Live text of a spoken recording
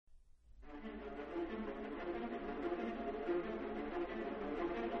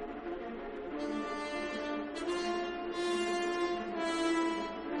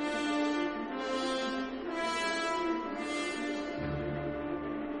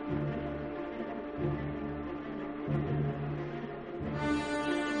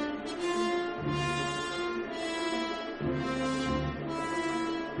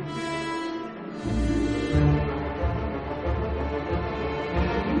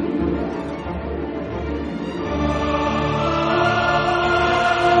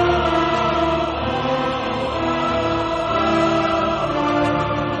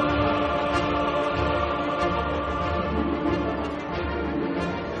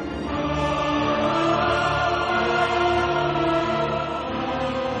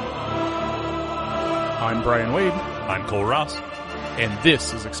I'm Brian Wade. I'm Cole Ross. And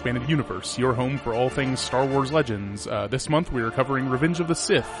this is Expanded Universe, your home for all things Star Wars Legends. This month we are covering Revenge of the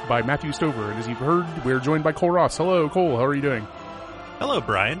Sith by Matthew Stover, and as you've heard, we are joined by Cole Ross. Hello, Cole, how are you doing? Hello,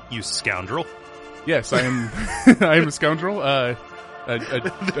 Brian, you scoundrel. Yes, I am I am a scoundrel. This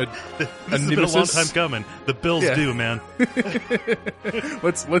has been a long time coming. The bill's due, man.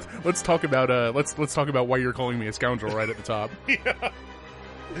 Let's talk about why you're calling me a scoundrel right at the top. Yeah.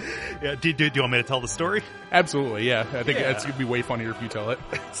 Do you want me to tell the story? Absolutely, yeah. I think it's going to be way funnier if you tell it.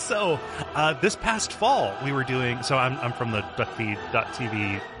 So, this past fall, we were doing... So, I'm from the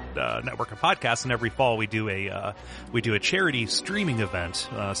duckfeed.tv network of podcasts, and every fall we do a charity streaming event,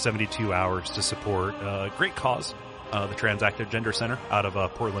 72 hours to support a great cause, the Transactive Gender Center out of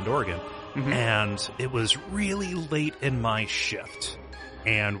Portland, Oregon. Mm-hmm. And it was really late in my shift,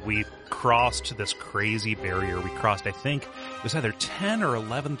 and we crossed this crazy barrier. We crossed, I think, it was either $10,000 or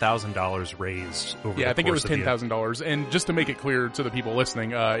 $11,000 raised over the course of the... Yeah, I think it was $10,000. And just to make it clear to the people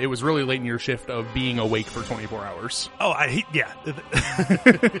listening, it was really late in your shift of being awake for 24 hours. Oh, yeah.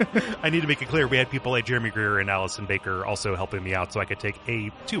 I need to make it clear. We had people like Jeremy Greer and Allison Baker also helping me out so I could take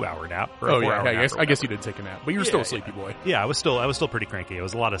a 2-hour nap. Or a 4-hour nap I guess you did take a nap, but you were still a sleepy boy. Yeah, I was still pretty cranky. It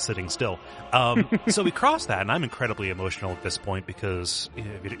was a lot of sitting still. So we crossed that, and I'm incredibly emotional at this point because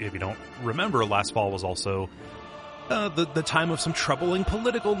if you don't remember, last fall was also the time of some troubling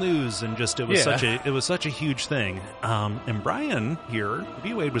political news, and just it was such a huge thing. And Brian here,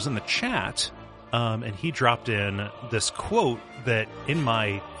 V-Wade, was in the chat, and he dropped in this quote that, in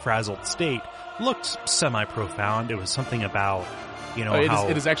my frazzled state, looked semi-profound. It was something about,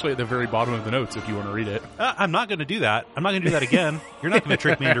 it is actually at the very bottom of the notes if you want to read it. I'm not going to do that. I'm not going to do that again. You're not going to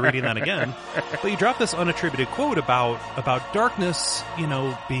trick me into reading that again. But you dropped this unattributed quote about darkness,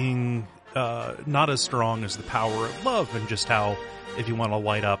 being not as strong as the power of love, and just how if you want to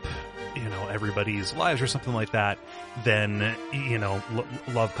light up, everybody's lives or something like that, then,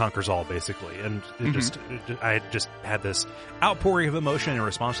 love conquers all, basically. And I just had this outpouring of emotion in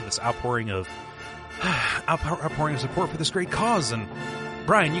response to this outpouring of support for this great cause. And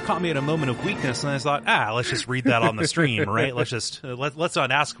Brian, you caught me at a moment of weakness, and I thought, let's just read that on the stream, right? Let's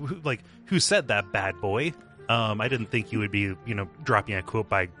not ask who said that, bad boy. I didn't think you would be, dropping a quote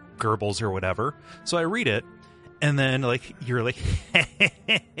by Goebbels or whatever. So I read it, and then you're like,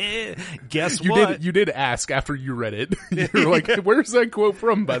 guess what? You did ask after you read it. You're like, where's that quote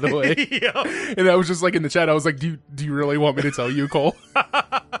from, by the way? Yeah. And I was just like in the chat, I was like, do you really want me to tell you, Cole?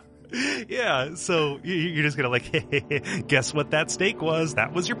 Yeah, so you're just gonna guess what that steak was?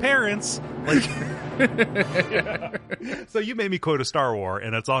 That was your parents. Yeah. So you made me quote a Star Wars,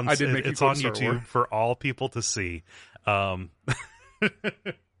 and it's on YouTube for all people to see.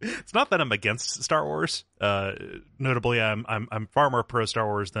 It's not that I'm against Star Wars. Notably, I'm far more pro Star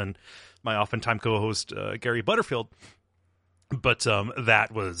Wars than my oftentimes co-host Gary Butterfield. But that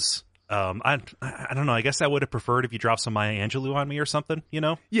was. I don't know. I guess I would have preferred if you dropped some Maya Angelou on me or something,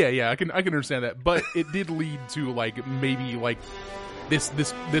 Yeah, I can understand that, but it did lead to maybe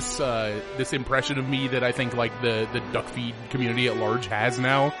this impression of me that I think the duck feed community at large has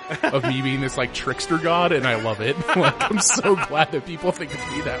now of me being this trickster god, and I love it. I'm so glad that people think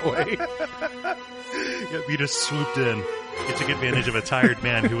of me that way. Yep, you just swooped in. You took advantage of a tired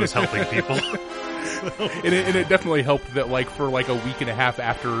man who was helping people. And it definitely helped that for a week and a half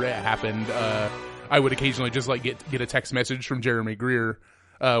after it happened, I would occasionally just get a text message from Jeremy Greer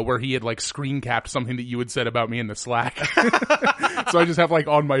where he had screen capped something that you had said about me in the Slack. So I just have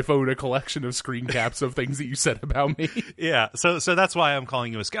on my phone a collection of screen caps of things that you said about me. Yeah, so that's why I'm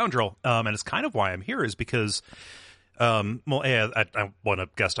calling you a scoundrel, and it's kind of why I'm here is because. I want to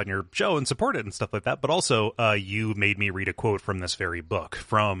guest on your show and support it and stuff like that, but also you made me read a quote from this very book.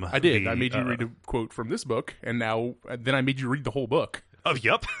 I did. I made you read a quote from this book, and then I made you read the whole book. Oh,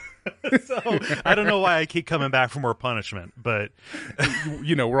 yep. So I don't know why I keep coming back for more punishment, but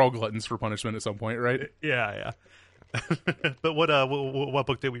we're all gluttons for punishment at some point, right? Yeah. But what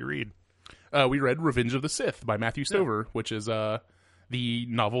book did we read? We read Revenge of the Sith by Matthew Stover, which is the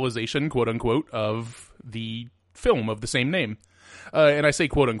novelization, quote unquote, of the film of the same name. And I say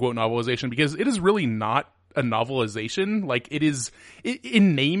quote unquote novelization because it is really not a novelization.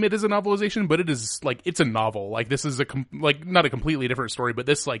 In name it is a novelization, but it is it's a novel. This is not a completely different story, but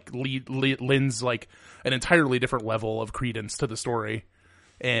this lends an entirely different level of credence to the story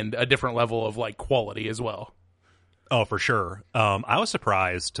and a different level of quality as well. Oh, for sure. I was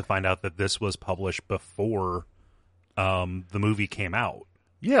surprised to find out that this was published before the movie came out.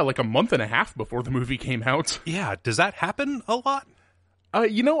 Yeah, a month and a half before the movie came out. Yeah, does that happen a lot?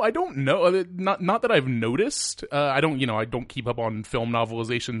 I don't know. Not that I've noticed. I don't keep up on film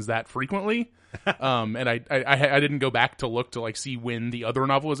novelizations that frequently. And I didn't go back to look to like see when the other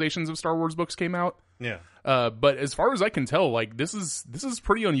novelizations of Star Wars books came out. Yeah. But as far as I can tell, like this is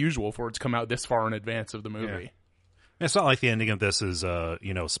pretty unusual for it to come out this far in advance of the movie. Yeah. It's not like the ending of this is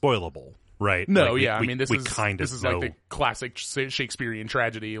spoilable, right? No, like, yeah. This is know. like the classic Shakespearean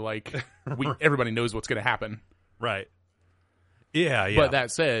tragedy. Like everybody knows what's going to happen. Right. Yeah, yeah. But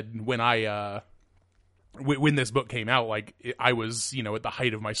that said, when when this book came out, like I was, at the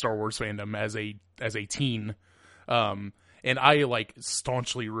height of my Star Wars fandom as a teen, and I like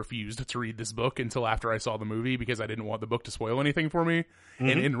staunchly refused to read this book until after I saw the movie because I didn't want the book to spoil anything for me. Mm-hmm.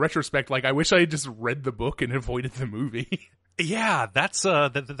 And in retrospect, like I wish I had just read the book and avoided the movie. Yeah, that's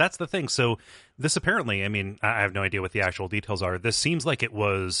the thing. So this apparently, I mean, I have no idea what the actual details are. This seems like it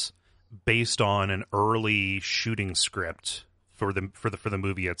was based on an early shooting script for the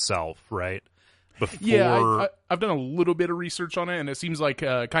movie itself, right? Yeah, I've done a little bit of research on it, and it seems like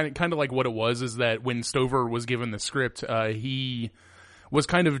kind of like what it was is that when Stover was given the script, he was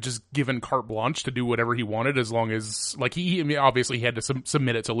kind of just given carte blanche to do whatever he wanted, as long as like obviously he had to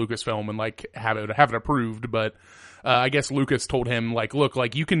submit it to Lucasfilm and like have it approved, but I guess Lucas told him like, look,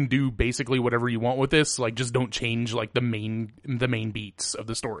 like you can do basically whatever you want with this, like just don't change like the main beats of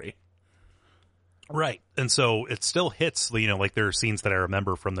the story. Right. And so it still hits, like there are scenes that I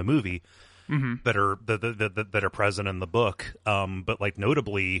remember from the movie that are present in the book. But like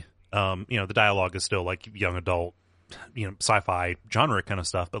notably, the dialogue is still like young adult, sci-fi genre kind of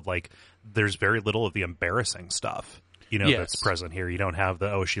stuff, but like there's very little of the embarrassing stuff, that's present here. You don't have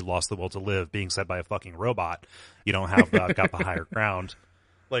the, she lost the will to live being said by a fucking robot. You don't have got the higher ground.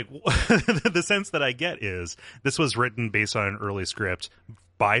 Like the sense that I get is this was written based on an early script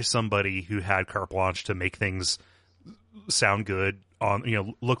by somebody who had carte blanche to make things sound good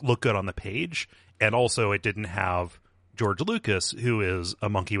on, look good on the page. And also it didn't have George Lucas, who is a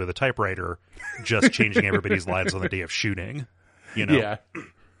monkey with a typewriter, just changing everybody's lines on the day of shooting, Yeah.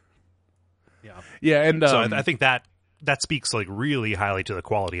 Yeah. Yeah. And so I think that speaks like really highly to the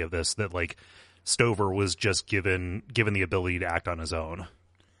quality of this, that like Stover was just given the ability to act on his own.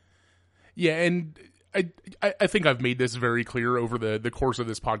 Yeah. And I think I've made this very clear over the course of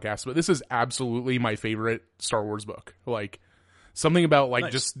this podcast, but this is absolutely my favorite Star Wars book. Like something about like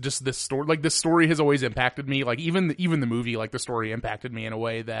nice. just this story, like this story has always impacted me. Like even the movie, like the story impacted me in a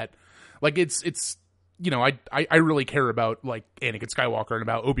way that like it's I really care about like Anakin Skywalker and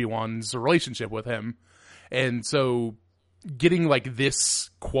about Obi-Wan's relationship with him. And so getting like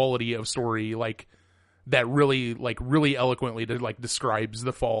this quality of story, like that really eloquently like describes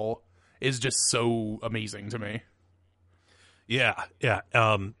the fall is just so amazing to me. Yeah.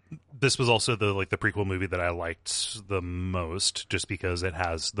 This was also the prequel movie that I liked the most, just because it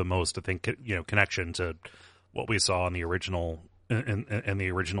has the most, I think, connection to what we saw in the original in the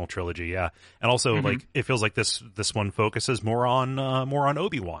original trilogy. Yeah, and also like it feels like this one focuses more on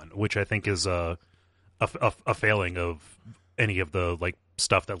Obi-Wan, which I think is a failing of any of the like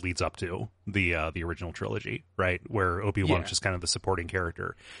stuff that leads up to the original trilogy, right? Where Obi-Wan is just kind of the supporting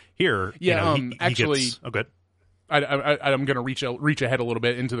character. Here, he actually, gets, oh, good. I'm going to reach ahead a little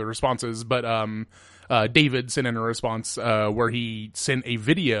bit into the responses, but David sent in a response where he sent a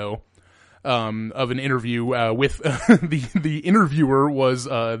video of an interview with the interviewer was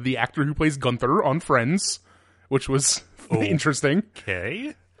the actor who plays Gunther on Friends, which was interesting.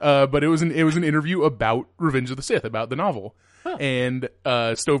 Okay. But it was an interview about Revenge of the Sith, about the novel. Huh. And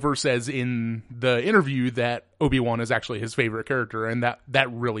Stover says in the interview that Obi-Wan is actually his favorite character, and that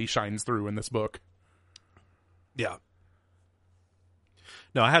really shines through in this book. Yeah.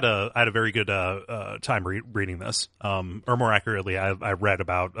 No, I had a very good time reading this. Or more accurately, I read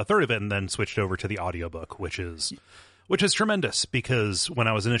about a third of it and then switched over to the audiobook, which is tremendous, because when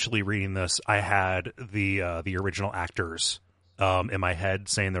I was initially reading this, I had the original actors in my head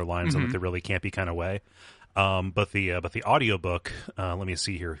saying their lines in the really campy kind of way. But the audiobook, let me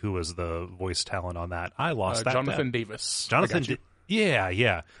see here, who was the voice talent on that? I lost that. Jonathan Davis.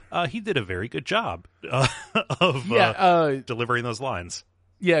 Yeah. He did a very good job of delivering those lines.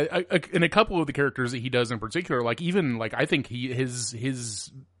 Yeah, and a couple of the characters that he does in particular, like even like I think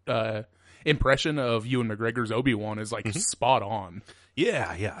his impression of Ewan McGregor's Obi-Wan is like spot on.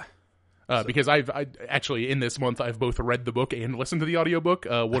 Yeah. Because I actually in this month I've both read the book and listened to the audiobook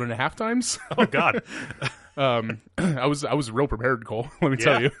 1.5 times. Oh God. I was real prepared, Cole. Let me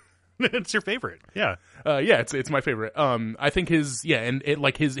tell you. It's your favorite. Yeah. It's my favorite. I think his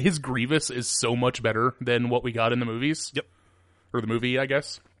Grievous is so much better than what we got in the movies. Yep. Or the movie, I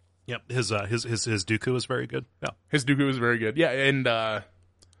guess. Yep, his Dooku is very good. Yeah, his Dooku is very good. Yeah, and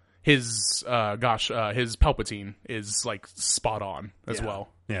his Palpatine is like spot on as well.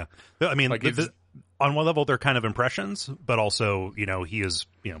 Yeah, I mean, like on one level they're kind of impressions, but also he is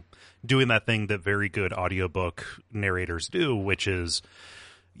doing that thing that very good audiobook narrators do, which is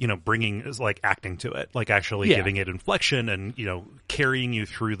bringing like acting to it, like actually giving it inflection and carrying you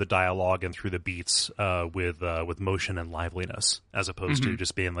through the dialogue and through the beats with motion and liveliness, as opposed to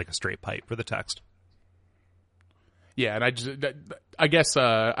just being like a straight pipe for the text. Yeah, and I guess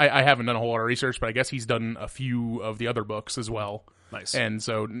I haven't done a whole lot of research, but I guess he's done a few of the other books as well. Nice. And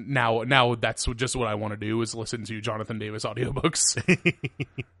so now that's just what I want to do, is listen to Jonathan Davis audiobooks.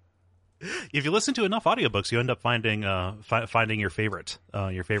 If you listen to enough audiobooks, you end up finding your favorite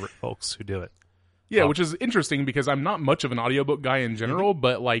folks who do it. Yeah, which is interesting because I'm not much of an audiobook guy in general,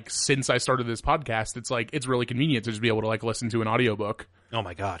 but like since I started this podcast, it's really convenient to just be able to like listen to an audiobook. Oh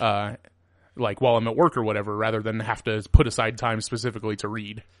my god. Like while I'm at work or whatever, rather than have to put aside time specifically to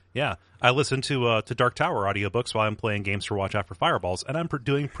read. Yeah, I listen to Dark Tower audiobooks while I'm playing games for Watch Out for Fireballs, and I'm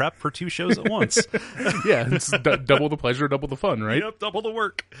doing prep for 2 shows at once. Yeah, it's double the pleasure, double the fun, right? Yep, double the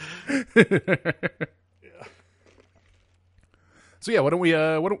work. Yeah. So yeah, why don't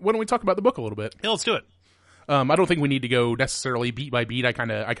we talk about the book a little bit? Yeah, let's do it. I don't think we need to go necessarily beat by beat. I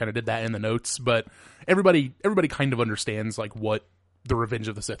kind of did that in the notes, but everybody kind of understands like what the Revenge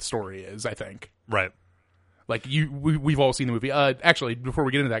of the Sith story is, I think. Right. Like we've all seen the movie. Actually, before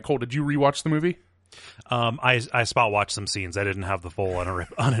we get into that, Cole, did you rewatch the movie? I spot watched some scenes. I didn't have the full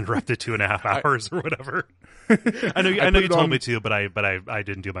uninterrupted 2.5 hours or whatever. I know you told me to, but I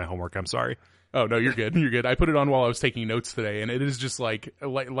didn't do my homework. I'm sorry. Oh no, you're good. You're good. I put it on while I was taking notes today, and it is just like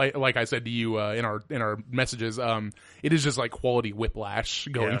I said to you in our messages. It is just like quality whiplash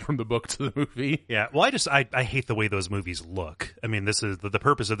going from the book to the movie. Yeah. Well, I hate the way those movies look. I mean, this is the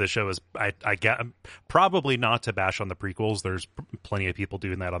purpose of this show is I get probably not to bash on the prequels. There's plenty of people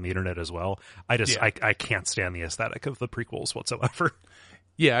doing that on the internet as well. I can't stand the aesthetic of the prequels whatsoever.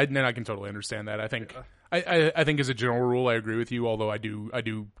 Yeah, and I can totally understand that. I think. Yeah. I think as a general rule, I agree with you. Although I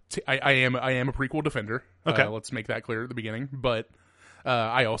am a prequel defender. Okay, let's make that clear at the beginning. But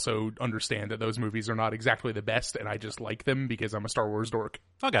I also understand that those movies are not exactly the best, and I just like them because I'm a Star Wars dork.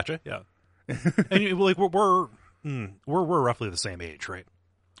 Oh, gotcha. Yeah, and like we're roughly the same age, right?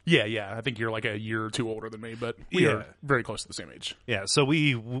 Yeah. I think you're like a year or two older than me, but we are very close to the same age. Yeah. So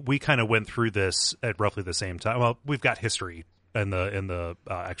we kind of went through this at roughly the same time. Well, we've got history in the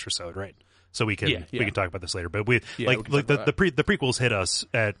extra sode, right? So we can talk about this later, but the prequels hit us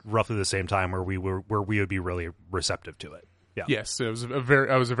at roughly the same time where we would be really receptive to it. Yeah. Yes, I was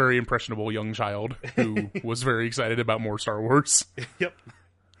a very impressionable young child who was very excited about more Star Wars. Yep.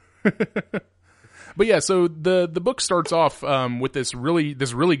 But yeah, so the book starts off with this really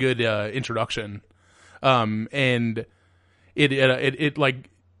good introduction, and it like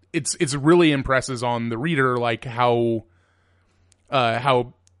it's really impresses on the reader like how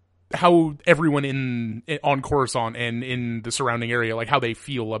everyone on Coruscant and in the surrounding area, like how they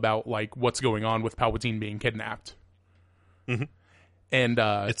feel about like what's going on with Palpatine being kidnapped. Mm-hmm. And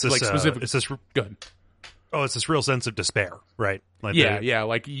it's like specific. It's this good. Oh, it's this real sense of despair, right? Like yeah.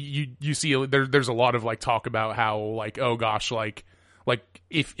 Like you see, there's a lot of like talk about how like, oh gosh, like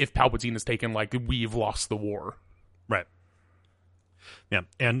if Palpatine is taken, like we've lost the war, right? Yeah,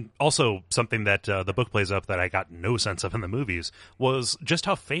 and also something that the book plays up that I got no sense of in the movies was just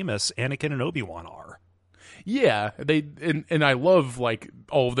how famous Anakin and Obi-Wan are. Yeah, and I love like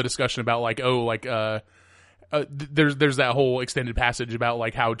all of the discussion about like there's that whole extended passage about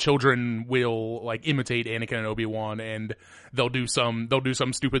like how children will like imitate Anakin and Obi-Wan, and they'll do some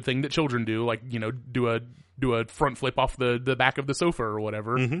stupid thing that children do, like do a front flip off the back of the sofa or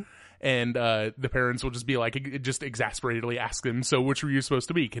whatever. Mm-hmm. And the parents will just be like, just exasperatedly ask them, so which were you supposed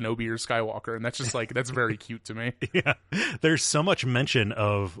to be, Kenobi or Skywalker? And that's just like, that's very cute to me. Yeah. There's so much mention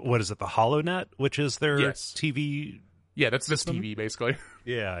of, what is it, the HoloNet, which is their TV? Yeah, that's TV, basically.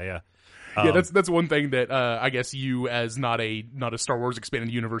 Yeah. Yeah, that's one thing that I guess you, as not a Star Wars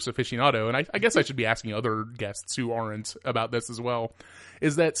expanded universe aficionado, and I guess I should be asking other guests who aren't about this as well,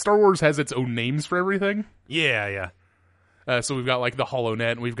 is that Star Wars has its own names for everything. Yeah. So we've got like the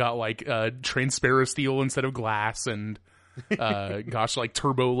HoloNet, and we've got like transparasteel instead of glass, and like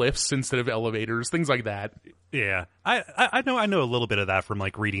turbo lifts instead of elevators, things like that. Yeah, I know a little bit of that from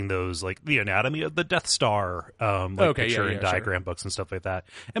like reading those, like the anatomy of the Death Star, picture and diagram books and stuff like that.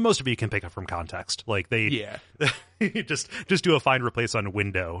 And most of you can pick up from context. Like they, just do a find replace on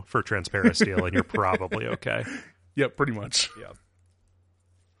window for transparasteel, and you're probably okay. Yep, pretty much.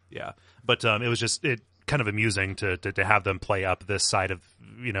 Yeah. But it was just kind of amusing to have them play up this side of,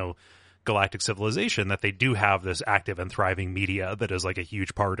 galactic civilization, that they do have this active and thriving media that is like a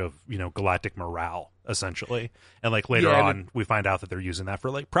huge part of, galactic morale, essentially. And like later on, we find out that they're using that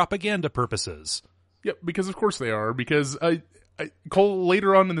for like propaganda purposes. Yep, because of course they are. Because Cole,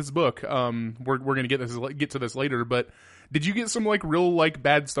 later on in this book, we're going to get to this later, but did you get some like real like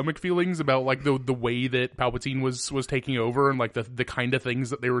bad stomach feelings about like the way that Palpatine was taking over and like the kind of things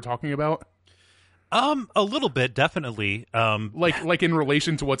that they were talking about? A little bit, definitely. Like in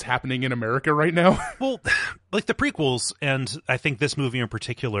relation to what's happening in America right now. Well, like the prequels, and I think this movie in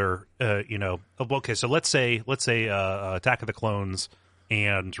particular, okay, so let's say Attack of the Clones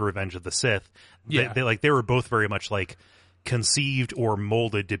and Revenge of the Sith. They were both very much like conceived or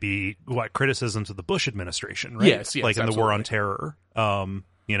molded to be criticisms of the Bush administration, right? Yes, like in absolutely. the War on Terror.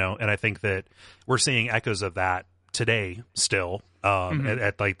 And I think that we're seeing echoes of that today still,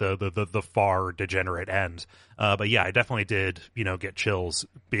 at like the far degenerate end. But yeah, I definitely did, get chills,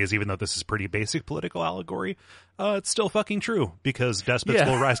 because even though this is pretty basic political allegory, it's still fucking true, because despots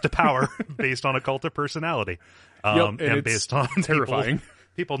will rise to power based on a cult of personality. And based on terrifying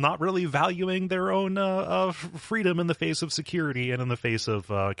people not really valuing their own freedom in the face of security and in the face of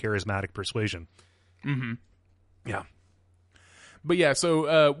charismatic persuasion. Mm-hmm. Yeah. But yeah,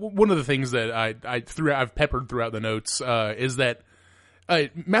 so one of the things that I've peppered throughout the notes is that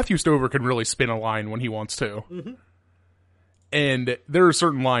Matthew Stover can really spin a line when he wants to. Mm-hmm. And there are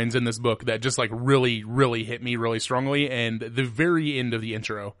certain lines in this book that just like really, really hit me really strongly. And the very end of the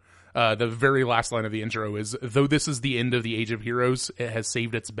intro, the very last line of the intro is, "Though this is the end of the Age of Heroes, it has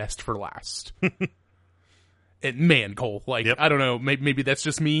saved its best for last." And man, Cole, like, yep. I don't know, maybe that's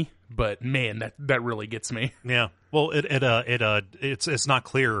just me, but man, that really gets me. Yeah. Well, it's not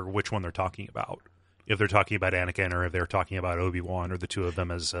clear which one they're talking about. If they're talking about Anakin or if they're talking about Obi-Wan, or the two of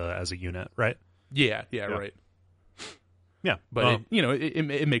them as a unit, right? Yeah, right. Yeah. But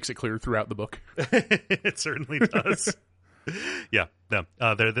it makes it clear throughout the book. It certainly does. Yeah.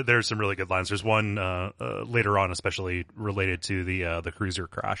 There's some really good lines. There's one later on, especially related to the cruiser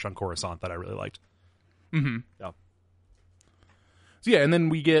crash on Coruscant, that I really liked. Mm-hmm. Yeah. So yeah, and then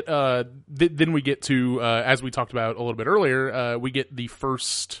we get to as we talked about a little bit earlier, we get the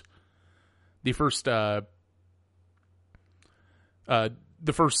first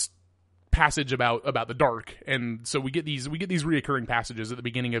passage about the dark, and so we get these reoccurring passages at the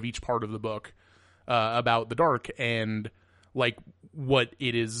beginning of each part of the book about the dark, and like what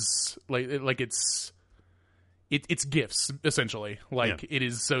it is, like it's gifts, essentially. Like, it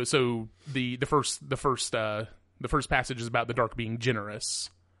is so the first passage is about the dark being generous.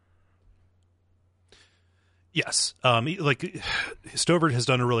 Yes. Like Stover has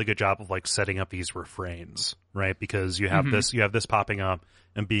done a really good job of like setting up these refrains, right? Because you have this popping up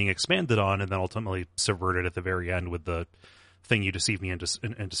and being expanded on, and then ultimately subverted at the very end with the thing "you deceive me into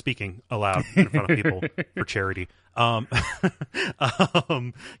speaking aloud in front of people for charity." You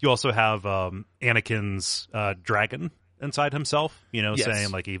also have Anakin's dragon inside himself, Yes.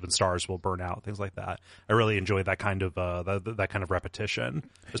 saying like even stars will burn out, things like that. I really enjoy that kind of that kind of repetition,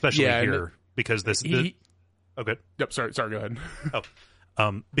 especially here, because oh, good. Yep. Sorry. Go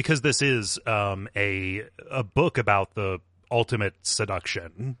ahead. Because this is a book about the ultimate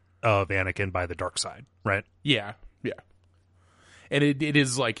seduction of Anakin by the dark side, right? Yeah. And it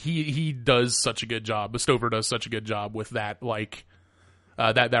is like he does such a good job. Stover does such a good job with that, like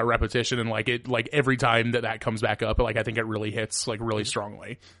that repetition, and like it, like every time that comes back up, like I think it really hits like really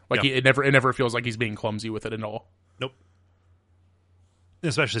strongly. Like it never feels like he's being clumsy with it at all. Nope.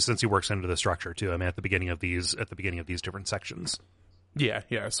 Especially since he works into the structure too. I mean, at the beginning of these different sections. Yeah.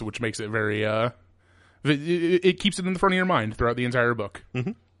 So which makes it very it keeps it in the front of your mind throughout the entire book.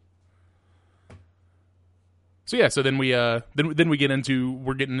 Mm-hmm. So yeah, so then we're getting into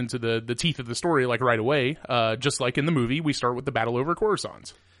the teeth of the story, like right away. Just like in the movie, we start with the battle over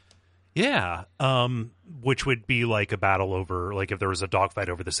Coruscant. Yeah, which would be like a battle over, like if there was a dogfight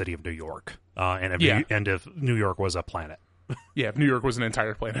over the city of New York, and if New York was a planet. Yeah, if New York was an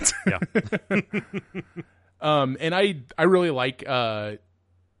entire planet. Yeah. And I really like how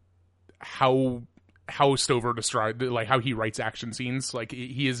Stover described, like how he writes action scenes. Like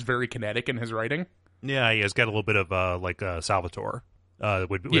he is very kinetic in his writing. Yeah, he has got a little bit of Salvatore.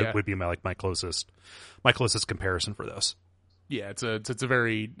 Would be my closest comparison for this. Yeah, it's a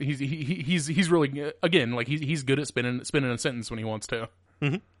very he's really, again, like he's good at spinning a sentence when he wants to.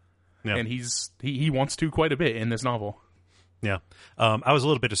 Mm-hmm. Yeah. And he wants to quite a bit in this novel. Yeah. I was a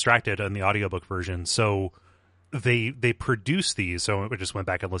little bit distracted in the audiobook version, so they produce these, so I just went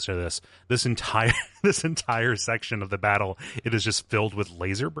back and listened to this entire section of the battle. It is just filled with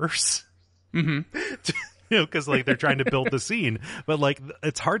laser bursts. Because like they're trying to build the scene, but like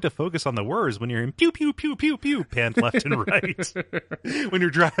it's hard to focus on the words when you're in pew pew pew pew pew, panned left and right. When you're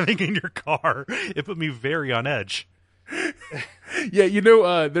driving in your car, it put me very on edge. Yeah,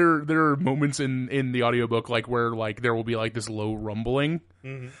 there are moments in the audiobook like where like there will be like this low rumbling.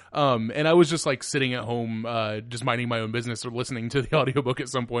 And I was just like sitting at home just minding my own business or listening to the audiobook at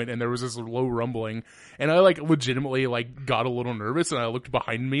some point, and there was this low rumbling, and I like legitimately like got a little nervous, and I looked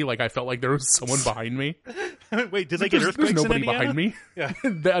behind me like I felt like there was someone behind me. Wait, did they get earthquakes? There's nobody in Indiana? behind me. Yeah.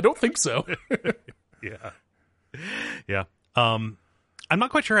 I don't think so. Yeah. I'm not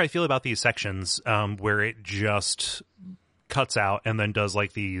quite sure how I feel about these sections where it just cuts out and then does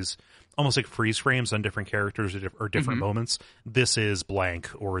like these almost like freeze frames on different characters or different moments. This is blank,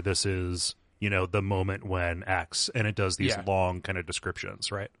 or this is, the moment when X, and it does these long kind of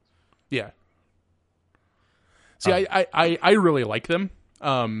descriptions, right? Yeah. See, I really like them.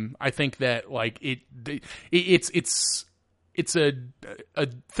 I think that like it's a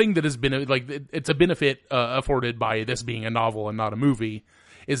thing that has been like it's a benefit afforded by this being a novel and not a movie,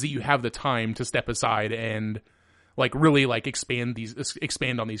 is that you have the time to step aside and like really like expand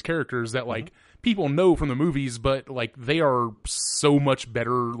on these characters that like people know from the movies, but like they are so much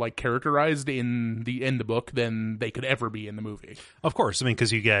better like characterized in the book than they could ever be in the movie. Of course, I mean,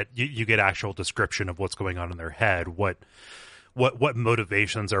 because you get actual description of what's going on in their head, what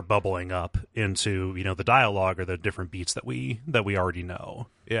motivations are bubbling up into the dialogue or the different beats that we already know.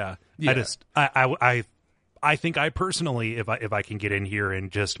 Yeah. I think I personally, if I can get in here and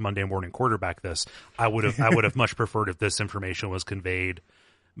just Monday morning quarterback this, I would have much preferred if this information was conveyed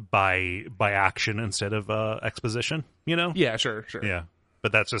by action instead of exposition. Yeah, sure. Yeah,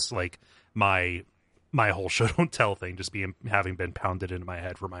 but that's just like my whole show don't tell thing, just having been pounded into my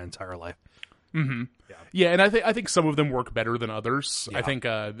head for my entire life. Yeah, and I think some of them work better than others. I think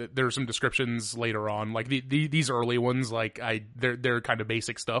there are some descriptions later on, like these early ones, like they're kind of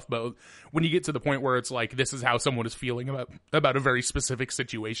basic stuff. But when you get to the point where it's like this is how someone is feeling about a very specific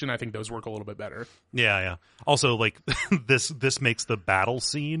situation, I think those work a little bit better. Yeah. Also, like this makes the battle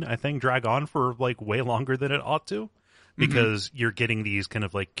scene, I think, drag on for like way longer than it ought to, because you're getting these kind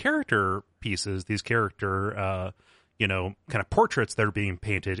of like character pieces, these character kind of portraits that are being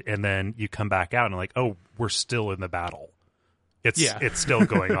painted, and then you come back out and like, oh, we're still in the battle. It's still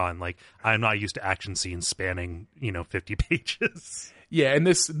going on. Like, I'm not used to action scenes spanning 50 pages. Yeah, and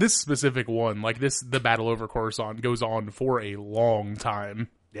this specific one, like the battle over Coruscant goes on for a long time.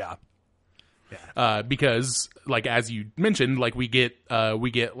 Yeah. Because like as you mentioned, like we get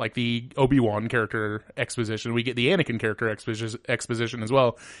like the Obi-Wan character exposition, we get the Anakin character exposition as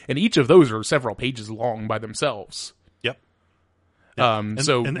well, and each of those are several pages long by themselves. And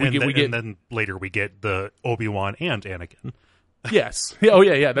then later we get the Obi-Wan and Anakin. Yes. Oh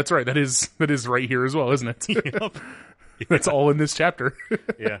yeah. That's right. That is right here as well, isn't it? Yep. That's all in this chapter.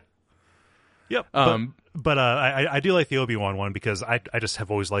 Yeah. Yep. But I do like the Obi-Wan one because I just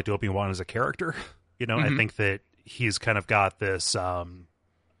have always liked Obi-Wan as a character. I think that he's kind of got this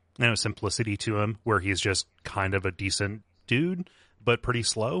simplicity to him where he's just kind of a decent dude, but pretty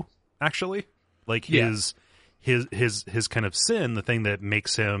slow, actually. Like his kind of sin, the thing that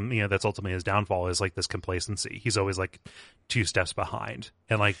makes him, that's ultimately his downfall, is like this complacency. He's always like 2 steps behind,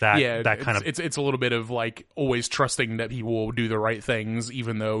 and like that. Yeah, that kind of it's a little bit of like always trusting that he will do the right things,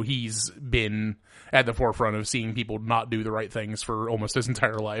 even though he's been at the forefront of seeing people not do the right things for almost his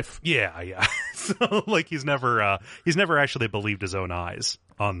entire life. Yeah. So like he's never actually believed his own eyes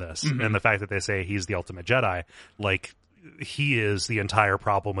on this, and the fact that they say he's the ultimate Jedi, like. He is the entire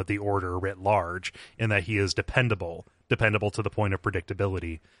problem with the Order writ large, in that he is dependable to the point of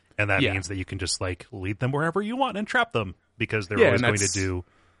predictability, and that means that you can just like lead them wherever you want and trap them, because they're always going to do,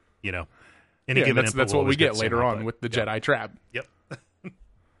 any given input. That's what we get later on with the Jedi trap. Yep.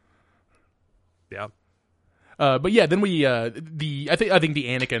 Yeah. But yeah, then we I think the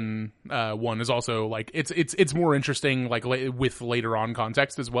Anakin one is also like it's more interesting like with later on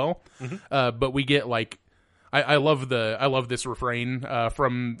context as well. But we get like. I love this refrain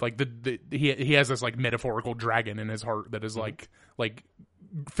from like he has this like metaphorical dragon in his heart that is like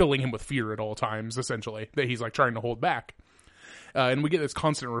filling him with fear at all times, essentially, that he's like trying to hold back. And we get this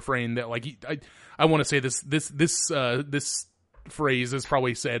constant refrain that like I want to say this phrase is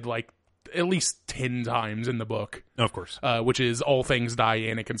probably said like at least 10 times in the book. Of course. Which is all things die,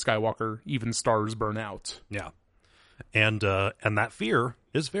 Anakin Skywalker, even stars burn out. Yeah. And that fear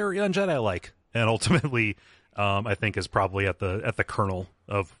is very un-Jedi-like, and ultimately I think is probably at the kernel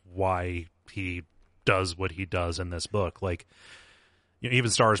of why he does what he does in this book. Like, even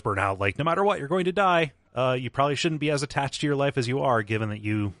stars burn out. Like, no matter what, you're going to die. You probably shouldn't be as attached to your life as you are, given that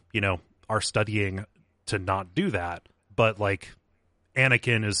you are studying to not do that, but like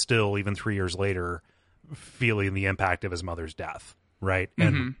Anakin is still, even 3 years later, feeling the impact of his mother's death, right?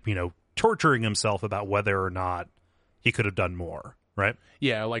 And, torturing himself about whether or not he could have done more, right?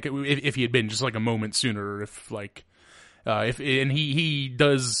 Yeah, like if he had been just like a moment sooner, he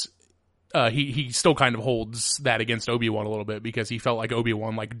does, he still kind of holds that against Obi-Wan a little bit because he felt like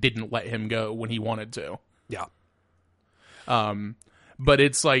Obi-Wan like didn't let him go when he wanted to. Yeah. But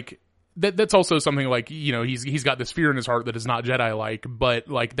it's like that's also something like, he's got this fear in his heart that is not Jedi-like, but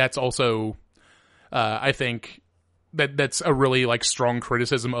like that's also, I think that's a really like strong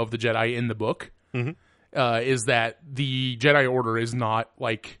criticism of the Jedi in the book, is that the Jedi Order is not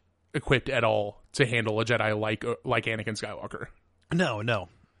like equipped at all to handle a Jedi like Anakin Skywalker. No,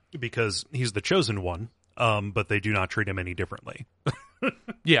 because he's the chosen one, but they do not treat him any differently.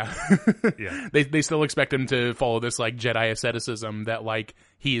 Yeah. Yeah. They still expect him to follow this like Jedi asceticism that like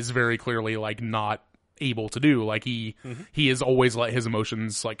he is very clearly like not able to do. Like he has always let his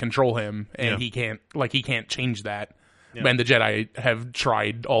emotions like control him, and he can't change that. Yeah. And the Jedi have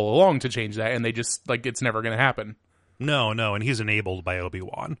tried all along to change that, and they just like it's never going to happen. No, and he's enabled by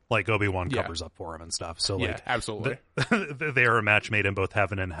Obi-Wan. Like Obi-Wan covers up for him and stuff. So like, absolutely, they are a match made in both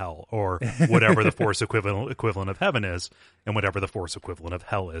heaven and hell, or whatever the Force equivalent of heaven is, and whatever the Force equivalent of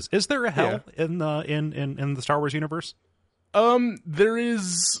hell is. Is there a hell in the Star Wars universe? There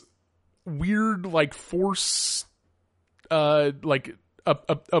is weird like Force, like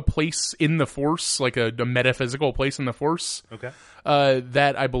a place in the Force, like a metaphysical place in the Force. Okay.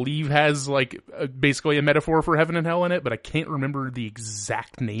 That I believe has like basically a metaphor for heaven and hell in it, but I can't remember the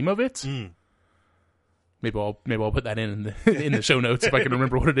exact name of it. Maybe I'll put that in the show notes if I can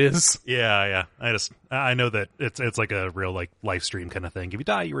remember what it is. Yeah. I know that it's like a real like live stream kind of thing. If you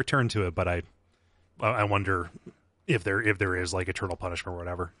die, you return to it. But I wonder if there is like eternal punishment or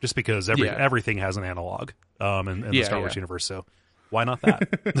whatever. Just because everything has an analog in the Star Wars universe. So why not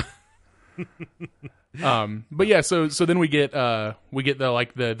that? But yeah, so then we get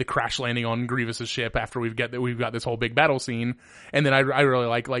the crash landing on Grievous's ship after we've got this whole big battle scene, and then I really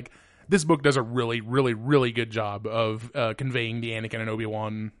like this book does a really really really good job of conveying the Anakin and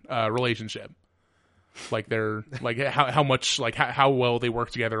Obi-Wan relationship. Like they're like how much like how well they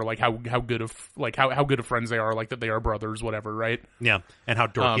work together, like how good of friends they are, like that they are brothers, whatever, right? Yeah, and how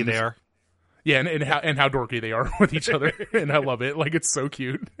dorky they are. Yeah, and how dorky they are with each other, and I love it. Like it's so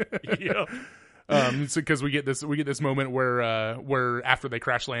cute. Yeah. Because we get this moment where after they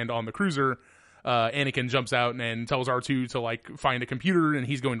crash land on the cruiser, Anakin jumps out and tells R2 to like find a computer, and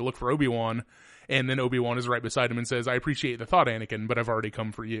he's going to look for Obi-Wan, and then Obi-Wan is right beside him and says, "I appreciate the thought, Anakin, but I've already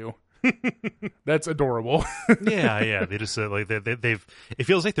come for you." That's adorable. Yeah. They just they've. It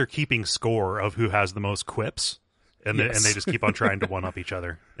feels like they're keeping score of who has the most quips. And they just keep on trying to one up each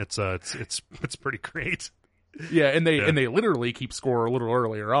other. It's pretty great. Yeah, and they literally keep score a little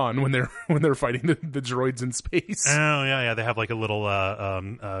earlier on when they're fighting the droids in space. Oh yeah. They have like a little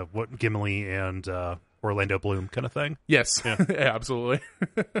what Gimli and Orlando Bloom kind of thing. Yes, yeah, absolutely.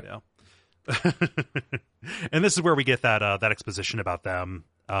 Yeah. And this is where we get that exposition about them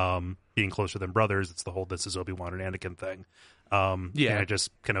being closer than brothers. It's the whole "this is Obi-Wan and Anakin" thing. And it just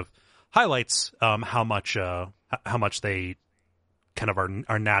kind of highlights how much they kind of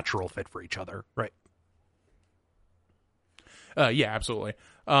are natural fit for each other, right? Yeah, absolutely.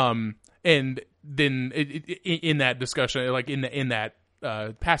 And then in that discussion, like in that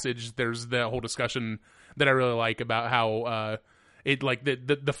passage, there's the whole discussion that I really like about how it like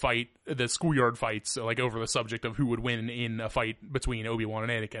the fight, the schoolyard fights, like over the subject of who would win in a fight between Obi-Wan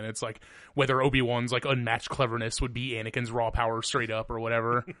and Anakin. It's like whether Obi-Wan's like unmatched cleverness would be Anakin's raw power straight up or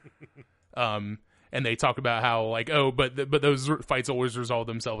whatever. And they talk about how like, but those fights always resolve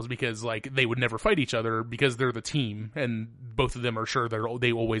themselves because like they would never fight each other because they're the team, and both of them are sure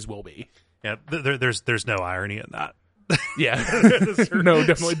they always will be. Yeah, there's no irony in that. Yeah, no,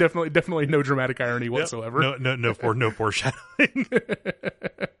 definitely no dramatic irony whatsoever. Yep. No foreshadowing.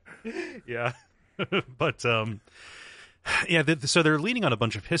 Yeah, but yeah. So they're leaning on a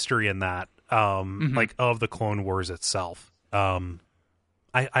bunch of history in that, like of the Clone Wars itself.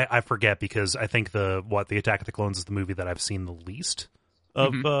 I forget because I think the Attack of the Clones is the movie that I've seen the least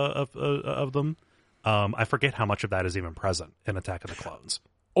of them. I forget how much of that is even present in Attack of the Clones.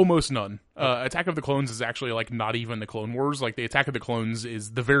 Almost none. Attack of the Clones is actually like not even the Clone Wars. Like the Attack of the Clones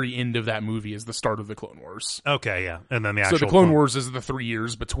is the very end of that movie is the start of the Clone Wars. Okay, yeah, and then the actual Clone Wars is the 3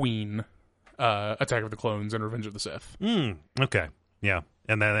 years between Attack of the Clones and Revenge of the Sith. Okay, yeah,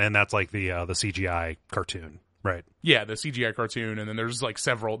 and that's like the CGI cartoon. Right. Yeah, the CGI cartoon, and then there's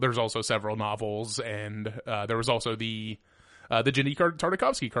also several novels, and there was also the the Jenny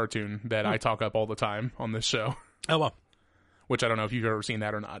Tartakovsky cartoon that I talk up all the time on this show. Oh, well. Which I don't know if you've ever seen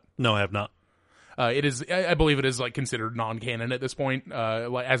that or not. No, I have not. It is, I believe it is like considered non-canon at this point,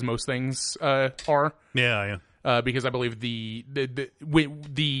 as most things are. Yeah. Because I believe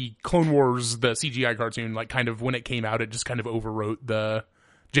the Clone Wars, the CGI cartoon, like kind of when it came out, it just kind of overwrote the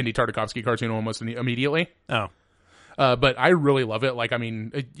Jenny Tartakovsky cartoon almost immediately. Oh. But I really love it. Like, I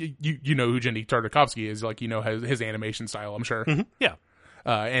mean, you know who Jenny Tartakovsky is, like, you know, his animation style, I'm sure. Mm-hmm. Yeah.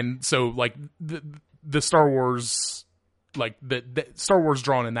 And so, like, the Star Wars, like, the Star Wars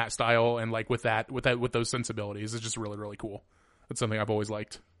drawn in that style and, like, with those sensibilities is just really, really cool. That's something I've always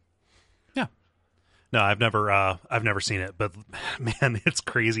liked. Yeah. No, I've never seen it, but man, it's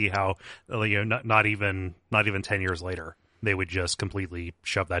crazy how, you know, not even 10 years later, they would just completely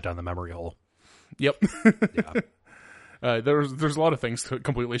shove that down the memory hole. Yep. Yeah. There's a lot of things to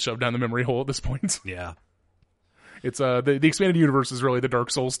completely shove down the memory hole at this point. Yeah. It's the expanded universe is really the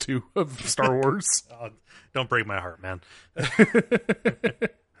Dark Souls 2 of Star Wars. Oh, don't break my heart, man.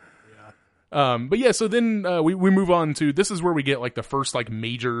 But yeah, so then we move on to, this is where we get like the first like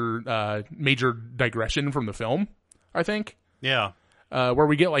major digression from the film, I think. Yeah. Where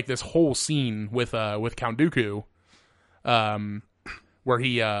we get like this whole scene with Count Dooku,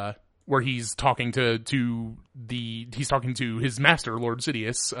 where he's talking to his master, Lord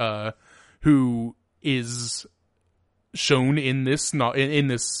Sidious, who is shown in this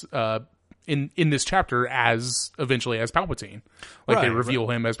chapter as eventually as Palpatine. Like they reveal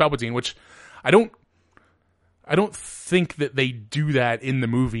him as Palpatine, which I don't think that they do that in the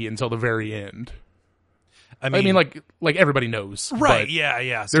movie until the very end. I mean like everybody knows, right?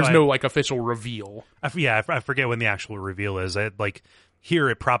 Yeah. There's no like official reveal. I forget when the actual reveal is. Like here,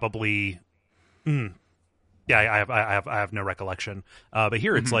 it probably. Yeah, I have no recollection. But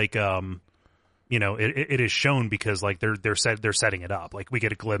here it's like, you know, it is shown because like they're setting it up. Like we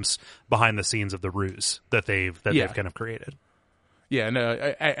get a glimpse behind the scenes of the ruse that they've kind of created. Yeah, and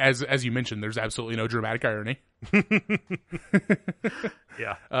as you mentioned, there's absolutely no dramatic irony.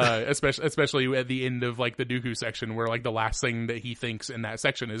 Yeah, especially at the end of like the Dooku section, where like the last thing that he thinks in that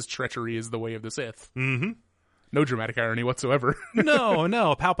section is treachery is the way of the Sith. Mm-hmm. No dramatic irony whatsoever.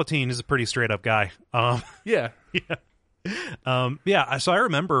 No, Palpatine is a pretty straight up guy. Yeah. So I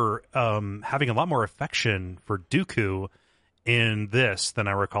remember having a lot more affection for Dooku in this than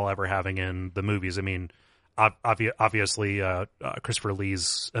I recall ever having in the movies. I mean, obviously Christopher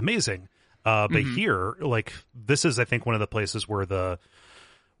Lee's amazing, but here, like, this is I think one of the places where the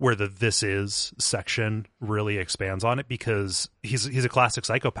 "this is" section really expands on it, because he's a classic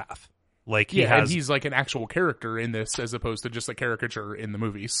psychopath. Like and he's like an actual character in this as opposed to just a caricature in the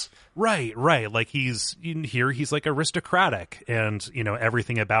movies. Right. Like he's like aristocratic, and you know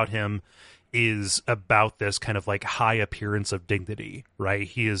everything about him is about this kind of like high appearance of dignity. Right.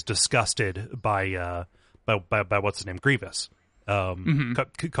 He is disgusted by what's his name, Grievous. Coffee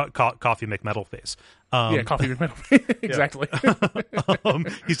McMetal face. Coffee McMetal face. Exactly.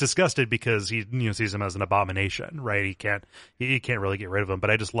 He's disgusted because he sees him as an abomination, right? He can't really get rid of him. But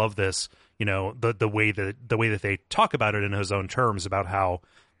I just love this, you know, the way that they talk about it in his own terms, about how,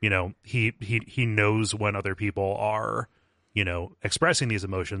 you know, he knows when other people are, you know, expressing these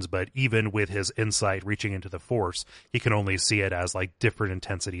emotions, but even with his insight reaching into the Force, he can only see it as like different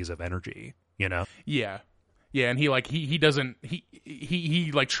intensities of energy, you know? Yeah, and he like he doesn't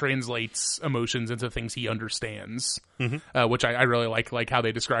he like translates emotions into things he understands, which I really like how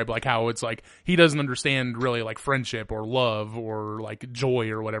they describe like how it's like he doesn't understand really like friendship or love or like joy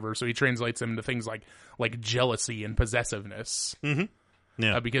or whatever, so he translates them into things like jealousy and possessiveness.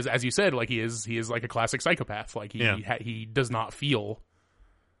 Yeah, because as you said, like he is like a classic psychopath. Like he does not feel,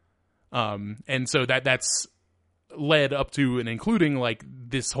 and so that's led up to and including like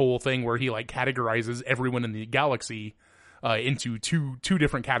this whole thing where he like categorizes everyone in the galaxy into two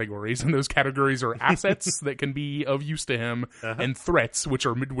different categories, and those categories are assets that can be of use to him and threats which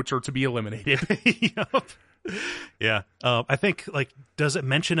are to be eliminated. Yeah. I think like, does it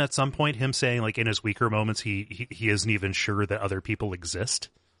mention at some point him saying like in his weaker moments he isn't even sure that other people exist?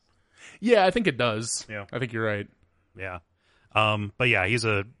 Yeah, I think it does. Yeah, I think you're right. Yeah. But yeah, he's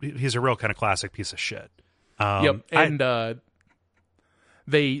a real kind of classic piece of shit. Yep, and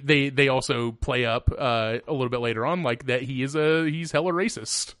they also play up a little bit later on like that he's hella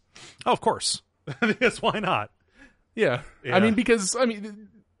racist. Oh, of course. Because why not? Yeah. I mean, because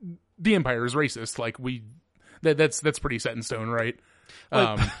the Empire is racist. Like that's pretty set in stone, right?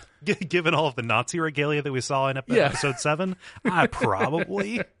 Given all of the Nazi regalia that we saw in episode 7,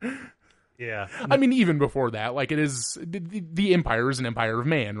 probably. Yeah. I mean, even before that, like, it is the Empire is an empire of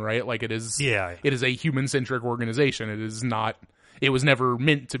man, right? Like, it is. Yeah. It is a human-centric organization. It is not. It was never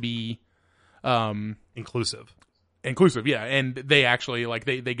meant to be inclusive. Yeah, and they actually like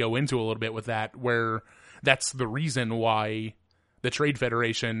they go into a little bit with that, where that's the reason why the Trade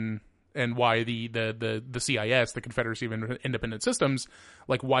Federation and why the CIS, the Confederacy of Independent Systems,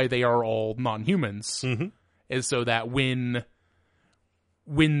 like why they are all non-humans, is so that when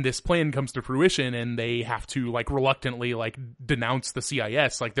this plan comes to fruition and they have to like reluctantly like denounce the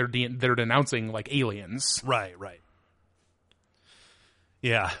CIS, like they're denouncing like aliens. Right.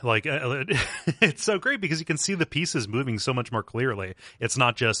 Yeah, like it's so great because you can see the pieces moving so much more clearly. It's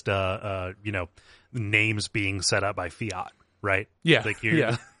not just names being set up by fiat, right? Yeah, like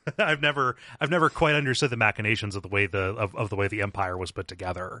yeah. I've never quite understood the machinations of the way the way the Empire was put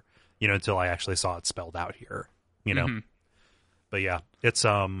together, until I actually saw it spelled out here, But yeah, it's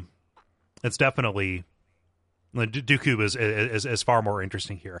definitely Dooku is far more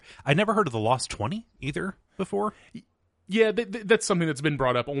interesting here. I never heard of the Lost 20 either before. Yeah, that's something that's been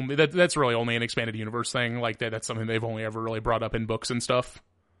brought up only. That's really only an expanded universe thing. Like that's something they've only ever really brought up in books and stuff.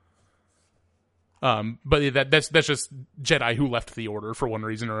 But that's just Jedi who left the Order for one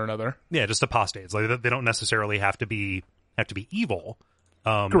reason or another. Yeah, just apostates. Like they don't necessarily have to be evil.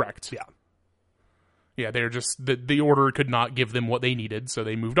 Correct. Yeah. Yeah, they're just the Order could not give them what they needed, so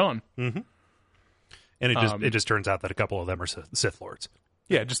they moved on. Mm-hmm. And it just turns out that a couple of them are Sith Lords.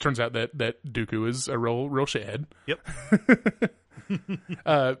 Yeah, it just turns out that Dooku is a real shithead. Yep.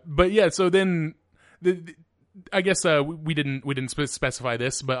 But yeah, so then I guess we didn't specify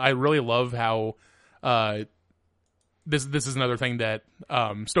this, but I really love how this is another thing that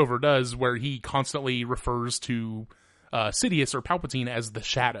Stover does, where he constantly refers to Sidious or Palpatine as the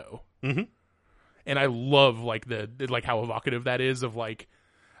Shadow. Mm-hmm. And I love like how evocative that is of like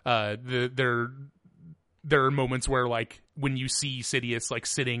there are moments where like when you see Sidious like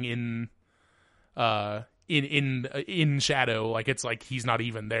sitting in shadow, like it's like he's not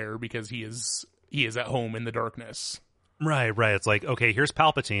even there because he is at home in the darkness. Right. It's like, okay, here's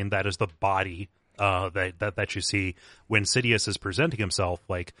Palpatine. That is the body that you see when Sidious is presenting himself.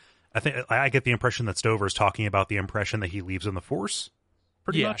 Like, I think I get the impression that Stover is talking about the impression that he leaves in the Force.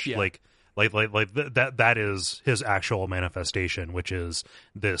 Pretty much. Yeah. Like that is his actual manifestation, which is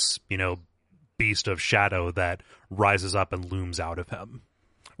this, beast of shadow that rises up and looms out of him.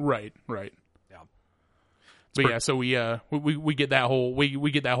 Right. Yeah. But so we get that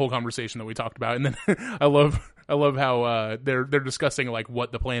whole conversation that we talked about, and then I love how they're discussing like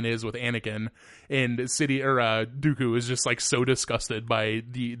what the plan is with Anakin, and Dooku is just like so disgusted by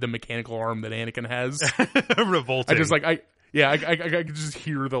the mechanical arm that Anakin has. Revolting. I just like I could just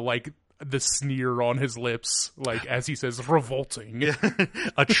hear the sneer on his lips, like as he says, revolting.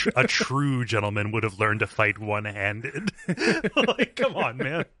 a true gentleman would have learned to fight one-handed. Like, come on,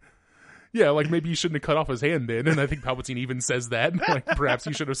 man. Yeah, like maybe you shouldn't have cut off his hand then, and I think Palpatine even says that. Like perhaps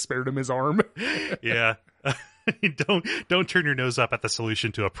you should have spared him his arm. Yeah. Don't turn your nose up at the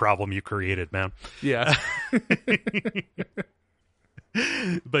solution to a problem you created, man. Yeah.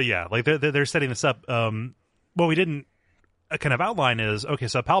 But yeah, like they're setting this up. What we didn't kind of outline is, okay,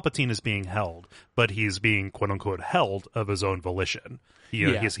 so Palpatine is being held, but he's being quote unquote held of his own volition.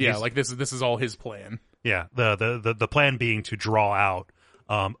 He's like this is all his plan. Yeah, the plan being to draw out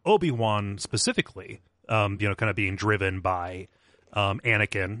Obi-Wan specifically, kind of being driven by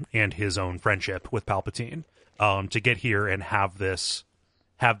Anakin and his own friendship with Palpatine, to get here and have this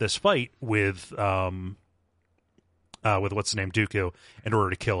fight with what's his name, Dooku, in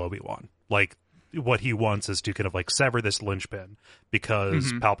order to kill Obi-Wan. Like, what he wants is to kind of like sever this linchpin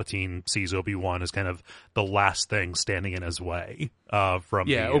because Palpatine sees Obi-Wan as kind of the last thing standing in his way.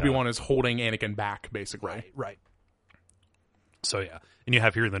 Obi-Wan is holding Anakin back, basically. Right. So yeah, and you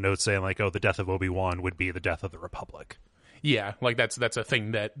have here in the notes saying like, oh, the death of Obi-Wan would be the death of the Republic. Yeah, like that's a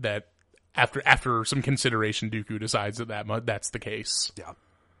thing that after some consideration, Dooku decides that's the case. Yeah.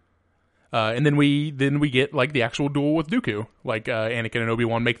 And then we get like the actual duel with Dooku. Like Anakin and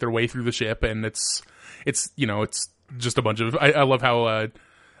Obi-Wan make their way through the ship, and it's just a bunch of. I love how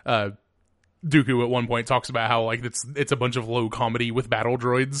Dooku at one point talks about how like it's a bunch of low comedy with battle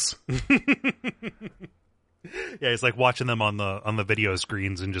droids. Yeah, he's like watching them on the video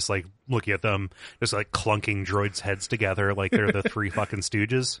screens and just like looking at them, just like clunking droids' heads together like they're the three fucking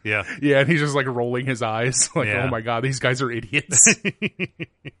stooges. Yeah, yeah, and he's just like rolling his eyes like, oh my god, these guys are idiots.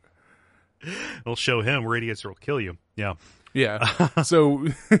 We'll show him we're idiots or we'll kill you. Yeah. So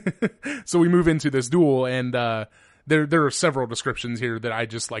we move into this duel, and there are several descriptions here that I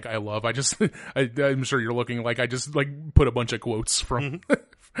just like. I love. I'm sure you're looking like I just like put a bunch of quotes from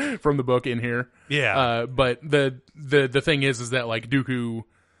from the book in here. Yeah. But the thing is that like Dooku,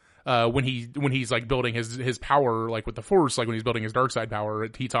 when he's like building his power, like with the Force, like when he's building his dark side power,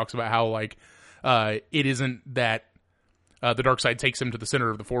 he talks about how like it isn't that the dark side takes him to the center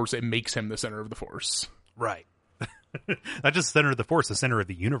of the Force; it makes him the center of the Force. Right. Not just the center of the Force, the center of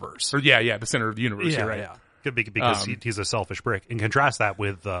the universe. Or yeah, the center of the universe. You're right. Yeah. Because he's a selfish prick. And contrast that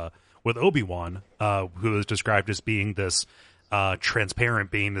with Obi-Wan, who is described as being this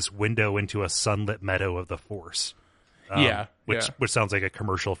transparent being, this window into a sunlit meadow of the Force. Which sounds like a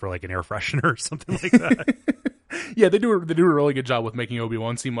commercial for like an air freshener or something like that. Yeah, they do a really good job with making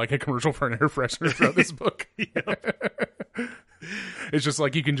Obi-Wan seem like a commercial for an air freshener throughout this book. It's just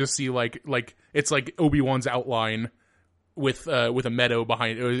like you can just see like it's like Obi-Wan's outline with a meadow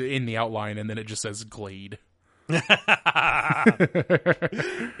behind in the outline, and then it just says Glade. Well,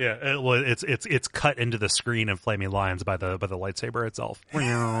 it's cut into the screen of flaming lines by the lightsaber itself.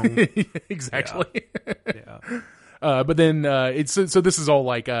 Exactly. But then so this is all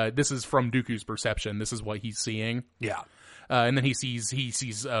like this is from Dooku's perception. This is what he's seeing. Yeah. And then he sees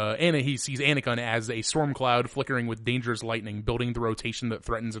Anakin as a storm cloud flickering with dangerous lightning, building the rotation that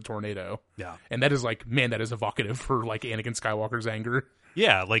threatens a tornado. Yeah. And that is like, man, that is evocative for like Anakin Skywalker's anger.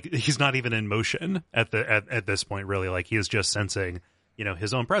 Yeah, like he's not even in motion at this point, really. Like he is just sensing,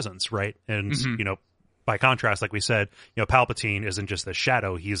 his own presence, right? And by contrast, like we said, Palpatine isn't just the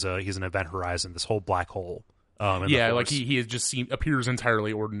shadow; he's an event horizon, this whole black hole. Like he is just appears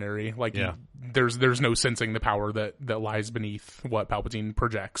entirely ordinary. Like there's no sensing the power that lies beneath what Palpatine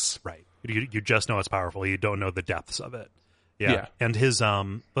projects. Right. You just know it's powerful. You don't know the depths of it. Yeah. And his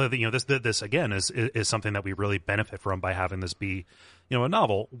this again is something that we really benefit from by having this be a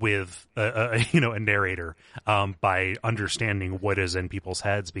novel with a narrator, by understanding what is in people's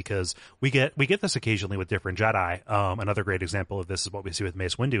heads, because we get this occasionally with different Jedi. Another great example of this is what we see with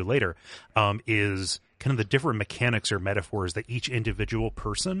Mace Windu later, is kind of the different mechanics or metaphors that each individual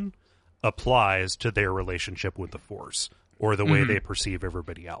person applies to their relationship with the Force, or the way they perceive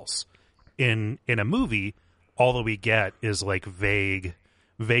everybody else. In a movie, all that we get is like vague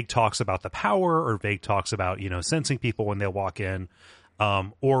talks about the power, or vague talks about sensing people when they walk in,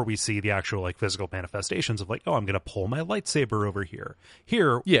 or we see the actual like physical manifestations of like, oh, I'm gonna pull my lightsaber over here.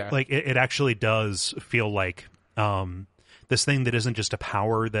 Like it actually does feel like this thing that isn't just a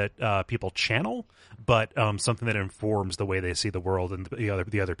power that people channel, but something that informs the way they see the world and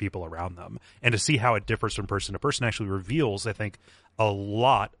the other people around them. And to see how it differs from person to person actually reveals, I think, a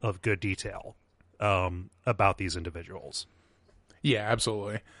lot of good detail about these individuals. Yeah,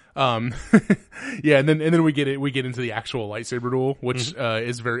 absolutely. And then we get into the actual lightsaber duel, which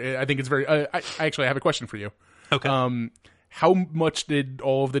is very. I think it's very. I actually have a question for you. Okay. How much did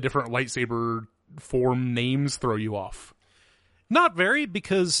all of the different lightsaber form names throw you off? Not very,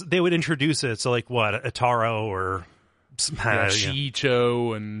 because they would introduce it. So like what, Ataro or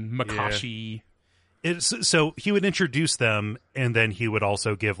Shiicho and Makashi. So he would introduce them, and then he would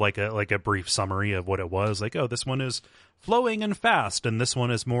also give like a brief summary of what it was. Like, oh, this one is flowing and fast, and this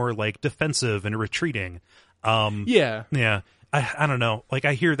one is more like defensive and retreating. I don't know. Like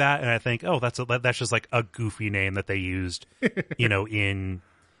I hear that and I think, oh, that's just like a goofy name that they used,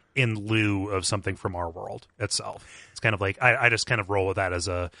 in lieu of something from our world itself. It's kind of like I just kind of roll with that as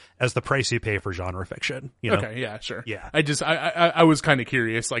the price you pay for genre fiction. Okay, yeah, sure. Yeah. I was kind of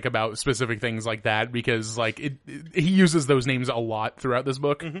curious like about specific things like that, because like he uses those names a lot throughout this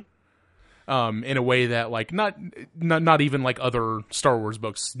book. In a way that like not even like other Star Wars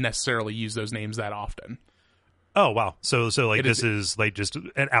books necessarily use those names that often. Oh wow. So like this is like just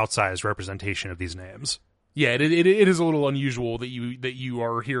an outsized representation of these names. Yeah, it is a little unusual that you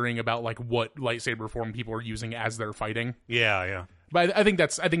are hearing about like what lightsaber form people are using as they're fighting. Yeah. But I think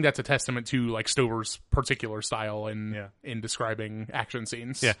that's a testament to like Stover's particular style in describing action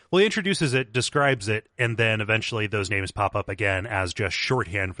scenes. Yeah. Well, he introduces it, describes it, and then eventually those names pop up again as just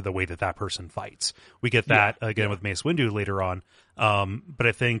shorthand for the way that person fights. We get that again with Mace Windu later on. But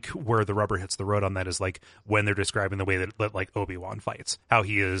I think where the rubber hits the road on that is like when they're describing the way that like Obi-Wan fights, how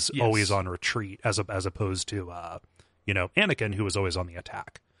he is always on retreat as opposed to Anakin, who was always on the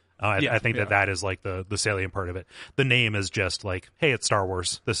attack. I think that is like the salient part of it. The name is just like, hey, it's Star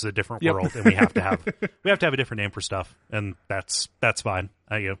Wars. This is a different world, and we have to have a different name for stuff, and that's fine.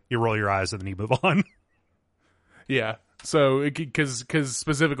 You roll your eyes and then you move on. Yeah. So because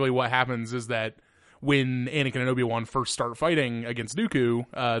specifically what happens is that when Anakin and Obi-Wan first start fighting against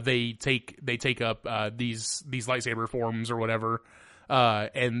Dooku, they take up these lightsaber forms or whatever,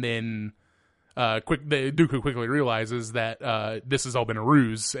 and then. Dooku quickly realizes that this has all been a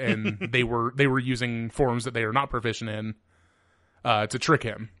ruse, and they were using forms that they are not proficient in, to trick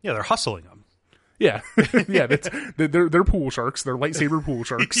him. Yeah, they're hustling him. Yeah, yeah, they're pool sharks. They're lightsaber pool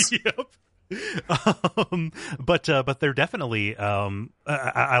sharks. Yep. But they're definitely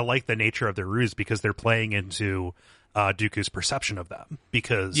I like the nature of their ruse because they're playing into Dooku's perception of them,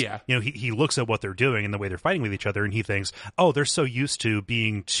 because he looks at what they're doing and the way they're fighting with each other, and he thinks, oh, they're so used to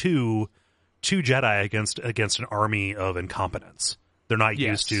being two Jedi against an army of incompetents. They're not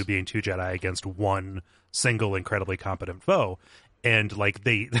used to being two Jedi against one single incredibly competent foe, and like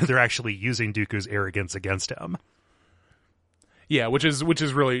they're actually using Dooku's arrogance against him. Yeah, which is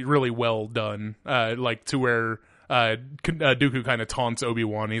really, really well done. Like to where Dooku kind of taunts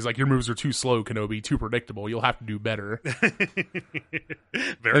Obi-Wan. He's like, "Your moves are too slow, Kenobi. Too predictable. You'll have to do better."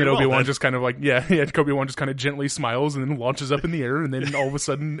 Very and well, Obi-Wan just kind of like, Obi-Wan just kind of gently smiles and then launches up in the air, and then all of a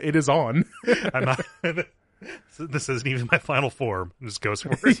sudden it is on. I'm not. This isn't even my final form. It just goes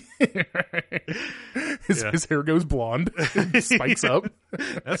for it. His hair goes blonde, spikes up.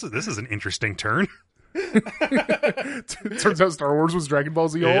 This is an interesting turn. Turns out Star Wars was Dragon Ball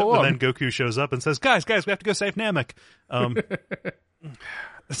Z all along. And then Goku shows up and says, guys, we have to go save Namek.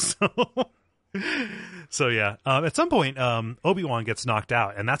 So yeah, at some point, Obi-Wan gets knocked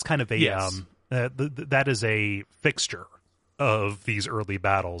out, and that's kind of a that is a fixture of these early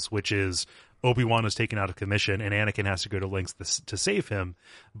battles, which is Obi-Wan is taken out of commission, and Anakin has to go to lengths to save him,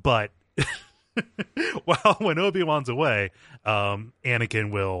 but well, when Obi-Wan's away,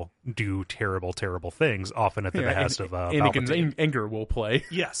 Anakin will do terrible, terrible things, often at the behest of Anakin's Palpatine. anger will play.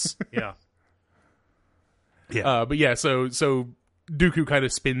 Yes, yeah. But yeah, so Dooku kind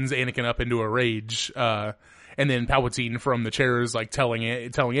of spins Anakin up into a rage, and then Palpatine from the chair is like telling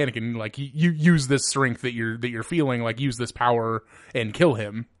Anakin, like, you use this strength that you're feeling, like, use this power and kill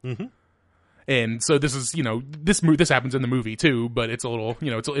him. Mm-hmm. And so this is, this happens in the movie too, but it's a little,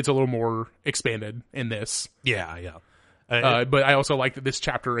 it's a little more expanded in this. Yeah, yeah. But I also like that this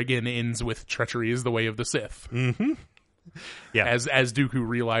chapter again ends with treachery is the way of the Sith. Mm-hmm. Yeah. As Dooku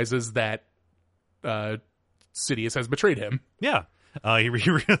realizes that Sidious has betrayed him. Yeah. He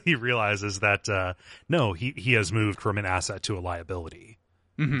really realizes that no, he has moved from an asset to a liability.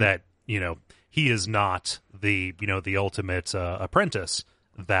 Mm-hmm. That he is not the ultimate apprentice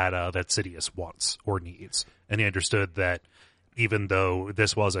that Sidious wants or needs, and he understood that even though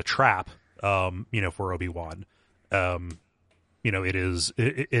this was a trap, for Obi-Wan, it is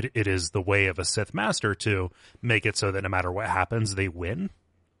the way of a Sith master to make it so that no matter what happens, they win.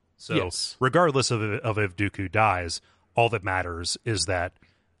 So regardless of if Dooku dies, all that matters is that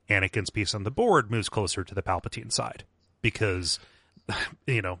Anakin's piece on the board moves closer to the Palpatine side, because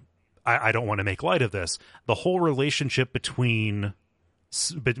I don't want to make light of this. The whole relationship between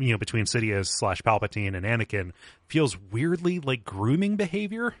Sidious / Palpatine and Anakin feels weirdly like grooming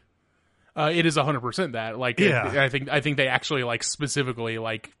behavior. It is 100% that. Like, yeah. I think they actually specifically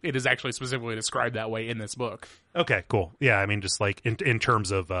it is actually specifically described that way in this book. Okay, cool. Yeah, I mean, just like in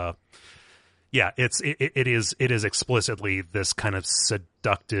terms of, it is explicitly this kind of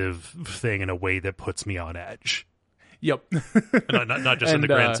seductive thing in a way that puts me on edge. Yep. not just in the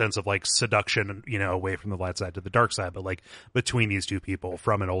grand sense of like seduction, away from the light side to the dark side, but like between these two people,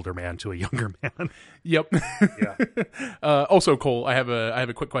 from an older man to a younger man. Yep. Yeah. Also, Cole, I have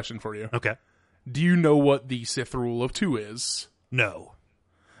a quick question for you. Okay. Do you know what the Sith rule of 2 is? No.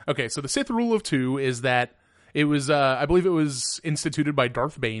 Okay, so the Sith rule of 2 is that it was, I believe it was instituted by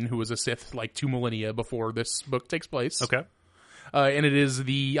Darth Bane, who was a Sith like 2 millennia before this book takes place. Okay. And it is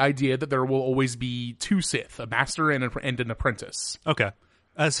the idea that there will always be 2 Sith, a master and an apprentice. Okay.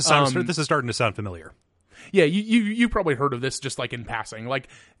 This is starting to sound familiar. Yeah, you probably heard of this just like in passing. Like,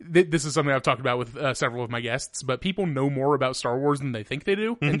 this is something I've talked about with several of my guests, but people know more about Star Wars than they think they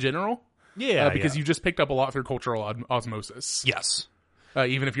do in general. Yeah, because you just picked up a lot through cultural osmosis. Yes.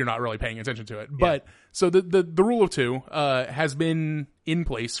 Even if you're not really paying attention to it. Yeah. But, so the rule of 2 has been in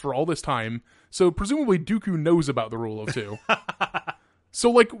place for all this time. So presumably Dooku knows about the rule of 2.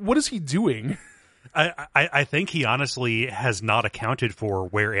 So, like, what is he doing? I think he honestly has not accounted for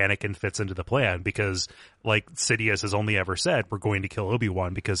where Anakin fits into the plan, because, like, Sidious has only ever said, we're going to kill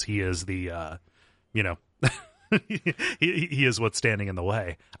Obi-Wan because he is the, he is what's standing in the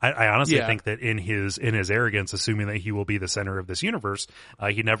way. I honestly think that in his arrogance, assuming that he will be the center of this universe,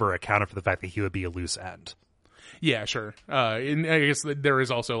 he never accounted for the fact that he would be a loose end. Yeah, sure. And I guess there is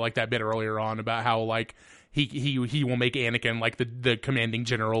also like that bit earlier on about how like he will make Anakin like the commanding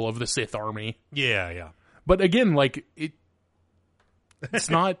general of the Sith army. Yeah, yeah. But again, like it's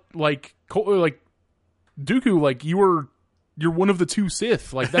not like Dooku. Like you're one of the 2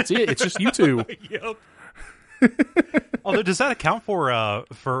 Sith. Like that's it. It's just you 2. Yep. Although, does that account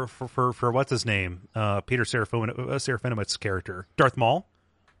for what's his name? Peter Serafinowicz character, Darth Maul.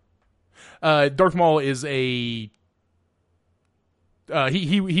 Darth Maul is a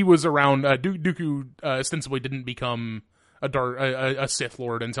he was around. Dooku ostensibly didn't become a Sith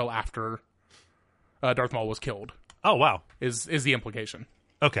Lord until after Darth Maul was killed. Oh wow, is the implication?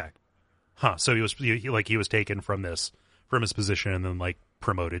 Okay, huh? So he was taken from his position and then like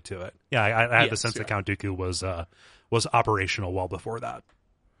promoted to it. Yeah, I had the sense that Count Dooku was operational well before that.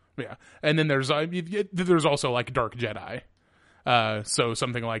 Yeah, and then there's also like Dark Jedi. So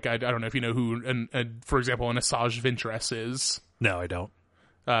something like I don't know if you know who, for example, an Asajj Ventress is. No, I don't.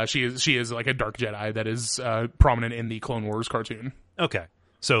 She is like a Dark Jedi that is prominent in the Clone Wars cartoon. Okay,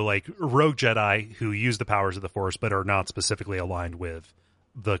 so like rogue Jedi who use the powers of the Force but are not specifically aligned with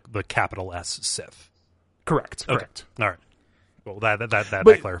the capital S Sith. Correct. Okay. Correct. All right. Well,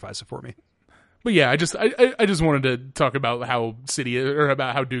 that clarifies it for me. But yeah, I just wanted to talk about how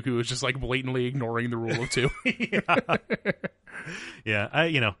about how Dooku is just like blatantly ignoring the rule of two.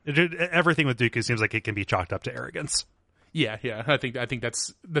 Yeah. Everything with Dooku seems like it can be chalked up to arrogance. Yeah. I think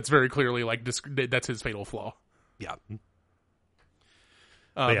that's very clearly like that's his fatal flaw. Yeah.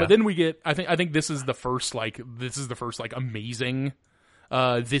 But then we get. I think this is the first amazing.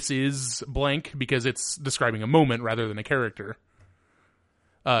 This is blank because it's describing a moment rather than a character.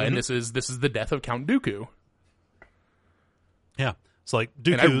 And this is the death of Count Dooku. Yeah, it's like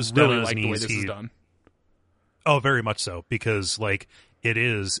Dooku's really down on his like knees. The way this is done. Oh, very much so, because like it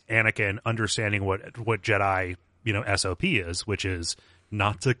is Anakin understanding what Jedi SOP is, which is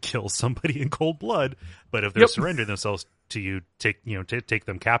not to kill somebody in cold blood, but if they're surrendering themselves to you, take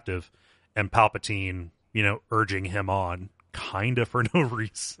them captive, and Palpatine urging him on, kind of for no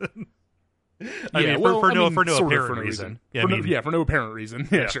reason. For no apparent reason. Yeah, for no apparent reason.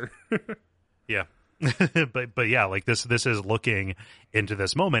 Yeah, sure. Yeah. but yeah, like this is looking into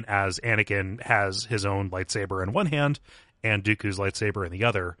this moment as Anakin has his own lightsaber in one hand and Dooku's lightsaber in the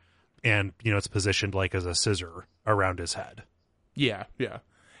other, and it's positioned like as a scissor around his head. Yeah.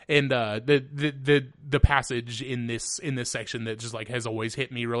 And the passage in this section that just like has always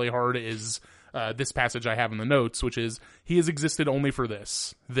hit me really hard is this passage I have in the notes, which is, he has existed only for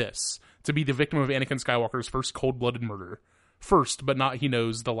this, to be the victim of Anakin Skywalker's first cold-blooded murder. First, but not he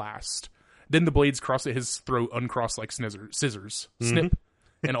knows, the last. Then the blades cross at his throat, uncrossed like scissors. Snip,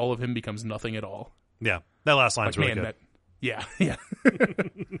 and all of him becomes nothing at all. Yeah, that last line's really good. Yeah.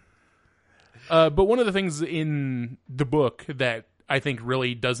 But one of the things in the book that I think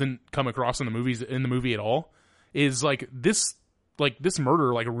really doesn't come across in the movie at all is like this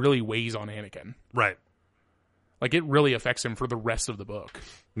murder like really weighs on Anakin. Right. Like it really affects him for the rest of the book.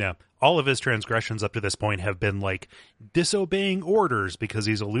 Yeah. All of his transgressions up to this point have been like disobeying orders because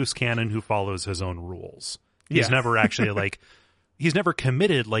he's a loose cannon who follows his own rules. He's never actually he's never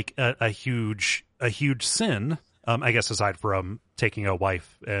committed like a huge sin. I guess aside from taking a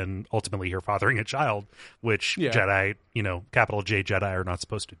wife and ultimately her fathering a child, which Jedi, capital J Jedi are not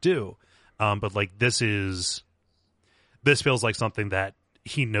supposed to do. But like this feels like something that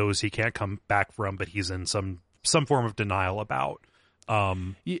he knows he can't come back from, but he's in some form of denial about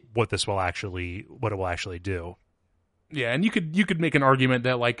what it will actually do. Yeah, and you could make an argument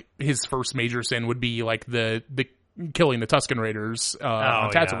that like his first major sin would be like the killing the Tusken Raiders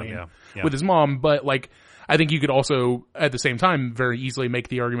on Tatooine with his mom, but like I think you could also at the same time very easily make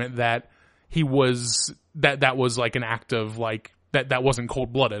the argument that he was that was like an act of like that wasn't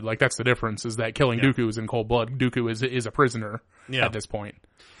cold blooded. Like that's the difference, is that killing Dooku is in cold blood. Dooku is a prisoner at this point.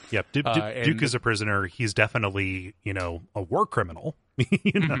 Yep, Dooku's a prisoner. He's definitely, a war criminal.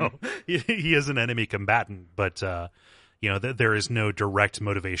 He is an enemy combatant, but there is no direct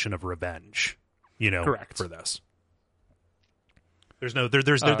motivation of revenge. Correct. For this. There's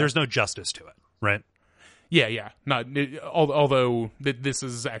no justice to it, right? Yeah. Not although this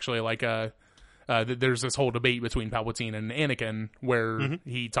is actually like there's this whole debate between Palpatine and Anakin where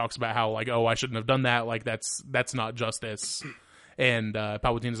he talks about how like, oh, I shouldn't have done that. Like that's not justice. And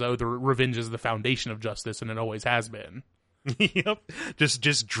Palpatine says, the revenge is the foundation of justice, and it always has been. Yep.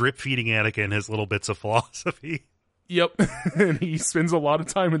 Just drip feeding Anakin his little bits of philosophy. Yep. And he spends a lot of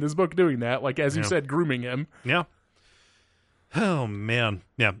time in this book doing that, like as you said, grooming him. Yeah. Oh man.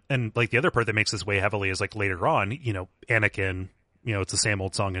 Yeah. And like the other part that makes this weigh heavily is like later on, Anakin, it's the same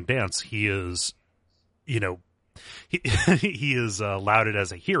old song and dance. He is, he is lauded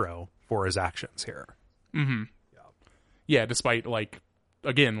as a hero for his actions here. Mm-hmm. Yeah, despite like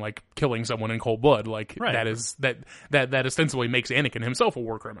again, like killing someone in cold blood, like that is that ostensibly makes Anakin himself a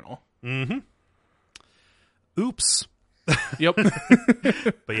war criminal. Mm-hmm. Oops. Yep.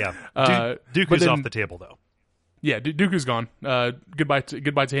 But yeah, Dooku's off the table though. Yeah, Dooku's gone. Goodbye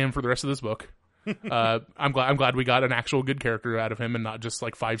to him for the rest of this book. I'm glad we got an actual good character out of him and not just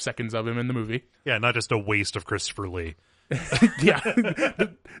like 5 seconds of him in the movie. Yeah, not just a waste of Christopher Lee. Yeah.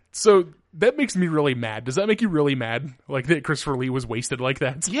 So that makes me really mad. Does that make you really mad? Like that Christopher Lee was wasted like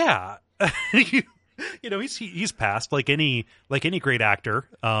that? Yeah. You know, he's passed like any great actor,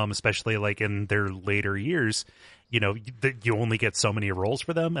 especially like in their later years. You know, you only get so many roles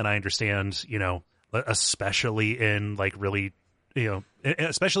for them, and I understand, you know, especially in like really, you know,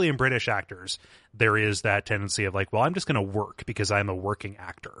 especially in British actors, there is that tendency of like, well, I'm just going to work because I'm a working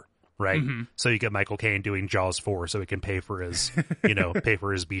actor, right? Mm-hmm. So you get Michael Caine doing Jaws 4 so he can pay for his, you know, pay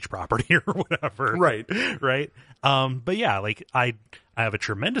for his beach property or whatever, right? Right. But yeah, like I have a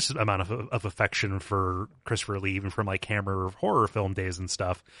tremendous amount of affection for Christopher Lee, even from like Hammer horror film days and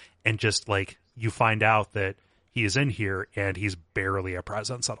stuff, and just like you find out that he is in here and he's barely a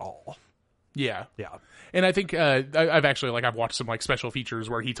presence at all. Yeah. Yeah. And I think I've watched some like special features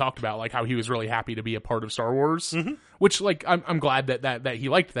where he talked about like how he was really happy to be a part of Star Wars, mm-hmm. which like I'm glad that he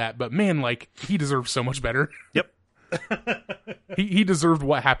liked that, but man, like he deserves so much better. Yep. he deserved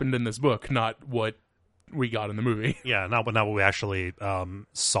what happened in this book, not what we got in the movie. Yeah, not what we actually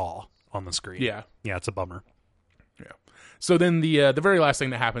saw on the screen. Yeah. Yeah, it's a bummer. Yeah. So then the very last thing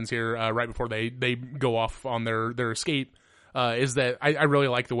that happens here, right before they go off on their escape, is that I really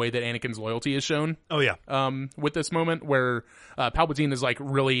like the way that Anakin's loyalty is shown. Oh yeah. With this moment where Palpatine is like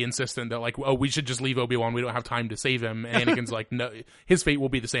really insistent that like, oh, we should just leave Obi-Wan. We don't have time to save him. And Anakin's like, no, his fate will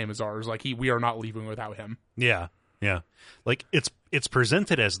be the same as ours. Like we are not leaving without him. Yeah. Yeah. Like it's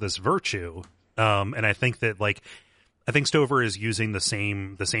presented as this virtue. And I think that like, I think Stover is using the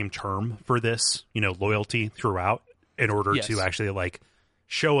same term for this, you know, loyalty throughout in order to actually like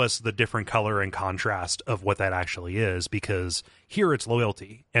show us the different color and contrast of what that actually is, because here it's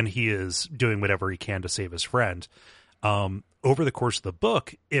loyalty and he is doing whatever he can to save his friend. Over the course of the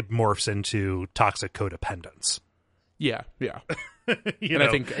book, it morphs into toxic codependence. Yeah. Yeah. I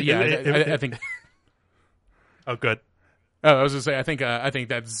think, I think, oh, good. Oh, I was gonna say, I think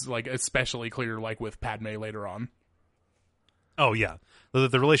that's like especially clear, like with Padme later on. Oh yeah,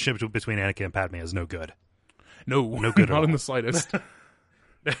 the relationship between Anakin and Padme is no good. No good, not in the slightest.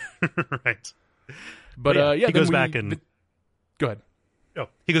 Right, but he goes back and go ahead. Oh,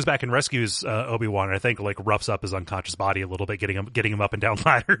 he goes back and rescues Obi-Wan, and I think like roughs up his unconscious body a little bit, getting him up and down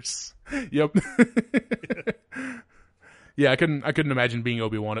ladders. Yep. Yeah, I couldn't imagine being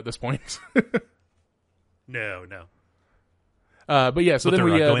Obi-Wan at this point. No. But yeah, so but then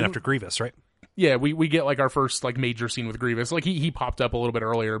they're we going after Grievous, right? Yeah, we get like our first like major scene with Grievous. Like he popped up a little bit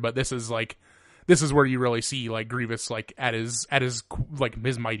earlier, but this is where you really see like Grievous like at his like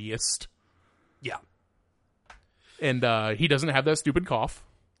his mightiest. Yeah. And he doesn't have that stupid cough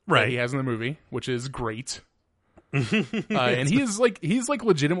right that he has in the movie, which is great. And he's like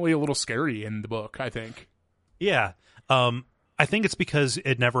legitimately a little scary in the book, I think. Yeah. I think it's because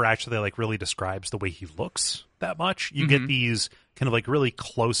it never actually like really describes the way he looks that much. You get these kind of like really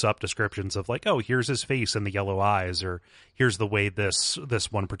close up descriptions of like, oh, here's his face and the yellow eyes, or here's the way this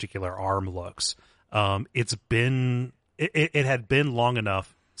one particular arm looks. It had been long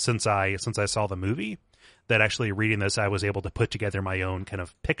enough since I saw the movie that actually reading this, I was able to put together my own kind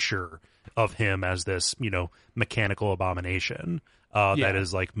of picture of him as this, you know, mechanical abomination. That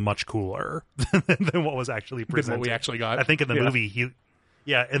is like much cooler than what was actually presented. What we actually got. I think in the movie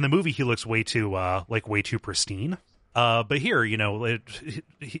he looks way too pristine. But here, you know,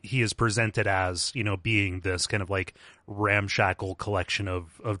 he is presented as, you know, being this kind of like ramshackle collection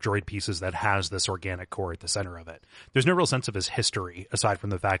of droid pieces that has this organic core at the center of it. There's no real sense of his history aside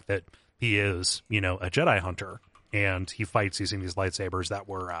from the fact that he is, you know, a Jedi hunter and he fights using these lightsabers that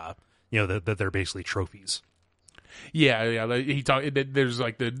were, you know, that they're basically trophies. Yeah. There's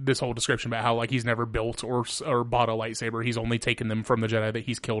like this whole description about how like he's never built or bought a lightsaber. He's only taken them from the Jedi that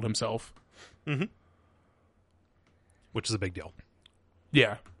he's killed himself. Mm-hmm. Which is a big deal.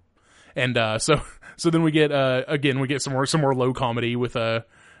 Yeah, and so then we get some more low comedy with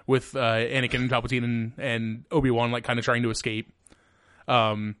Anakin and Palpatine and Obi-Wan like kind of trying to escape,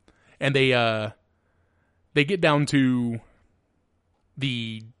 and they get down to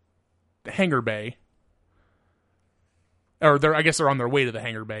the hangar bay. Or they're on their way to the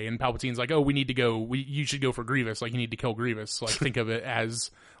hangar bay, and Palpatine's like, "Oh, we need to go. You should go for Grievous. Like, you need to kill Grievous. Like, think of it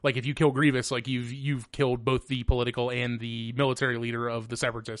as like if you kill Grievous, like you've killed both the political and the military leader of the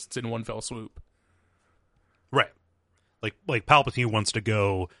Separatists in one fell swoop." Right. Like Palpatine wants to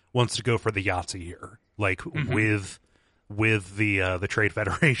go for the Yahtzee here. Like with the Trade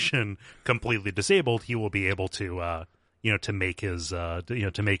Federation completely disabled, he will be able to to make his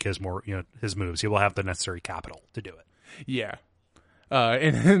more, his moves. He will have the necessary capital to do it. Yeah.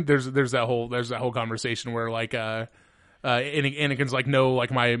 And there's that whole conversation where like Anakin's like, no,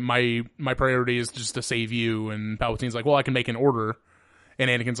 like my priority is just to save you, and Palpatine's like, well, I can make an order, and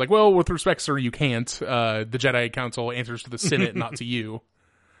Anakin's like, well, with respect, sir, you can't. The Jedi Council answers to the Senate, not to you.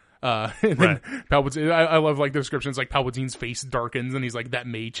 And then Palpatine, I love like the descriptions, like Palpatine's face darkens, and he's like, that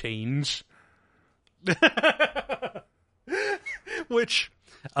may change. Which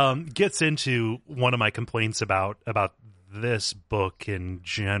gets into one of my complaints about this book in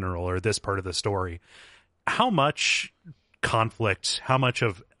general, or this part of the story. How much conflict, how much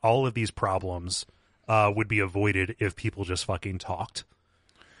of all of these problems would be avoided if people just fucking talked?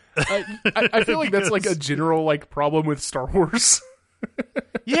 I feel like that's like a general like problem with Star Wars.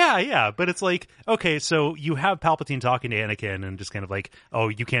 Yeah, but it's like, okay, so you have Palpatine talking to Anakin and just kind of like, oh,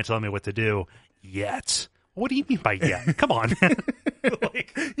 you can't tell me what to do yet. What do you mean by yet? Come on.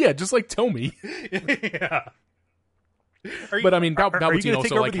 Like, yeah, just like tell me. Yeah. But I mean, Palpatine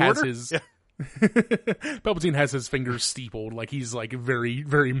also like has order? his Palpatine has his fingers steepled, like he's like very,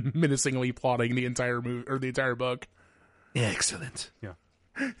 very menacingly plotting the entire movie or the entire book. Excellent. Yeah.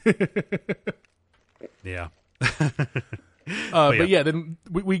 Yeah. But yeah, then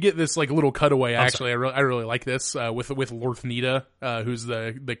we get this like little cutaway. Actually, I really like this with Lorth Nida, who's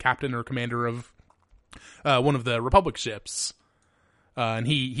the captain or commander of one of the Republic ships, and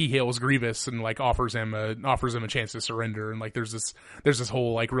he hails Grievous and like offers him a chance to surrender. And like there's this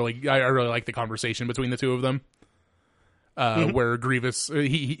whole like I really like the conversation between the two of them, where Grievous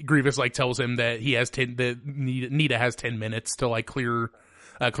like tells him that Nida has 10 minutes to like clear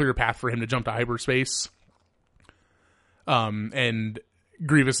a path for him to jump to hyperspace. And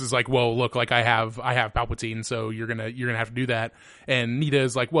Grievous is like, well, look, like I have Palpatine, so you're gonna have to do that. And Nida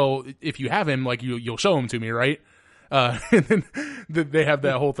is like, well, if you have him, like you'll show him to me, right? And then they have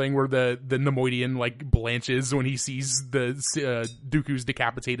that whole thing where the Nemoidian like blanches when he sees the Dooku's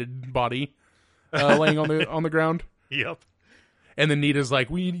decapitated body laying on the ground. Yep. And then Nida's like,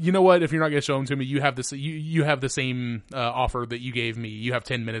 you know what? If you're not gonna show him to me, you have this. You have the same offer that you gave me. You have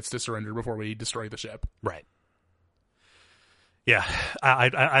 10 minutes to surrender before we destroy the ship. Right. Yeah,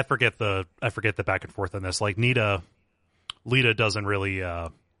 I forget the back and forth on this. Like Lita doesn't really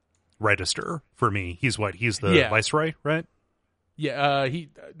register for me. He's the Viceroy, right? Yeah,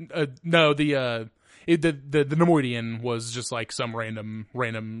 no, the Nemoidian was just like some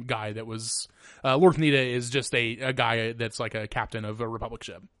random guy that was Lorth Nida is just a guy that's like a captain of a Republic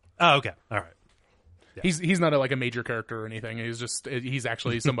ship. Oh, okay, all right. Yeah. He's not like a major character or anything. He's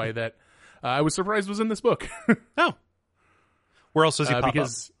actually somebody that I was surprised was in this book. Oh. Where else does he pop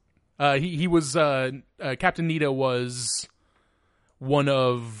up? He was Captain Nida was one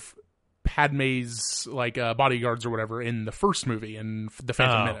of Padme's like bodyguards or whatever in the first movie in The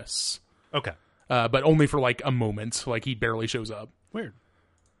Phantom Menace. Okay, but only for like a moment. Like he barely shows up. Weird.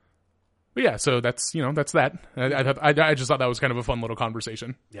 But yeah, so that's that. I just thought that was kind of a fun little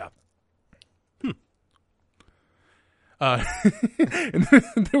conversation. Yeah. And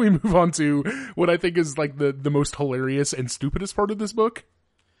then we move on to what I think is like the most hilarious and stupidest part of this book.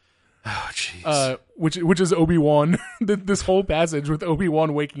 Oh, jeez. Which is Obi-Wan. This whole passage with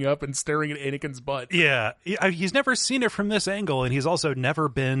Obi-Wan waking up and staring at Anakin's butt. Yeah, he's never seen it from this angle, and he's also never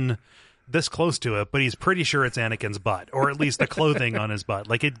been this close to it. But he's pretty sure it's Anakin's butt, or at least the clothing on his butt.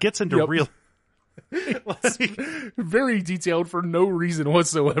 Like it gets into real. Like, very detailed for no reason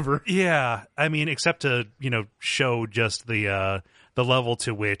whatsoever. Yeah, I mean, except to show just the level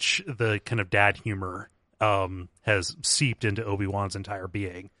to which the kind of dad humor has seeped into Obi-Wan's entire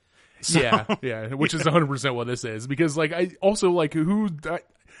being. So, yeah, which is 100% what this is. Because like I also like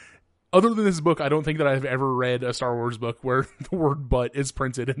other than this book, I don't think that I've ever read a Star Wars book where the word "butt" is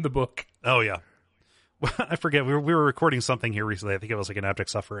printed in the book. Oh yeah. I forget. We were recording something here recently. I think it was like an Abject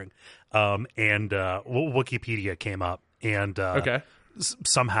Suffering, and Wikipedia came up, and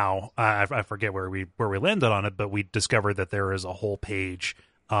somehow I forget where we landed on it, but we discovered that there is a whole page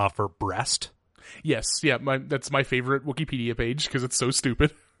for breast. Yes, yeah, that's my favorite Wikipedia page because it's so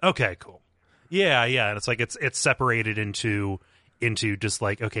stupid. Okay, cool. Yeah, and it's like it's separated into just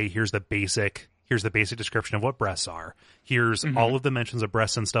like, okay, here's the basic description of what breasts are. Here's all of the mentions of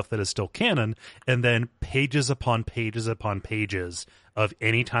breasts and stuff that is still canon, and then pages upon pages upon pages of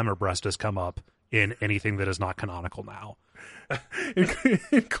any time a breast has come up in anything that is not canonical now.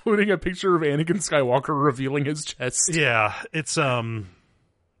 Including a picture of Anakin Skywalker revealing his chest. Yeah, it's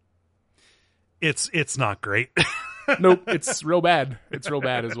not great. Nope, it's real bad. It's real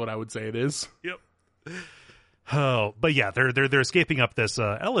bad is what I would say it is. Yep. Oh, but yeah, they're escaping up this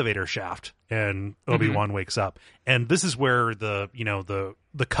elevator shaft, and Obi-Wan wakes up, and this is where the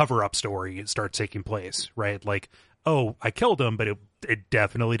cover up story starts taking place, right? Like, oh, I killed him, but it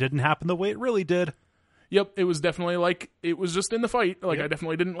definitely didn't happen the way it really did. Yep, it was definitely like it was just in the fight. Like I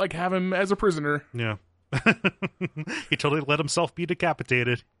definitely didn't like have him as a prisoner. Yeah, he totally let himself be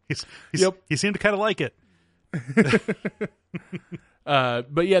decapitated. He seemed to kind of like it.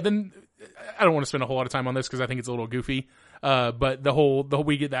 But yeah, then I don't want to spend a whole lot of time on this because I think it's a little goofy. But the whole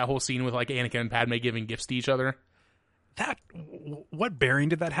we get that whole scene with like Anakin and Padme giving gifts to each other. What bearing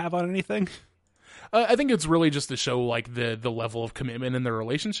did that have on anything? I think it's really just to show like the level of commitment in their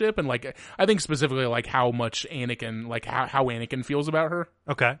relationship, and like I think specifically like how much Anakin, like how Anakin feels about her.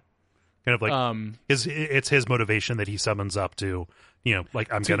 Okay, kind of like it's his motivation that he summons up to,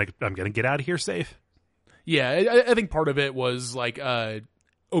 like I'm gonna get out of here safe. Yeah, I think part of it was like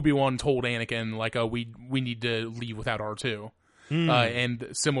Obi-Wan told Anakin like we need to leave without R2, and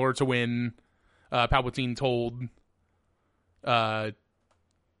similar to when Palpatine told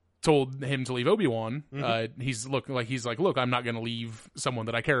him to leave Obi-Wan, he's like, look, I'm not going to leave someone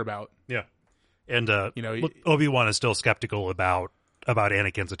that I care about. Yeah, and Obi-Wan is still skeptical about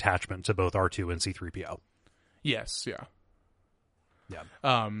Anakin's attachment to both R2 and C-3PO. Yes, yeah. Yeah.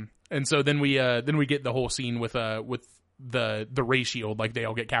 And so then we get the whole scene with the ray shield, like they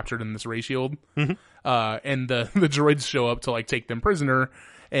all get captured in this ray shield, and the droids show up to like take them prisoner,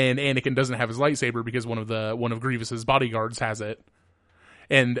 and Anakin doesn't have his lightsaber because one of Grievous's bodyguards has it.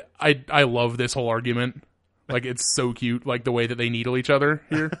 And I love this whole argument. Like it's so cute, like the way that they needle each other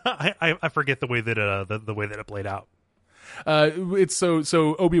here. I forget the way that the way that it played out. It's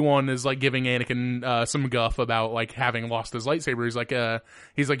so Obi-Wan is like giving Anakin some guff about like having lost his lightsaber.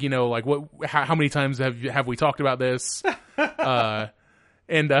 He's like like what? How many times have we talked about this? And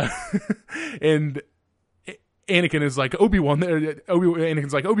Anakin is like Obi-Wan.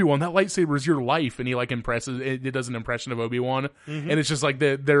 Anakin's like Obi-Wan. That lightsaber is your life, and he like it does an impression of Obi-Wan, and it's just like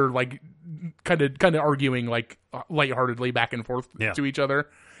they're like kind of arguing like lightheartedly back and forth to each other.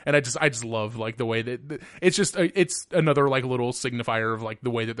 And I just love like the way that it's just it's another like little signifier of like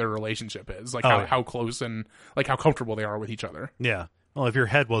the way that their relationship is, like how close and like how comfortable they are with each other. Yeah. Well, if your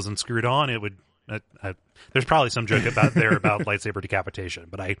head wasn't screwed on, it would. There's probably some joke about lightsaber decapitation,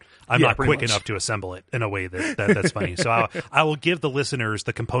 but I'm not quick enough to assemble it in a way that's funny. So I will give the listeners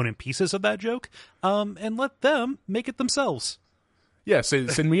the component pieces of that joke, and let them make it themselves. Yeah,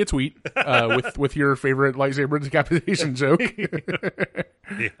 send me a tweet with your favorite lightsaber decapitation joke.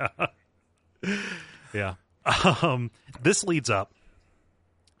 Yeah. This leads up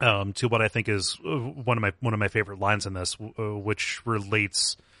to what I think is one of my favorite lines in this, which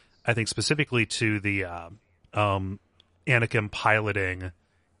relates, I think, specifically to the Anakin piloting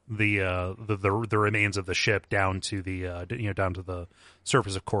the remains of the ship down to the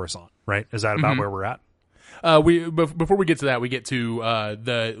surface of Coruscant. Right? Is that about where we're at? Before we get to that, we get to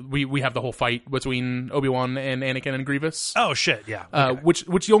we have the whole fight between Obi-Wan and Anakin and Grievous. Oh shit, yeah. Okay.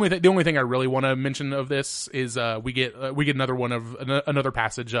 Which the only thing I really want to mention of this is we get another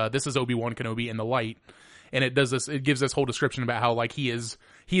passage. This is Obi-Wan Kenobi in the light, and it gives this whole description about how like he is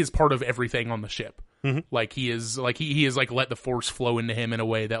part of everything on the ship. Like he is like let the Force flow into him in a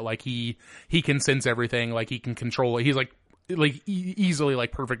way that like he can sense everything, like he can control it. He's like easily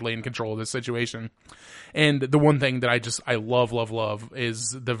like perfectly in control of this situation. And the one thing that I love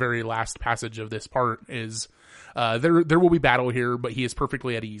is the very last passage of this part is there will be battle here, but he is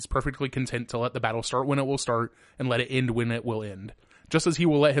perfectly at ease, perfectly content to let the battle start when it will start and let it end when it will end, just as he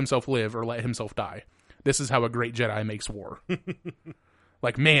will let himself live or let himself die. This is how a great Jedi makes war.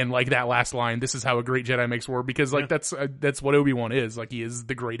 Like, man, like that last line, this is how a great Jedi makes war, because like that's what Obi-Wan is. Like he is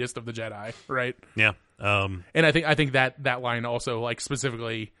the greatest of the Jedi, right? Yeah. And I think that line also like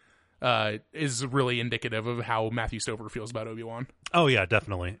specifically is really indicative of how Matthew Stover feels about Obi-Wan. Oh yeah,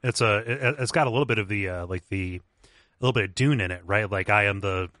 definitely. It's got a little bit of a little bit of Dune in it, right? Like I am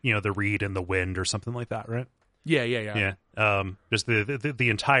the reed in the wind or something like that, right? Yeah. Just the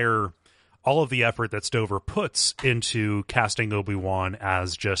entire, all of the effort that Stover puts into casting Obi-Wan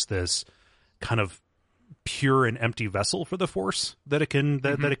as just this kind of pure and empty vessel for the Force that it can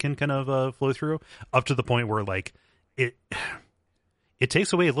that it can kind of flow through, up to the point where like it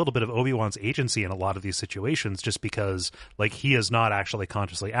takes away a little bit of Obi-Wan's agency in a lot of these situations, just because like he is not actually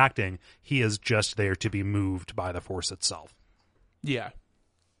consciously acting. He is just there to be moved by the Force itself. Yeah.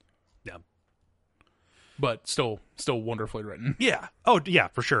 But still wonderfully written. Yeah. Oh, yeah,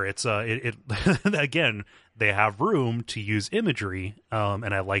 for sure. It's it again, they have room to use imagery,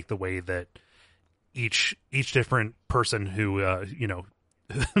 and I like the way that each different person who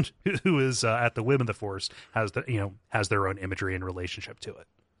who is at the whim of the Force, has their own imagery and relationship to it.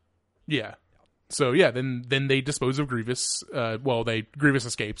 Yeah. So yeah, then they dispose of Grievous. Grievous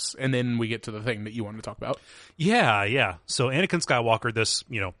escapes, and then we get to the thing that you wanted to talk about. Yeah. So Anakin Skywalker, this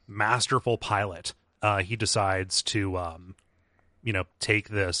masterful pilot, he decides to take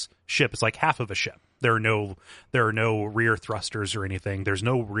this ship. It's like half of a ship. There are no rear thrusters or anything. There's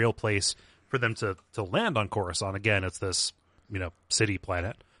no real place for them to land on Coruscant. Again, it's this city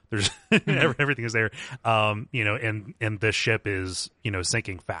planet. There's everything is there. And this ship is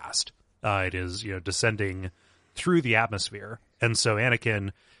sinking fast. It is descending through the atmosphere, and so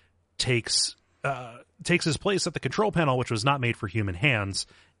Anakin takes his place at the control panel, which was not made for human hands,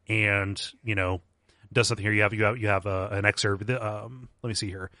 and does something here. You have an excerpt. Let me see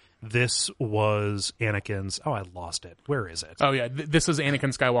here. This was Anakin's. Oh, I lost it. Where is it? Oh yeah, this is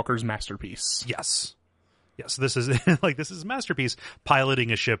Anakin Skywalker's masterpiece. Yes. This is this is a masterpiece,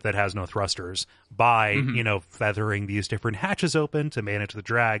 piloting a ship that has no thrusters by feathering these different hatches open to manage the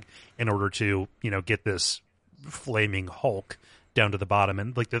drag in order to get this flaming Hulk down to the bottom.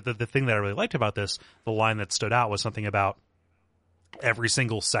 And like the thing that I really liked about this, the line that stood out was something about every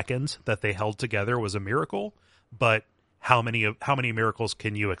single second that they held together was a miracle, but how many miracles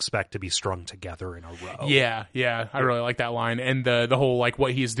can you expect to be strung together in a row? Yeah, I really like that line, and the whole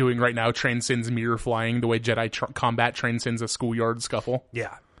what he's doing right now transcends mirror flying the way Jedi combat transcends a schoolyard scuffle.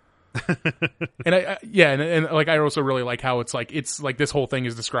 Yeah, and I also really like how it's like this whole thing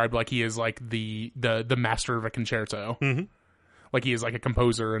is described like he is like the master of a concerto. Mm-hmm. Like he is like a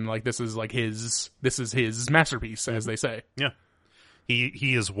composer, and like this is his masterpiece, as they say. Yeah,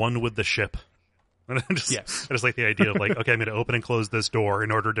 he is one with the ship. Yes. I just like the idea of like, okay, I'm going to open and close this door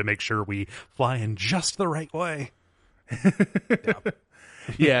in order to make sure we fly in just the right way.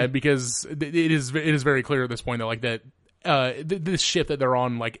 Yeah, because it is very clear at this point that like that this ship that they're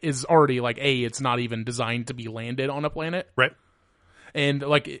on like is already like it's not even designed to be landed on a planet, right? And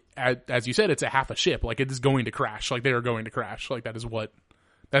like as you said, it's a half a ship. Like it is going to crash. Like they are going to crash. Like that's what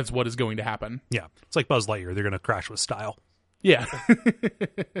is going to happen. Yeah, it's like Buzz Lightyear. They're going to crash with style. Yeah.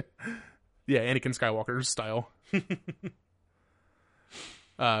 Yeah, Anakin Skywalker's style.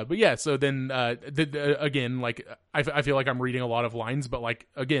 But yeah, so then again, like I feel like I'm reading a lot of lines, but like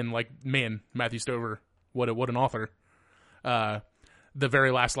again, like man, Matthew Stover, what an author. The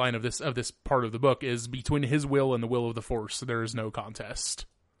very last line of this part of the book is between his will and the will of the Force, there is no contest.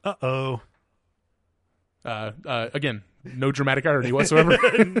 Uh-oh. Again, no dramatic irony whatsoever.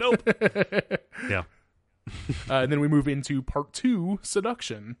 Nope. Yeah. And then we move into part 2,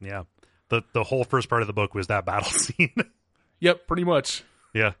 seduction. Yeah. The whole first part of the book was that battle scene. Yep, pretty much.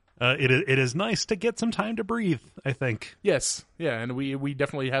 Yeah. It is nice to get some time to breathe, I think. Yes. Yeah, and we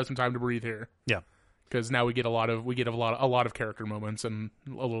definitely have some time to breathe here. Yeah. Because now we get a lot of character moments and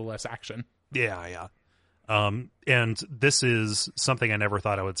a little less action. Yeah. And this is something I never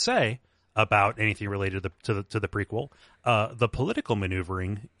thought I would say about anything related to the prequel. The political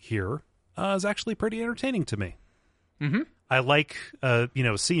maneuvering here is actually pretty entertaining to me. Mm-hmm. I like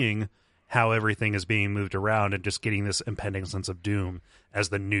seeing how everything is being moved around and just getting this impending sense of doom as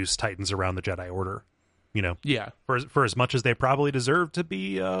the noose tightens around the Jedi Order. Yeah. For as much as they probably deserve to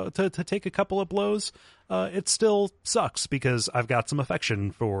be to take a couple of blows, it still sucks because I've got some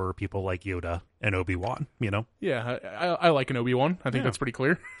affection for people like Yoda and Obi-Wan. Yeah, I like an Obi-Wan. I think that's pretty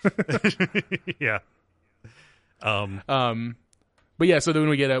clear. Yeah. But yeah, so then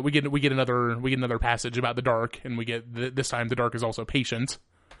we get another passage about the dark, and we get this time the dark is also patient.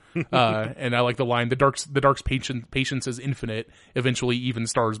 And I like the line, the dark's patience is infinite. Eventually, even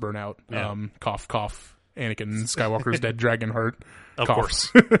stars burn out. Yeah. Cough, cough. Anakin Skywalker's dead dragon heart. Of cough.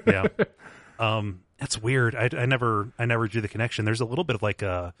 course. Yeah. That's weird. I never drew the connection. There's a little bit of like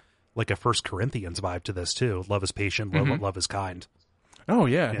a 1 Corinthians vibe to this too. Love is patient. Love is kind. Oh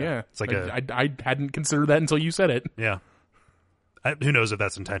yeah. It's like I hadn't considered that until you said it. Yeah. Who knows if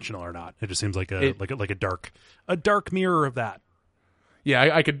that's intentional or not? It just seems like a dark mirror of that.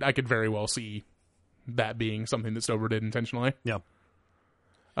 Yeah, I could very well see that being something that Stover did intentionally. Yeah.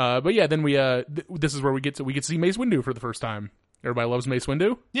 But yeah, then we this is where we get to see Mace Windu for the first time. Everybody loves Mace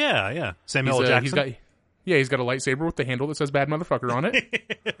Windu. Yeah. Samuel L. Jackson. He's got a lightsaber with the handle that says "Bad Motherfucker" on it.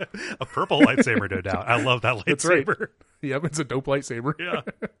 A purple lightsaber, no doubt. I love that lightsaber. That's right. Yep, it's a dope lightsaber. Yeah.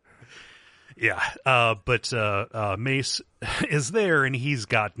 Yeah, but Mace is there, and he's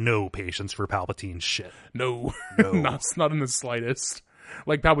got no patience for Palpatine's shit. No. not in the slightest.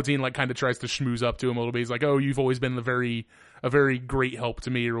 Like Palpatine, kind of tries to schmooze up to him a little bit. He's like, "Oh, you've always been a very great help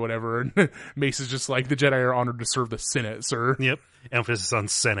to me," or whatever. And Mace is just like, "The Jedi are honored to serve the Senate, sir." Yep, emphasis on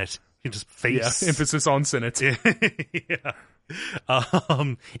Senate. You just face. Yeah, emphasis on Senate. Yeah.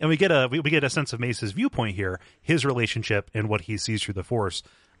 And we get a sense of Mace's viewpoint here. His relationship and what he sees through the Force,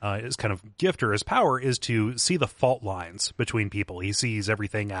 his kind of gift or his power is to see the fault lines between people. He sees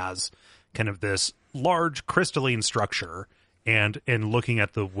everything as kind of this large crystalline structure, and looking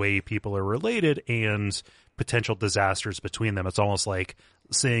at the way people are related and potential disasters between them, it's almost like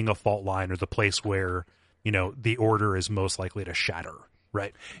seeing a fault line or the place where, the order is most likely to shatter.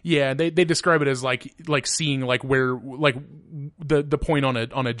 Right. Yeah, they describe it as like seeing like where like the point on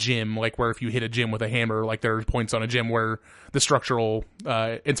a gym, like where if you hit a gym with a hammer, like there are points on a gym where the structural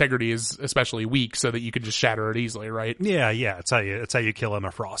integrity is especially weak, so that you could just shatter it easily. Right. Yeah. It's how you kill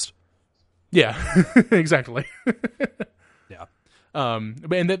Emma Frost. Yeah. Exactly. Yeah.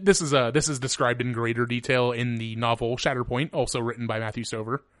 And this is described in greater detail in the novel Shatterpoint, also written by Matthew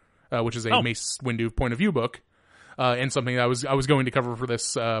Stover, which is a Mace Windu point of view book. And something that I was going to cover for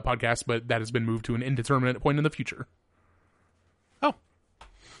this podcast, but that has been moved to an indeterminate point in the future. Oh,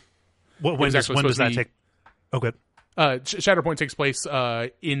 when does that take? Oh, good. Shatterpoint takes place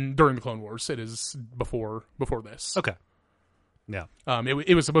during the Clone Wars. It is before this. Okay. Yeah.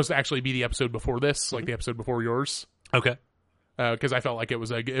 It was supposed to actually be the episode before this, like the episode before yours. Okay. Because I felt like it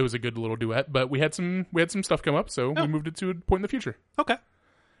was a good little duet, but we had some stuff come up, so we moved it to a point in the future. Okay.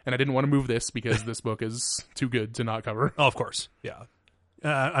 And I didn't want to move this because this book is too good to not cover. Oh, of course. Yeah.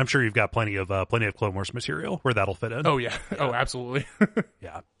 I'm sure you've got plenty of Clone Wars material where that'll fit in. Oh, yeah. Oh, absolutely.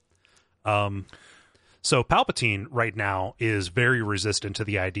 Yeah. So Palpatine right now is very resistant to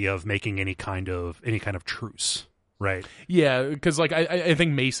the idea of making any kind of truce. Right. Yeah, because like I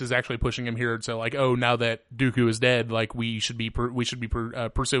think Mace is actually pushing him here to like, oh, now that Dooku is dead, like we should be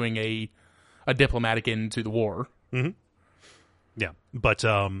pursuing a diplomatic end to the war. Mm-hmm. Yeah, but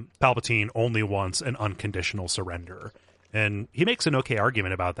Palpatine only wants an unconditional surrender, and he makes an okay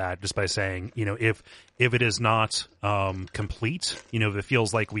argument about that just by saying, if it is not complete, if it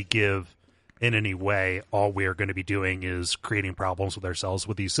feels like we give in any way, all we're going to be doing is creating problems with ourselves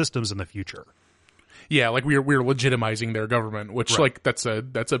with these systems in the future. Yeah, like we're legitimizing their government, which like that's a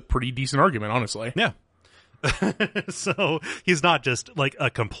pretty decent argument, honestly. Yeah. So he's not just like a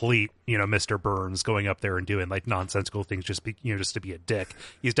complete, Mr. Burns going up there and doing like nonsensical things just to be a dick.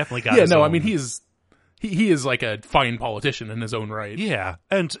 He's definitely got his own... I mean he is like a fine politician in his own right. Yeah.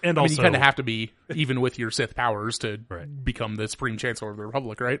 And I also mean, you kind of have to be, even with your Sith powers, to become the Supreme Chancellor of the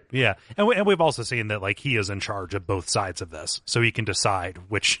Republic, right? Yeah. And we've also seen that like he is in charge of both sides of this, so he can decide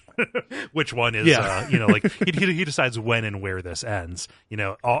which one is like he decides when and where this ends.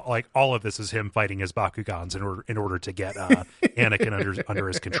 All of this is him fighting his Bakugans in order to get Anakin under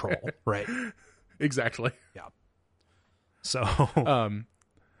his control, right? Exactly. Yeah. So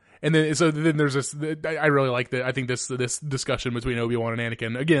and then there's this. I really like that. I think this discussion between Obi-Wan and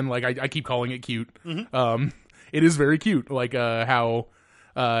Anakin, again, like I keep calling it cute. Mm-hmm. It is very cute. Like how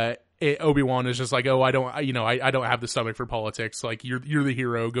Obi-Wan is just like, oh, I don't have the stomach for politics. Like you're the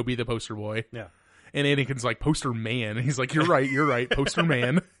hero. Go be the poster boy. Yeah. And Anakin's like, poster man. And he's like, you're right, poster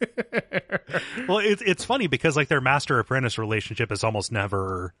man. Well, it's funny because like their master apprentice relationship is almost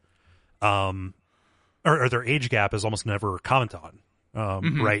never, or their age gap is almost never commented on.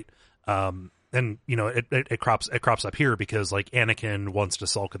 Right. And it crops up here because like Anakin wants to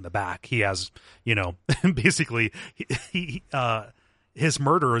sulk in the back. He has, basically he his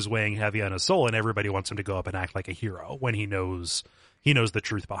murder is weighing heavy on his soul, and everybody wants him to go up and act like a hero when he knows the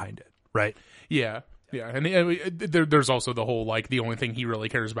truth behind it. Right. Yeah. Yeah. And there's also the whole, like, the only thing he really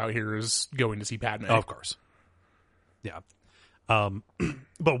cares about here is going to see Padme. Oh, of course. Yeah.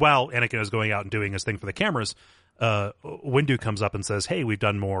 But while Anakin is going out and doing his thing for the cameras, Windu comes up and says, "Hey, we've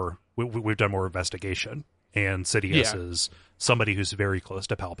done more investigation, and Sidious is somebody who's very close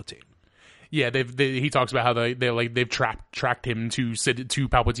to Palpatine." Yeah, he talks about how they've tracked him to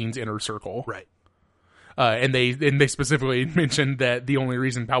Palpatine's inner circle, right? And they specifically mentioned that the only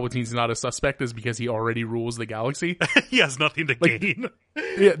reason Palpatine's not a suspect is because he already rules the galaxy. He has nothing to gain.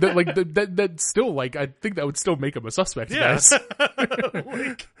 Yeah, that still, like, I think that would still make him a suspect, guys.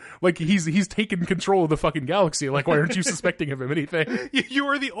 Like he's taken control of the fucking galaxy. Like, why aren't you suspecting him of anything? You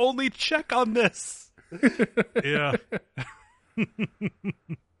are the only check on this. Yeah.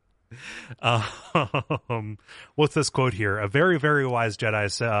 What's this quote here? A very, very wise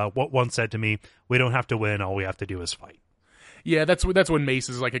Jedi once said to me, "We don't have to win. All we have to do is fight." Yeah, that's when Mace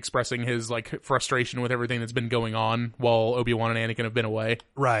is like expressing his like frustration with everything that's been going on while Obi-Wan and Anakin have been away.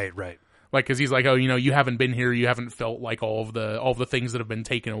 Right. Like, because he's like, oh, you haven't been here, you haven't felt like all of the things that have been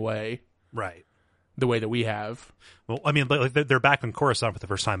taken away. Right. the way that we have. Well, I mean, like they're back in Coruscant for the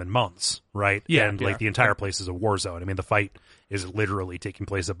first time in months, right? Yeah, and like the entire place is a war zone. I mean, the fight is literally taking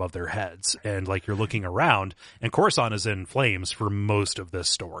place above their heads, and like you're looking around, and Coruscant is in flames for most of this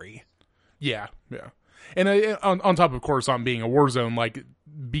story. Yeah. And on top of Coruscant being a war zone, like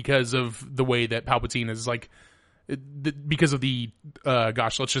because of the way that Palpatine is like, because of the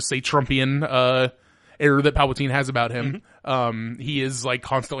let's just say Trumpian air that Palpatine has about him, he is like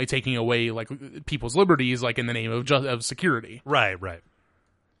constantly taking away like people's liberties, like in the name of security. Right.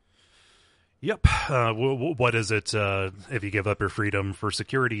 Yep. What is it? If you give up your freedom for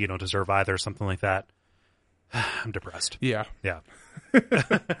security, you don't deserve either. Something like that. I'm depressed. Yeah.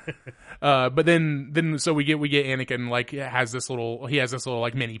 But then so we get Anakin like has this little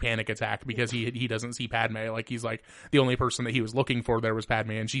like mini panic attack because he doesn't see Padme. Like he's like the only person that he was looking for there was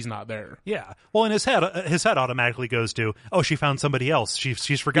Padme, and she's not there. Yeah. Well, in his head automatically goes to, oh, she found somebody else.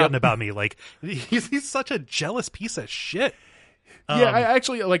 She's forgotten about me. Like he's such a jealous piece of shit. Yeah,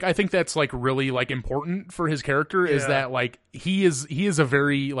 I think that's like really like important for his character is that like he is a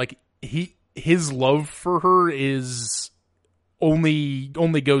very like his love for her is only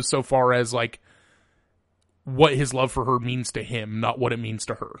goes so far as like what his love for her means to him, not what it means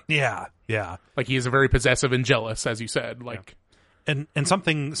to her. Yeah. Like he is a very possessive and jealous, as you said. Like, and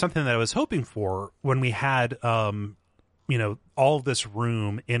something that I was hoping for when we had all of this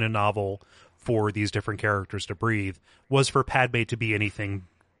room in a novel for these different characters to breathe was for Padme to be anything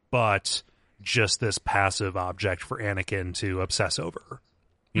but just this passive object for Anakin to obsess over.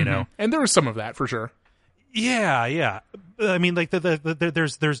 You know, and there was some of that for sure. Yeah. I mean, like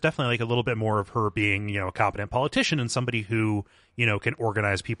there's definitely like a little bit more of her being, a competent politician and somebody who, can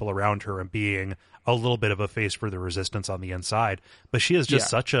organize people around her and being a little bit of a face for the resistance on the inside. But she is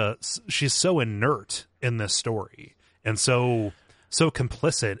just she's so inert in this story and so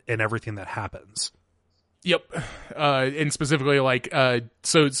complicit in everything that happens. Yep. And specifically, like,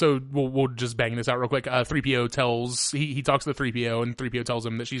 so we'll just bang this out real quick. 3PO he talks to 3PO, and 3PO tells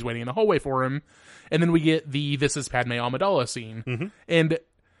him that she's waiting in the hallway for him. And then we get this is Padme Amidala scene. Mm-hmm. And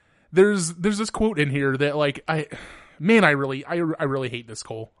there's this quote in here that, like, I really hate this,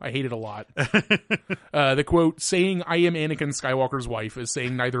 Cole. I hate it a lot. The quote, saying I am Anakin Skywalker's wife is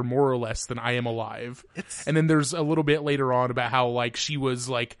saying neither more or less than I am alive. And then there's a little bit later on about how, like, she was,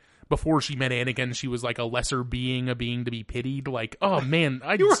 like, before she met Anakin, she was like a lesser being, a being to be pitied. Like, oh man,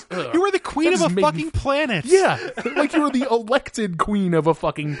 you were the queen of a fucking planet. Yeah, like you were the elected queen of a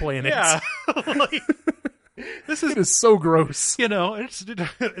fucking planet. Yeah, it is so gross.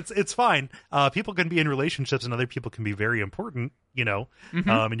 It's fine. People can be in relationships, and other people can be very important.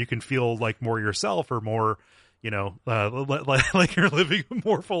 And you can feel like more yourself or more. Like you're living a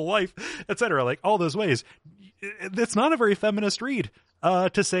more full life, etc. Like all those ways. It's not a very feminist read.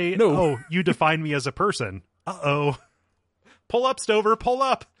 To say, no. Oh, you define me as a person. Uh-oh. Pull up, Stover, pull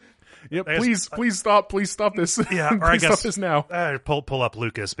up. Yep, please stop this. Yeah, or I guess stop this now. Pull up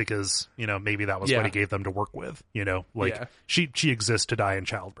Lucas because, maybe that was what he gave them to work with, she exists to die in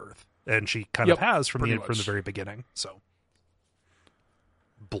childbirth, and she kind of has from the very beginning. So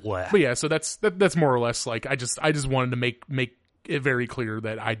bleh. But yeah, so that's more or less like I just wanted to make it very clear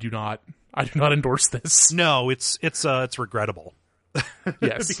that I do not endorse this. No, it's regrettable.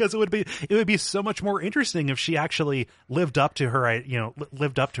 Yes, because it would be so much more interesting if she actually lived up to her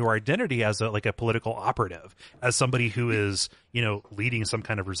identity as a political operative, as somebody who is leading some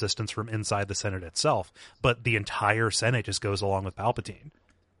kind of resistance from inside the Senate itself. But the entire Senate just goes along with Palpatine,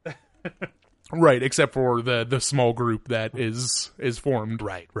 right? Except for the small group that is formed.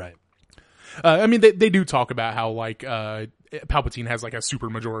 Right. I mean, they do talk about how like Palpatine has like a super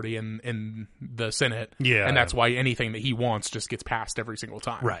majority in the Senate, and that's why anything that he wants just gets passed every single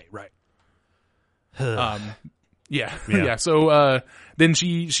time. Right. Yeah. So then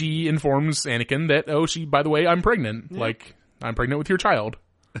she informs Anakin that by the way, I'm pregnant. Yeah. Like I'm pregnant with your child.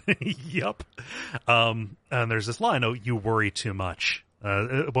 Yep. And there's this line, "Oh, you worry too much."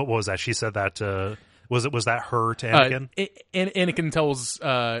 What was that? She said that. Was that her to Anakin? Anakin tells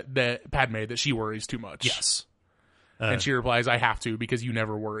that Padme that she worries too much. Yes. And she replies, I have to because you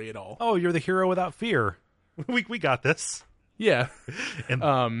never worry at all. Oh, you're the hero without fear. We got this. Yeah.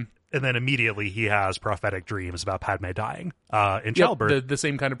 And then immediately he has prophetic dreams about Padme dying in childbirth. The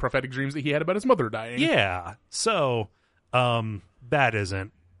same kind of prophetic dreams that he had about his mother dying. Yeah. So that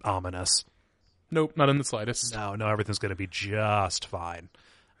isn't ominous. Nope, not in the slightest. No, everything's going to be just fine.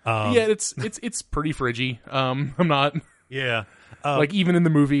 It's pretty fridgy. I'm not. Yeah. Like even in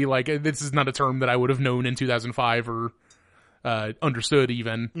the movie, like this is not a term that I would have known in 2005 or understood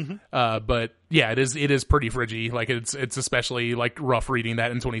even. Mm-hmm. But yeah, it is pretty fridgy. Like it's especially like rough reading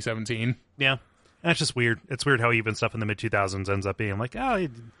that in 2017. Yeah. That's just weird. It's weird how even stuff in the mid 2000s ends up being like, oh,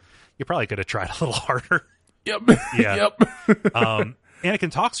 you probably could have tried a little harder. Yep. Yeah. Yep.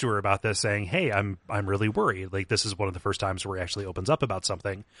 Anakin talks to her about this, saying, "Hey, I'm really worried. Like, this is one of the first times where he actually opens up about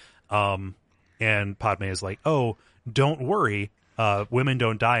something." And Padme is like, "Oh, don't worry. Women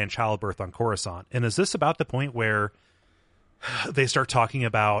don't die in childbirth on Coruscant." And is this about the point where they start talking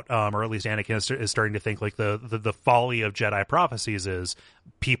about, or at least Anakin is starting to think like the folly of Jedi prophecies is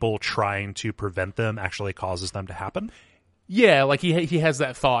people trying to prevent them actually causes them to happen? Yeah, like he has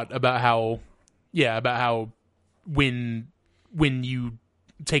that thought about how when you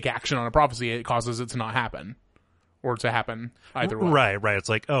take action on a prophecy, it causes it to not happen. Or to happen either way. Right. It's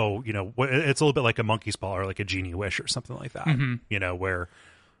like, oh, it's a little bit like a monkey's paw or like a genie wish or something like that. Mm-hmm. Where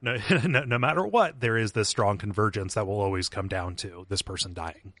no matter what, there is this strong convergence that will always come down to this person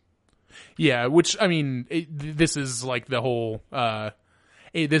dying. Yeah, which, I mean, this is like the whole,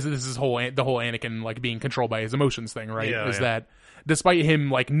 this is the whole Anakin, like, being controlled by his emotions thing, right? Yeah, that despite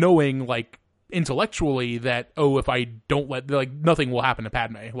him, like, knowing, like, intellectually that, oh, if I don't like, nothing will happen to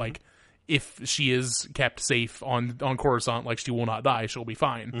Padme. Like, if she is kept safe on Coruscant, like, she will not die, she'll be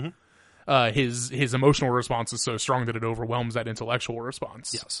fine. Mm-hmm. His emotional response is so strong that it overwhelms that intellectual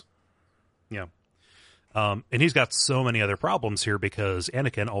response. Yes. Yeah. And he's got so many other problems here because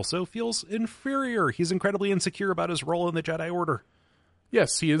Anakin also feels inferior. He's incredibly insecure about his role in the Jedi Order.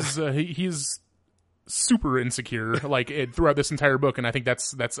 Yes, he is. He's super insecure, like, throughout this entire book, and I think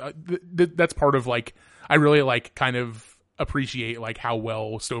that's part of, like, I really, like, kind of appreciate, like, how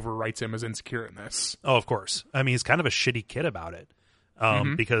well Stover writes him as insecure in this. Oh, of course. I mean, he's kind of a shitty kid about it.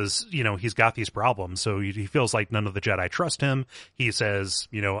 Because, he's got these problems, so he feels like none of the Jedi trust him. He says,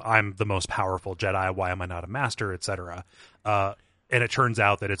 I'm the most powerful Jedi, why am I not a master, etc. And it turns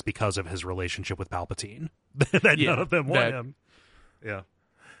out that it's because of his relationship with Palpatine that none of them want him. Yeah.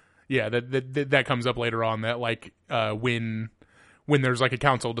 Yeah, that comes up later on, that, like, when there's, like, a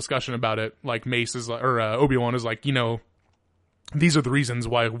council discussion about it, like, Mace is, or Obi-Wan is like, these are the reasons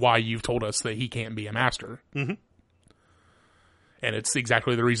why you've told us that he can't be a master. Mm-hmm. And it's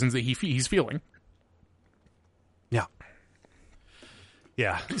exactly the reasons that he's feeling. Yeah.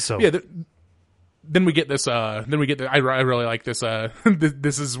 Yeah. So yeah. Then we get this. I really like this.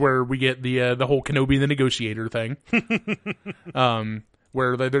 This is where we get the whole Kenobi the negotiator thing.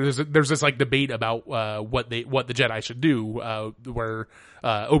 Where there's this, like, debate about what the Jedi should do. Where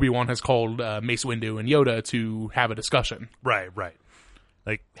Obi-Wan has called Mace Windu and Yoda to have a discussion. Right.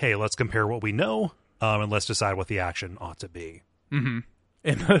 Like, hey, let's compare what we know, and let's decide what the action ought to be. Mm-hmm.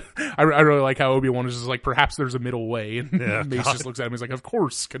 And I really like how Obi-Wan is just like, perhaps there's a middle way. And Mace just looks at him and he's like, of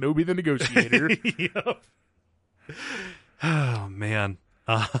course, Kenobi the negotiator. Yep. Oh, man.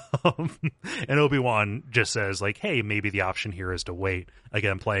 And Obi-Wan just says, like, hey, maybe the option here is to wait.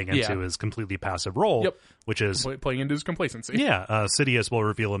 Again, playing into his completely passive role, which is playing into his complacency. Yeah, Sidious will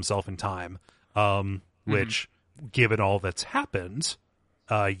reveal himself in time, which, given all that's happened,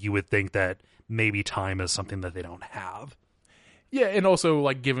 you would think that maybe time is something that they don't have. Yeah, and also,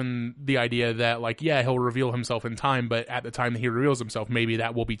 like, given the idea that, like, yeah, he'll reveal himself in time, but at the time that he reveals himself, maybe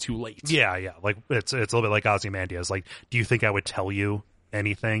that will be too late. Yeah. Like, it's a little bit like Ozymandias. Like, do you think I would tell you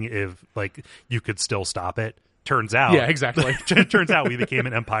anything if, like, you could still stop it? Turns out. Yeah, exactly. Turns out we became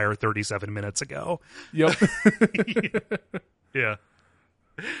an empire 37 minutes ago. Yep. Yeah.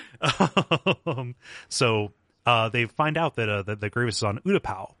 So, they find out that the Grievous is on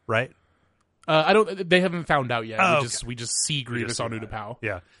Utapau, right? They haven't found out yet. Oh, we just see Grievous on Utapau.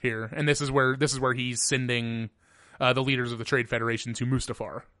 Yeah. Here. And this is where he's sending the leaders of the Trade Federation to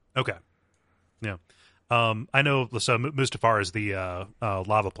Mustafar. Okay. Yeah. I know, so Mustafar is the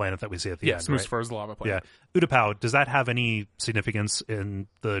lava planet that we see at the end, right? Yes, Mustafar is the lava planet. Yeah. Utapau, does that have any significance in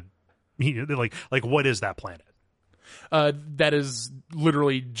the, like what is that planet? That is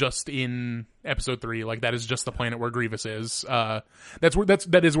literally just in episode 3. Like, that is just the planet where Grievous is. That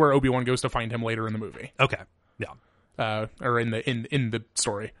is where Obi-Wan goes to find him later in the movie. Okay. Yeah. Or in the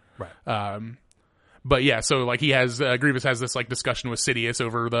story. Right. But yeah, so, like, Grievous has this, like, discussion with Sidious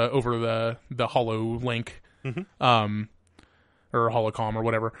over the Hollow Link. Mm-hmm. Or Holocom or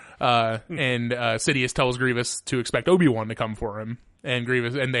whatever. And Sidious tells Grievous to expect Obi-Wan to come for him. And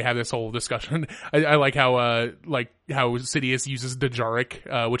Grievous, and they have this whole discussion. I like how Sidious uses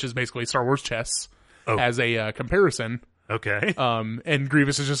Dejaric, which is basically Star Wars chess, as a comparison. Okay. And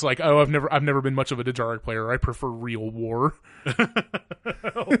Grievous is just like, oh, I've never been much of a Dejaric player. I prefer real war.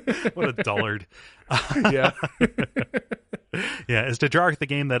 What a dullard. Yeah. Yeah. Is Dejaric the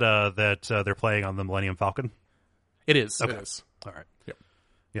game that they're playing on the Millennium Falcon? It is. Okay. It is. All right. Yep.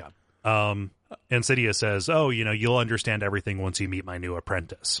 Yeah. And Sidious says, oh, you'll understand everything once you meet my new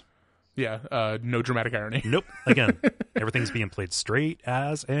apprentice. Yeah, no dramatic irony. Nope. Again, everything's being played straight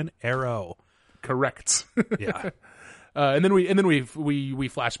as an arrow. Correct. Yeah. And then we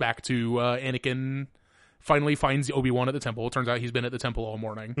flash back to Anakin finally finds Obi-Wan at the temple. It turns out he's been at the temple all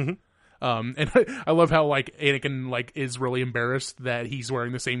morning. Mm-hmm. And I love how like Anakin like is really embarrassed that he's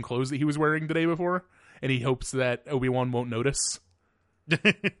wearing the same clothes that he was wearing the day before, and he hopes that Obi-Wan won't notice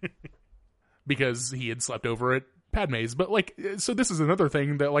because he had slept over at Padme's. But like, so this is another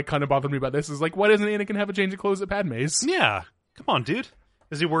thing that like kind of bothered me about this is like, why doesn't Anakin have a change of clothes at Padme's? Yeah. Come on, dude.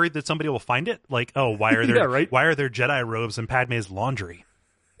 Is he worried that somebody will find it? Like, oh, why are there Yeah, right? why are there Jedi robes in Padme's laundry?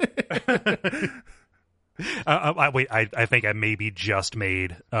 Wait, I think I maybe just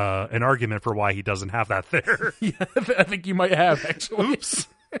made an argument for why he doesn't have that there. Yeah, I think you might have, actually. Oops.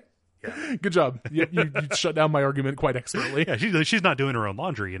 Yeah. Good job. You shut down my argument quite expertly. Yeah, she's not doing her own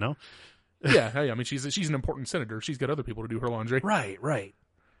laundry, you know? Yeah, I mean, she's an important senator. She's got other people to do her laundry. Right.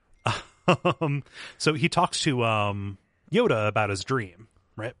 So he talks to Yoda about his dream,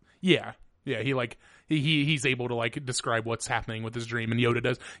 right? Yeah. He's able to like describe what's happening with his dream, and Yoda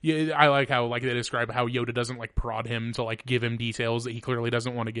does. Yeah, I like how like they describe how Yoda doesn't like prod him to like give him details that he clearly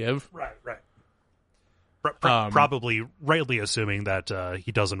doesn't want to give. Right. Probably rightly assuming that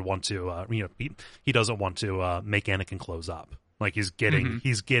he doesn't want to, he doesn't want to make Anakin close up. Like he's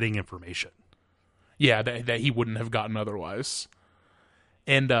getting information. Yeah, that he wouldn't have gotten otherwise.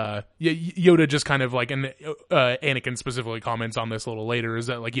 And Yoda just kind of like, and Anakin specifically comments on this a little later, is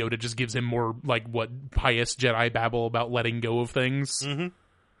that like Yoda just gives him more like what pious Jedi babble about letting go of things. Mm-hmm.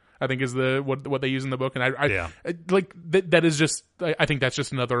 I think is what they use in the book, and I like that is just I think that's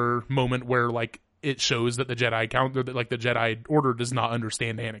just another moment where like it shows that the Jedi Order does not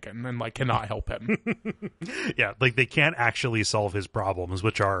understand Anakin and like cannot help him. Yeah, like they can't actually solve his problems,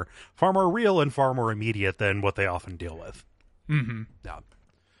 which are far more real and far more immediate than what they often deal with. Mm-hmm. Yeah.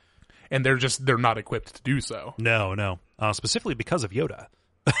 And they're not equipped to do so. No. Specifically because of Yoda.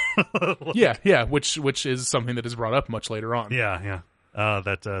 Yeah, which is something that is brought up much later on. Yeah.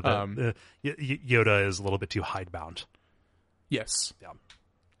 Yoda is a little bit too hidebound. Yes. Yeah.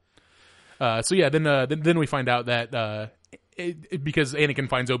 So yeah, then we find out that because Anakin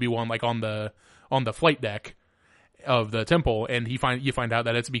finds Obi-Wan like on the flight deck of the temple, and you find out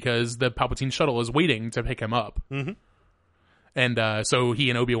that it's because the Palpatine shuttle is waiting to pick him up. Mm-hmm. And so he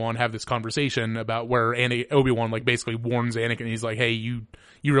and Obi-Wan have this conversation about where Obi-Wan like basically warns Anakin. He's like, "Hey, you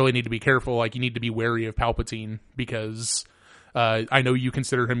really need to be careful. Like, you need to be wary of Palpatine because I know you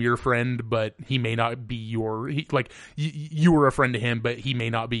consider him your friend, but he may not be you were a friend to him, but he may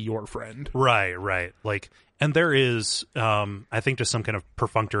not be your friend." Right. Like, and there is, I think, just some kind of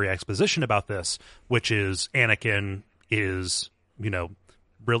perfunctory exposition about this, which is Anakin is,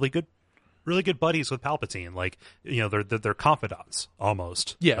 really good buddies with Palpatine. Like, they're confidants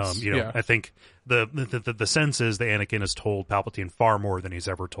almost. Yes. Yeah. I think the sense is that Anakin has told Palpatine far more than he's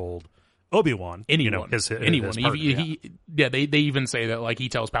ever told Obi-Wan. Anyone. His Partner, yeah. They even say that like he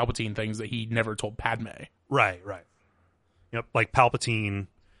tells Palpatine things that he never told Padme. Right. Yep. Like Palpatine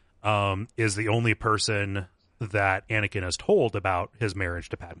is the only person that Anakin has told about his marriage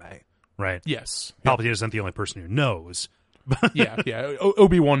to Padme. Right. Yes. Palpatine isn't the only person who knows. Yeah.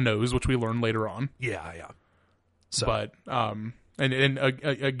 Obi-Wan knows, which we learn later on. Yeah. So, but and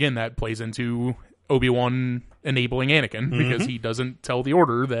again, that plays into Obi-Wan enabling Anakin because he doesn't tell the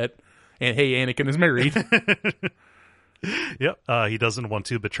Order that, hey, Anakin is married. Yep. He doesn't want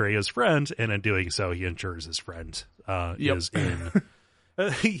to betray his friend, and in doing so, he ensures his friend is in.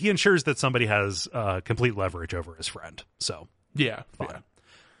 He ensures that somebody has complete leverage over his friend. So yeah, fine.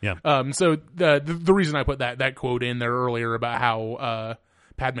 Yeah. So the reason I put that quote in there earlier about how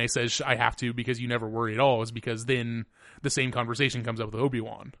Padme says I have to because you never worry at all is because then the same conversation comes up with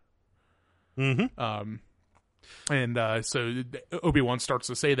Obi-Wan. Mm-hmm. And so Obi-Wan starts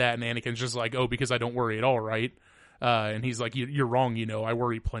to say that, and Anakin's just like, "Oh, because I don't worry at all, right?" And he's like, "You're wrong. I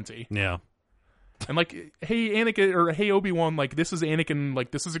worry plenty." Yeah. And like, hey Anakin, or hey Obi-Wan, like this is Anakin, like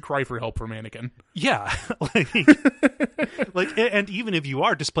this is a cry for help from Anakin. Yeah. And even if you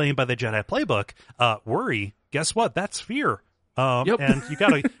are displaying by the Jedi playbook, worry, guess what? That's fear. Yep. And you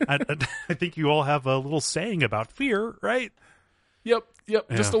gotta, I think you all have a little saying about fear, right? Yep. Yeah.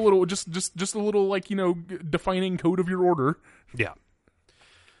 Just a little, just a little, like, defining code of your order. Yeah.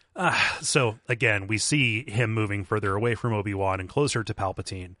 So again, we see him moving further away from Obi-Wan and closer to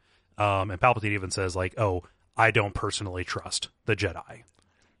Palpatine. And Palpatine even says, like, "Oh, I don't personally trust the Jedi."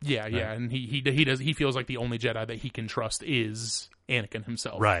 Yeah, right. And he feels like the only Jedi that he can trust is Anakin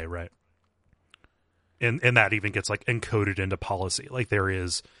himself. Right. And that even gets like encoded into policy. Like there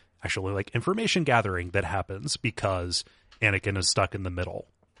is actually like information gathering that happens because Anakin is stuck in the middle,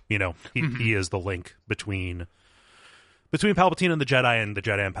 You know, he is the link between Palpatine and the Jedi and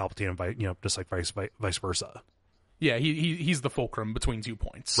Palpatine, and you know, just like vice versa. Yeah, he's the fulcrum between 2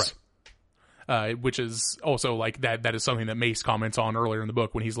 points. Right. Which is also like that is something that Mace comments on earlier in the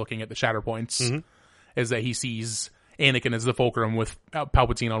book when he's looking at the shatter points, is that he sees Anakin as the fulcrum with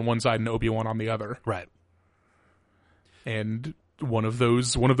Palpatine on one side and Obi-Wan on the other. Right. And one of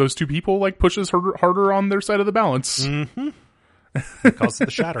those 2 people like pushes harder on their side of the balance. Causes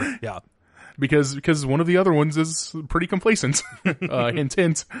the shatter. Yeah. Because one of the other ones is pretty complacent. Hint,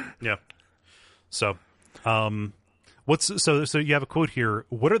 hint. Yeah. So, so you have a quote here.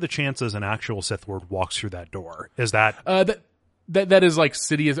 What are the chances an actual Sith Lord walks through that door? Is that that is like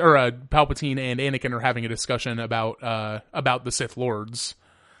Sidious or Palpatine and Anakin are having a discussion about the Sith Lords.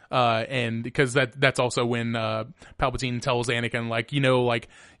 And because that's also when Palpatine tells Anakin, like, you know, like,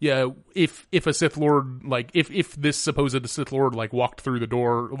 yeah, if a Sith Lord, like, if this supposed Sith Lord like walked through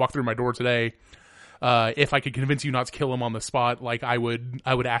my door today, if I could convince you not to kill him on the spot, like I would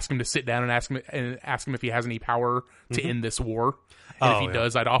ask him to sit down and ask him if he has any power to end this war. And if he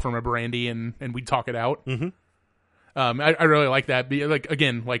does, I'd offer him a brandy and we'd talk it out. I really like that. Like,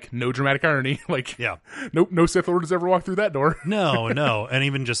 again, like, no dramatic irony. Like, yeah, no Sith Lord has ever walked through that door. No, and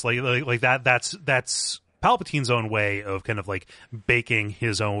even just like that. That's Palpatine's own way of kind of like baking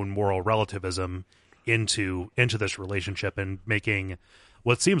his own moral relativism into this relationship and making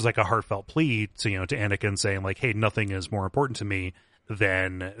what seems like a heartfelt plea to Anakin, saying like, hey, nothing is more important to me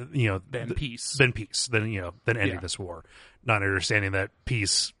than peace, than ending this war. Not understanding that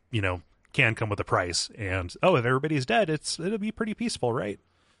peace, can come with a price, and if everybody's dead, it'll be pretty peaceful, right?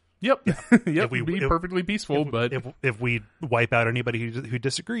 Yep, yep. It'll be perfectly peaceful, but if we wipe out anybody who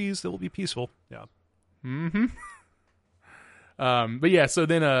disagrees, it will be peaceful. Yeah. But yeah, so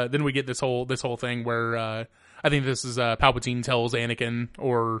then we get this whole thing where I think this is Palpatine tells Anakin,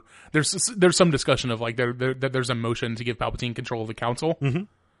 or there's some discussion of like there's a motion to give Palpatine control of the Council.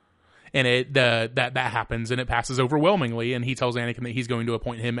 And that happens, and it passes overwhelmingly, and he tells Anakin that he's going to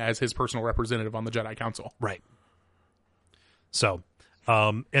appoint him as his personal representative on the Jedi Council. Right. So,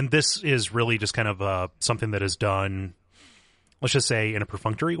 and this is really just kind of something that is done, let's just say, in a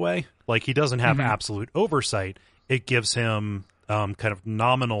perfunctory way. Like, he doesn't have absolute oversight. It gives him kind of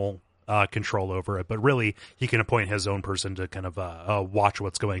nominal control over it, but really, he can appoint his own person to kind of watch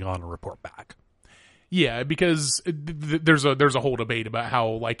what's going on and report back. Yeah, because there's a whole debate about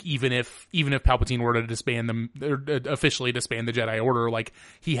how, like, even if Palpatine were to disband them, or officially disband the Jedi Order, like,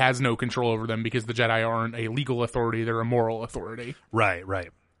 he has no control over them because the Jedi aren't a legal authority; they're a moral authority. Right.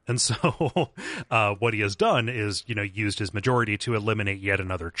 And so, what he has done is, used his majority to eliminate yet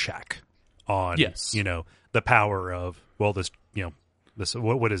another check on, the power of this.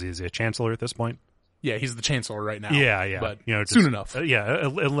 What is he? Is he a chancellor at this point? Yeah, he's the chancellor right now. Yeah. But soon enough.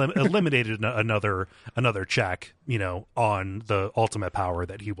 Eliminated another check, on the ultimate power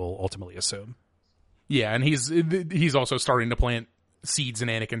that he will ultimately assume. Yeah, and he's also starting to plant seeds in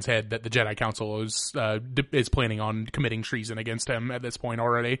Anakin's head that the Jedi Council is planning on committing treason against him at this point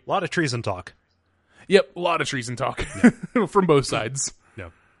already. A lot of treason talk. Yep, a lot of treason talk from both sides. Yeah.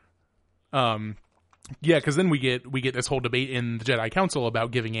 Yeah, because then we get this whole debate in the Jedi Council about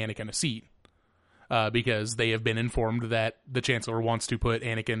giving Anakin a seat. Because they have been informed that the Chancellor wants to put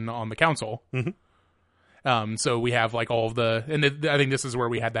Anakin on the Council. So we have like all of I think this is where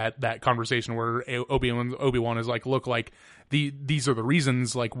we had that conversation where Obi-Wan is like, look, like these are the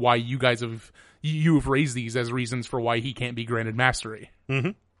reasons like why you guys have raised these as reasons for why he can't be granted mastery.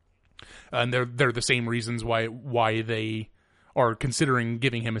 And they're the same reasons why they are considering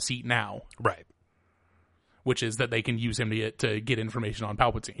giving him a seat now. Right. Which is that they can use him to get information on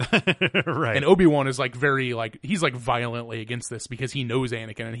Palpatine. Right. And Obi-Wan is like he's like violently against this because he knows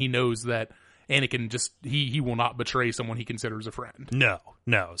Anakin and he knows that Anakin just, he will not betray someone he considers a friend. No.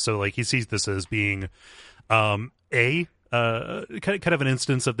 So like he sees this as being, kind of an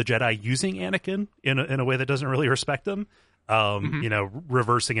instance of the Jedi using Anakin in a way that doesn't really respect him.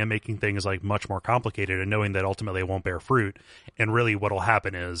 Reversing and making things like much more complicated and knowing that ultimately it won't bear fruit. And really what'll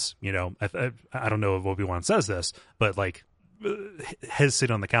happen is, I don't know if Obi-Wan says this, but like his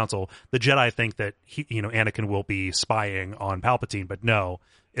seat on the council, the Jedi think that Anakin will be spying on Palpatine, but no,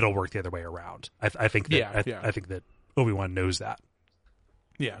 it'll work the other way around. I think that Obi-Wan knows that.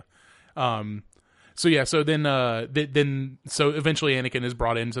 Yeah. So eventually Anakin is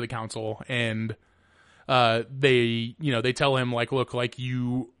brought into the council and, they tell him like, look, like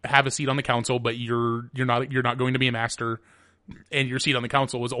you have a seat on the council, but you're not going to be a master, and your seat on the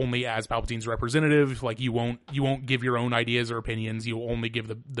council is only as Palpatine's representative. Like you won't give your own ideas or opinions. You will only give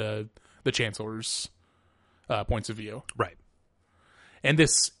the chancellor's points of view. Right. And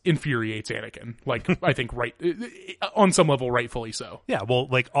this infuriates Anakin. Like, I think on some level, rightfully so. Yeah, well,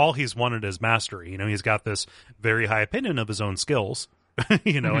 like, all he's wanted is mastery. You know, he's got this very high opinion of his own skills,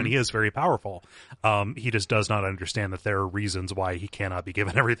 you know, and he is very powerful. He just does not understand that there are reasons why he cannot be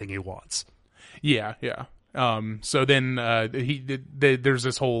given everything he wants. Yeah. So then there's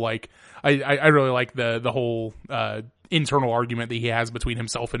this whole, like, I really like the whole internal argument that he has between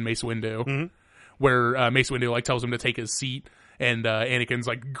himself and Mace Windu, where Mace Windu, like, tells him to take his seat, and Anakin's,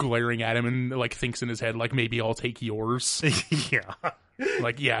 like, glaring at him and, like, thinks in his head, like, maybe I'll take yours. Yeah.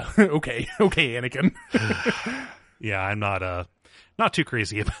 Like, yeah, okay, Anakin. Yeah, I'm not too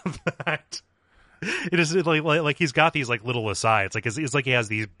crazy about that. It is like he's got these, like, little asides. Like, it's like he has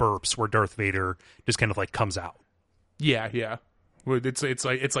these burps where Darth Vader just kind of, like, comes out. Yeah.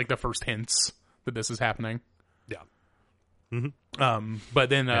 It's like the first hints that this is happening. Yeah. But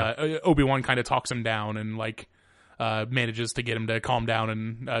then Obi-Wan kind of talks him down and, like, manages to get him to calm down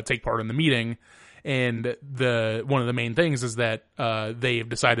and take part in the meeting. And one of the main things is that they have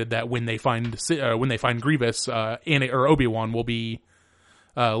decided that when they find Grievous, Obi-Wan will be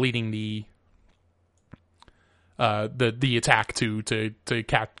leading the attack to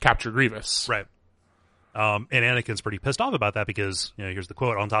capture Grievous. Right. And Anakin's pretty pissed off about that because, you know, here's the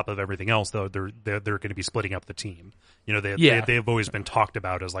quote: on top of everything else, though, they're going to be splitting up the team. You know, they've always been talked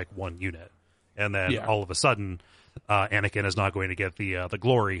about as, like, one unit, and then all of a sudden, Anakin is not going to get the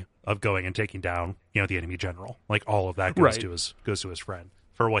glory of going and taking down, you know, the enemy general. Like, all of that goes to his friend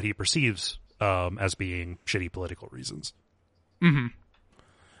for what he perceives as being shitty political reasons. Mm-hmm.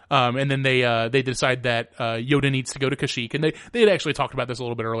 And then they decide that Yoda needs to go to Kashyyyk, and they had actually talked about this a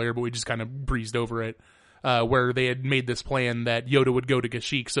little bit earlier, but we just kind of breezed over it. Where they had made this plan that Yoda would go to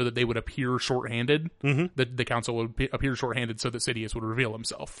Kashyyyk so that they would appear shorthanded. The council would appear shorthanded so that Sidious would reveal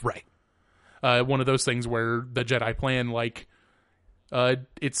himself. Right. One of those things where the Jedi plan, like,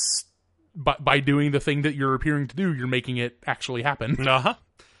 it's by doing the thing that you're appearing to do, you're making it actually happen. Yeah.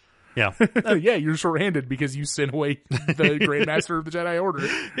 Yeah, you're shorthanded because you sent away the Grand Master of the Jedi Order.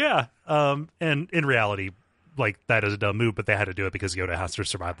 Yeah. And in reality, like, that is a dumb move, but they had to do it because Yoda has to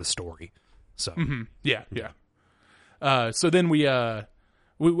survive the story. So. Yeah. So then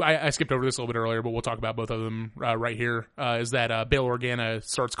I skipped over this a little bit earlier, but we'll talk about both of them right here. Is that Bail Organa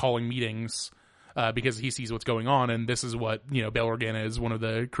starts calling meetings because he sees what's going on, and this is what, you know, Bail Organa is one of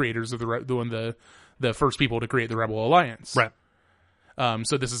the creators of the first people to create the Rebel Alliance. Right.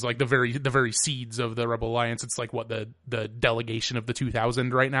 So this is like the very seeds of the Rebel Alliance. It's like what the delegation of the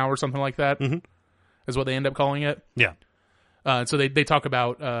 2000 right now, or something like that, is what they end up calling it. Yeah. So they talk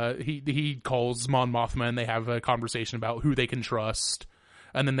about he calls Mon Mothma, and they have a conversation about who they can trust,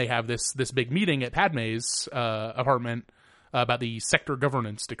 and then they have this big meeting at Padme's apartment about the Sector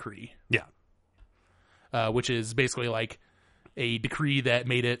Governance Decree. Yeah. Which is basically like a decree that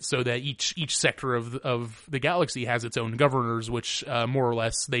made it so that each sector of the galaxy has its own governors, which more or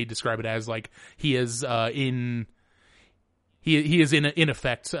less they describe it as like he is in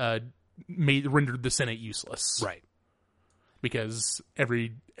effect rendered the Senate useless. Right. Because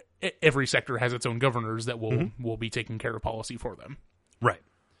every sector has its own governors that will be taking care of policy for them. Right.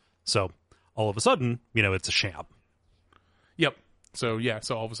 So all of a sudden, you know, it's a sham. Yep. So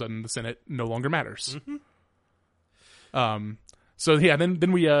all of a sudden the Senate no longer matters. So yeah,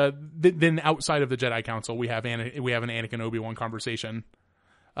 then we then outside of the Jedi Council, we have an Anakin Obi-Wan conversation,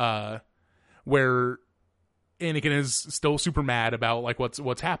 where Anakin is still super mad about like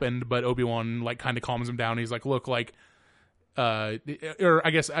what's happened, but Obi-Wan like kind of calms him down. He's like, look, like, or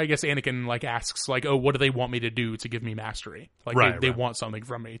I guess Anakin like asks like, oh, what do they want me to do to give me mastery? Like they want something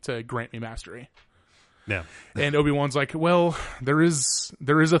from me to grant me mastery. Yeah. And Obi-Wan's like, well, there is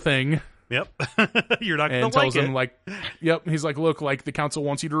a thing. Yep. You're not going to like it. And tells him, like, yep. He's like, look, like, the council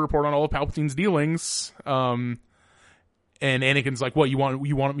wants you to report on all of Palpatine's dealings. And Anakin's like, what, you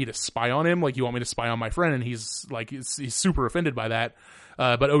want me to spy on him? Like, you want me to spy on my friend? And he's like, he's super offended by that.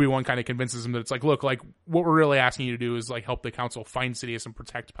 But Obi-Wan kind of convinces him that it's like, look, like, what we're really asking you to do is, like, help the council find Sidious and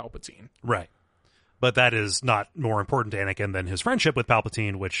protect Palpatine. Right. But that is not more important to Anakin than his friendship with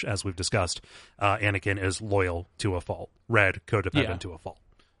Palpatine, which, as we've discussed, Anakin is loyal to a fault. Red, codependent to a fault.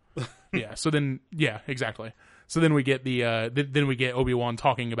 Yeah. So then, yeah, exactly. So then we get then we get Obi-Wan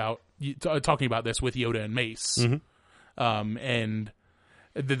talking about this with Yoda and Mace. And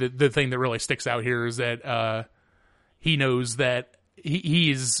the thing that really sticks out here is that he knows that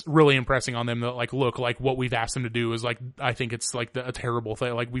he's really impressing on them that, like, look, like, what we've asked him to do is, like, I think it's like a terrible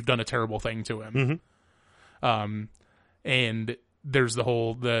thing. Like, we've done a terrible thing to him. And there's the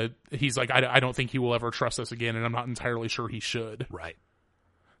whole he's like, I don't think he will ever trust us again, and I'm not entirely sure he should. Right.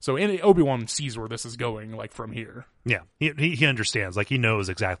 So Obi-Wan sees where this is going, like, from here. Yeah, he understands. Like, he knows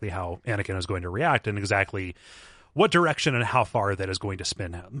exactly how Anakin is going to react and exactly what direction and how far that is going to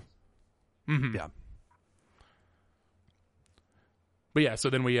spin him. Mm-hmm. Yeah. But yeah, so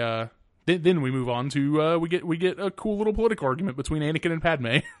then we move on to we get a cool little political argument between Anakin and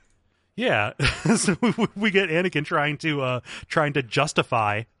Padme. Yeah, so we get Anakin trying to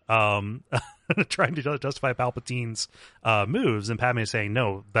justify justify Palpatine's moves, and Padme saying,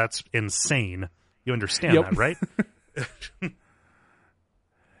 "No, that's insane. You understand that, right?"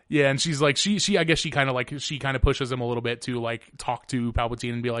 Yeah, and she's like, I guess she kind of pushes him a little bit to like talk to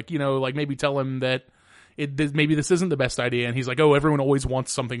Palpatine and be like, like maybe tell him that maybe this isn't the best idea, and he's like, oh, everyone always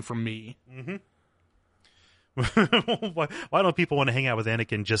wants something from me. Mm-hmm. Why don't people want to hang out with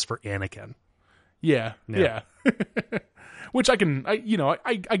Anakin just for Anakin? Yeah. Which I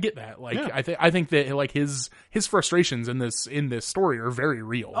get that. Like, yeah. I think that like his frustrations in this story are very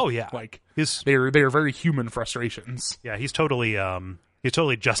real. Oh yeah, like they are very human frustrations. Yeah, he's totally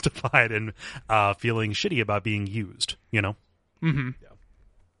justified in feeling shitty about being used. Mm-hmm.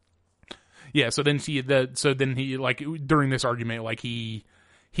 Yeah. So then he like during this argument, like he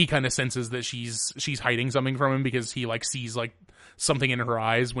kind of senses that she's hiding something from him because he like sees like something in her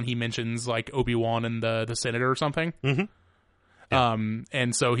eyes when he mentions like Obi-Wan and the senator or something. Mm-hmm. Yeah.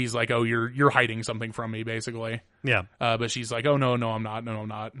 And so he's like, oh, you're hiding something from me, basically. Yeah. But she's like, oh, no, I'm not. No, I'm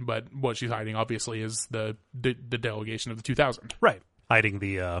not. But what she's hiding, obviously, is the delegation of the 2000. Right. Hiding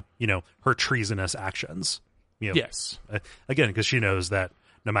the, her treasonous actions. Yes. Again, because she knows that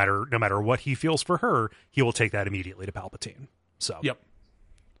no matter what he feels for her, he will take that immediately to Palpatine. So. Yep.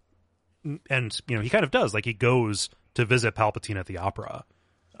 And, he kind of does. Like, he goes to visit Palpatine at the opera.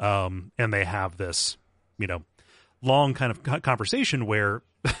 And they have this, long kind of conversation where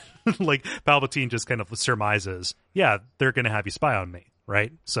like Palpatine just kind of surmises, yeah, they're going to have you spy on me.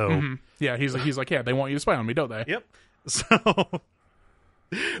 Right. So mm-hmm. Yeah, he's like, yeah, they want you to spy on me, don't they? Yep. So,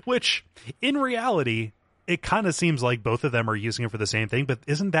 which in reality, it kind of seems like both of them are using it for the same thing, but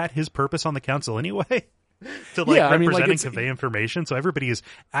isn't that his purpose on the council anyway? To represent and convey information. So everybody is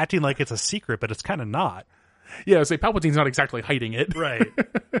acting like it's a secret, but it's kind of not. Yeah. Say Palpatine's not exactly hiding it. Right.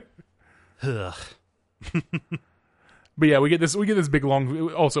 Ugh. But yeah, we get this big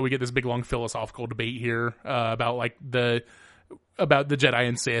long philosophical debate here about the Jedi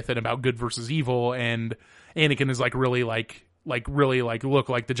and Sith and about good versus evil, and Anakin is like really look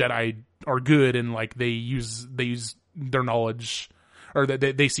like the Jedi are good and like they use their knowledge, or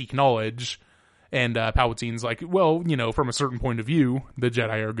that they seek knowledge, and Palpatine's like, well, from a certain point of view the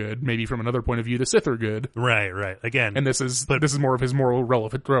Jedi are good, maybe from another point of view the Sith are good. Right. Again, and this is more of his moral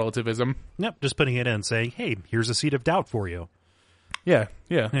relativism. Yep, just putting it in, saying, hey, here's a seed of doubt for you. Yeah.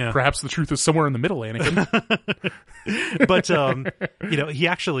 Perhaps the truth is somewhere in the middle, Anakin. But he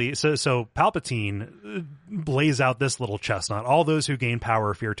actually so Palpatine lays out this little chestnut. All those who gain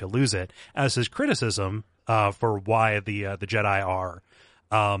power fear to lose it, as his criticism for why the Jedi are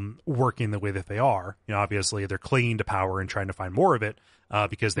working the way that they are. Obviously they're clinging to power and trying to find more of it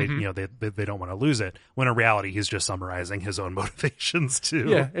because they they don't want to lose it, when in reality he's just summarizing his own motivations too.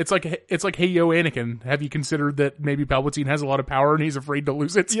 Yeah, it's like, hey, yo, Anakin, have you considered that maybe Palpatine has a lot of power and he's afraid to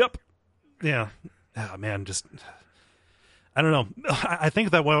lose it? Yep. Yeah. Oh man, just I don't know. I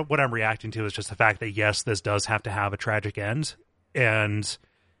think that what I'm reacting to is just the fact that yes, this does have to have a tragic end, and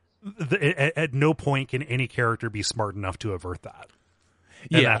at no point can any character be smart enough to avert that.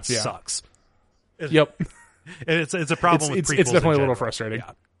 And that sucks. Yep. It's a problem with prequels. It's definitely a little frustrating.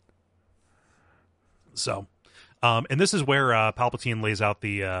 Yeah. So, and this is where Palpatine lays out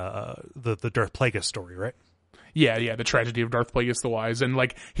the Darth Plagueis story, right? Yeah, the tragedy of Darth Plagueis the Wise, and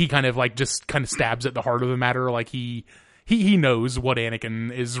like he kind of stabs at the heart of the matter. Like he knows what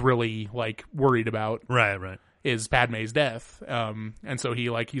Anakin is really like worried about. Right. Is Padme's death. And so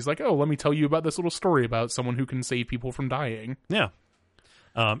he's like, oh, let me tell you about this little story about someone who can save people from dying. Yeah.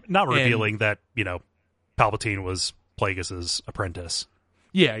 Not revealing that, Palpatine was Plagueis' apprentice.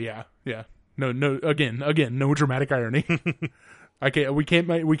 Yeah. No, again, no dramatic irony. We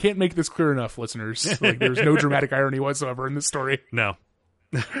can't make this clear enough, listeners. Like, there's no dramatic irony whatsoever in this story. No.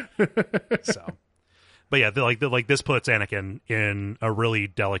 So, but yeah, this puts Anakin in a really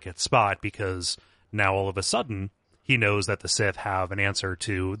delicate spot, because now all of a sudden he knows that the Sith have an answer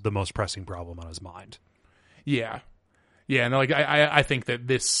to the most pressing problem on his mind. Yeah. No, like I think that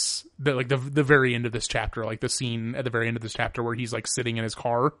the very end of this chapter, like the scene at the very end of this chapter where he's like sitting in his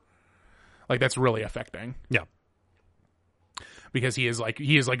car, like that's really affecting. Yeah. Because he is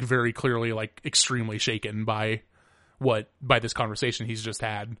very clearly like extremely shaken by this conversation he's just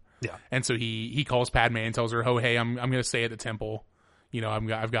had. Yeah. And so he calls Padme and tells her, oh, hey, I'm going to stay at the temple.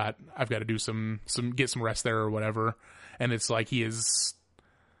 I've got to do get some rest there or whatever. And it's like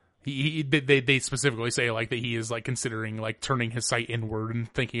they specifically say like that he is like considering like turning his sight inward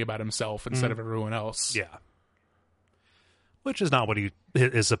and thinking about himself instead of everyone else. Yeah. Which is not what he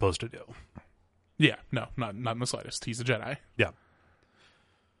is supposed to do. Yeah, no, not in the slightest. He's a Jedi. Yeah.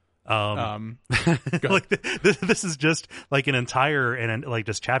 Like this is just like an entire and like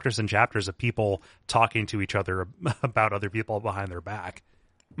just chapters and chapters of people talking to each other about other people behind their back.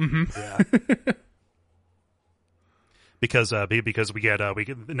 Mm-hmm. Yeah. Because we get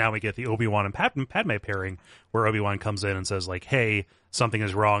the Obi-Wan and Padme pairing where Obi-Wan comes in and says like, "Hey, something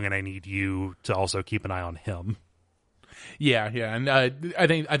is wrong, and I need you to also keep an eye on him." Yeah, and I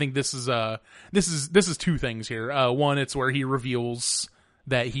think this is two things here. One, it's where he reveals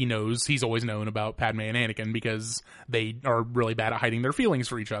that he's always known about Padme and Anakin because they are really bad at hiding their feelings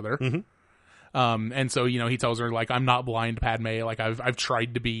for each other. Mm-hmm. And so he tells her like, "I'm not blind, Padme. Like I've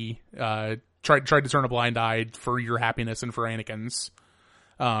tried to be tried to turn a blind eye for your happiness and for Anakin's."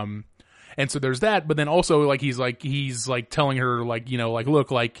 And so there's that, but then also like he's telling her like, look,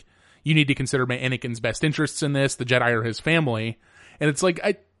 like you need to consider Anakin's best interests in this. The Jedi are his family, and it's like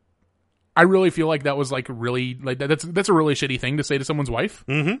I really feel like that was like really like that's a really shitty thing to say to someone's wife.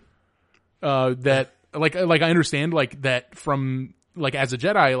 Mm-hmm. That like I understand like that from like as a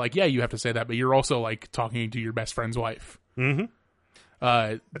Jedi, like yeah, you have to say that, but you're also like talking to your best friend's wife. Mm-hmm.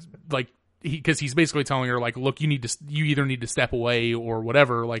 Like because he's basically telling her like, look, you either need to step away or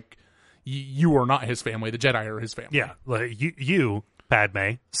whatever. Like you are not his family. The Jedi are his family. Yeah, like you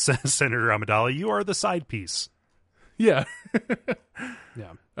Padme, Senator Amidala, you are the side piece. Yeah.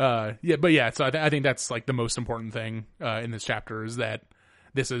 Yeah. But yeah, so I think that's like the most important thing in this chapter is that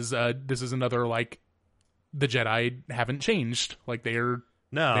this is another like the Jedi haven't changed. Like they are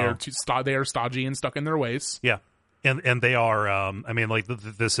stodgy and stuck in their ways. Yeah. And they are I mean like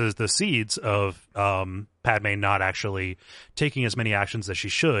this is the seeds of Padme not actually taking as many actions as she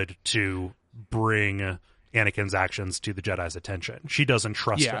should to bring Anakin's actions to the Jedi's attention. She doesn't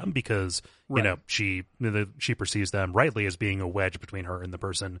trust them because she perceives them rightly as being a wedge between her and the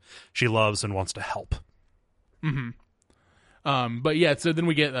person she loves and wants to help. Mm-hmm. But yeah, so then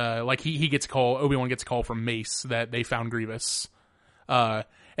we get like he gets a call. Obi-Wan gets a call from Mace that they found Grievous. And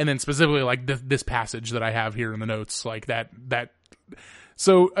then specifically like this passage that I have here in the notes, like that.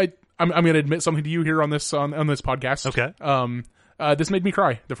 So I'm going to admit something to you here on this podcast. Okay. This made me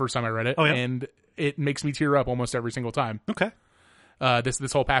cry the first time I read it. Oh, yeah? And it makes me tear up almost every single time. Okay.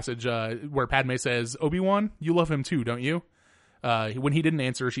 This whole passage where Padme says, "Obi-Wan, you love him too, don't you?" When he didn't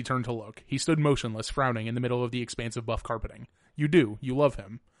answer, she turned to look. He stood motionless, frowning in the middle of the expanse of buff carpeting. "You do. You love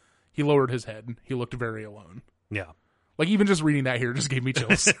him." He lowered his head. He looked very alone. Yeah. Like even just reading that here just gave me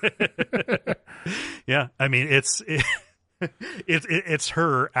chills. Yeah. I mean, it's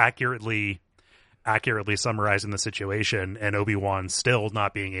her accurately summarizing the situation, and Obi-Wan still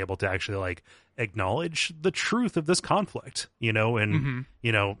not being able to actually like acknowledge the truth of this conflict, and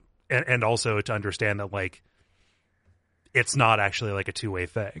and also to understand that like it's not actually like a two-way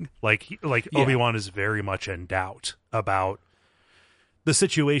thing. Like Obi-Wan is very much in doubt about the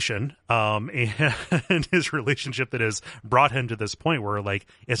situation and his relationship that has brought him to this point where like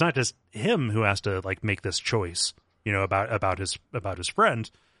it's not just him who has to like make this choice, about his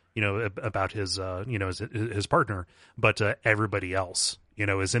friend, about his his partner, but everybody else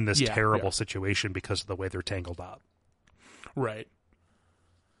is in this terrible situation because of the way they're tangled up. Right.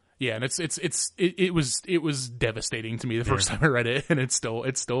 Yeah, and it was devastating to me the first time I read it, and it's still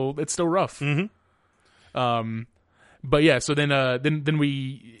rough. Mm-hmm. But yeah, so then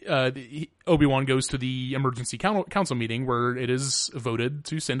we Obi-Wan goes to the emergency council meeting where it is voted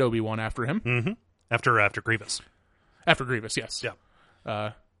to send Obi-Wan after him. Mm-hmm. After Grievous. After Grievous, yes.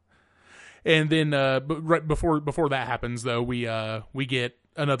 Yeah. And then but right before that happens though, we get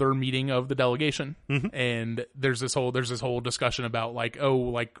another meeting of the delegation, and there's this whole discussion about like, oh,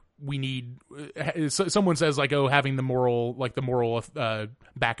 like we need someone says like, oh, having the moral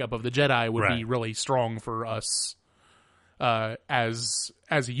backup of the Jedi would be really strong for us as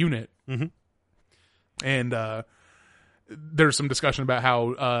a unit. Mm-hmm. And there's some discussion about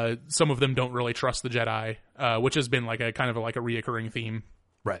how some of them don't really trust the Jedi, which has been like a kind of like a reoccurring theme,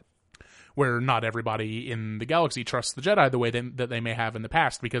 right? Where not everybody in the galaxy trusts the Jedi the way that they may have in the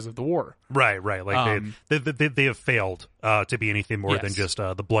past because of the war. Right. Like they have failed to be anything more than just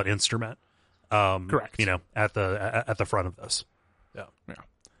the blood instrument. Correct. At the front of this. Yeah.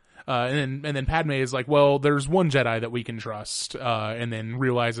 And then Padme is like, well, there's one Jedi that we can trust, and then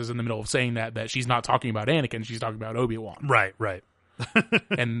realizes in the middle of saying that she's not talking about Anakin, she's talking about Obi-Wan. Right.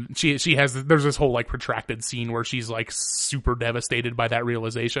 And there's this whole like protracted scene where she's like super devastated by that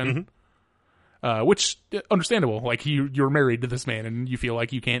realization. Which understandable. Like you're married to this man and you feel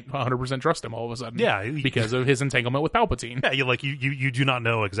like you can't 100% trust him all of a sudden. Yeah, because of his entanglement with Palpatine. Yeah, you do not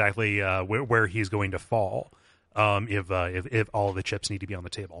know exactly where he's going to fall if all of the chips need to be on the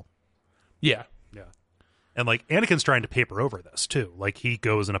table. Yeah. Yeah. And like Anakin's trying to paper over this too. Like he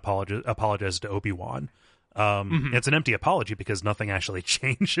goes and apologizes to Obi-Wan. It's an empty apology because nothing actually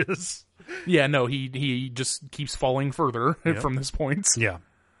changes. Yeah, no, he just keeps falling further from this point. Yeah.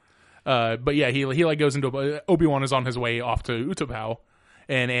 But yeah, he like goes into Obi-Wan is on his way off to Utapau,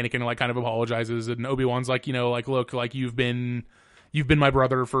 and Anakin like kind of apologizes, and Obi-Wan's like, like, look, like you've been my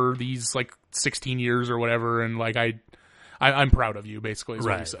brother for these like 16 years or whatever, and like I'm proud of you, basically is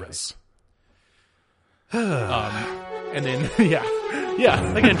what he says. And then yeah.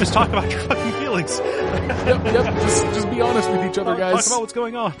 Again, just talk about your fucking feelings. Yep. Just be honest with each other, guys. Talk about what's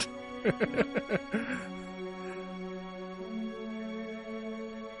going on.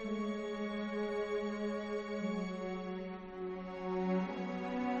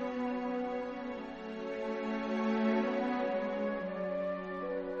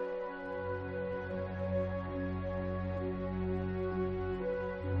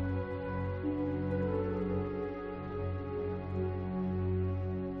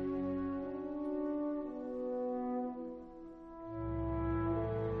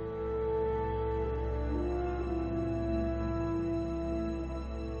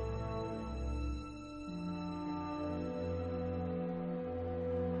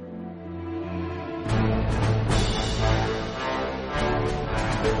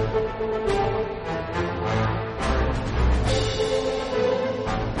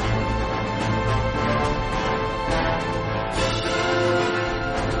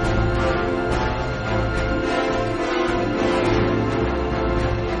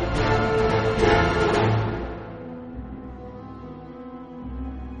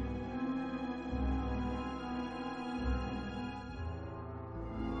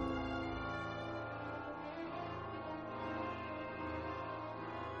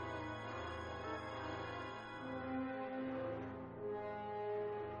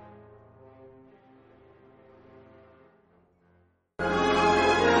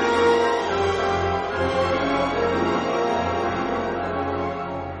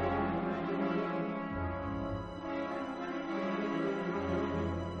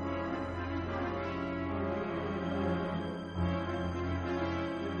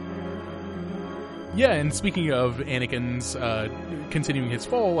 Yeah, and speaking of Anakin's continuing his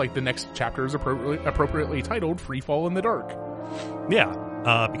fall, like the next chapter is appropriately titled "Free Fall in the Dark." Yeah,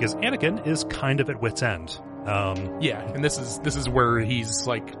 because Anakin is kind of at wit's end. Yeah, and this is where he's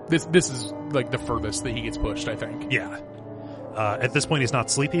like this is like the furthest that he gets pushed, I think. Yeah. At this point, he's not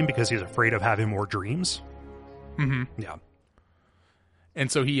sleeping because he's afraid of having more dreams. Mm-hmm. Yeah. And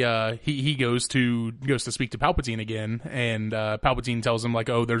so he goes to speak to Palpatine again, and Palpatine tells him like,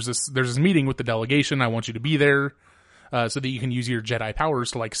 "Oh, there's this meeting with the delegation. I want you to be there, so that you can use your Jedi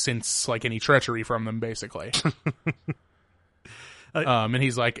powers to like sense like any treachery from them, basically." And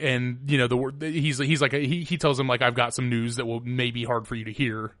he's like, and he's like, he tells him like, "I've got some news that may be hard for you to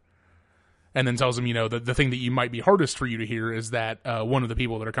hear," and then tells him, the thing that you might be hardest for you to hear is that one of the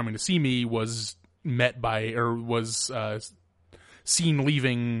people that are coming to see me was seen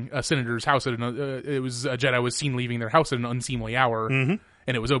leaving a senator's house it was a Jedi was seen leaving their house at an unseemly hour, and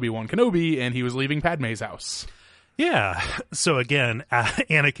it was Obi-Wan Kenobi, and he was leaving Padme's house. Yeah. So again,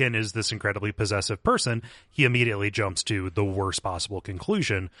 Anakin is this incredibly possessive person. He immediately jumps to the worst possible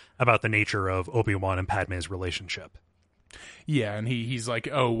conclusion about the nature of Obi-Wan and Padme's relationship. Yeah, and he's like,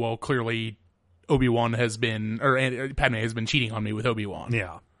 "Oh, well, clearly Obi-Wan has been, or Padme has been cheating on me with Obi-Wan."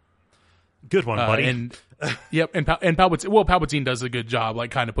 Yeah. Good one, buddy. And Palpatine does a good job,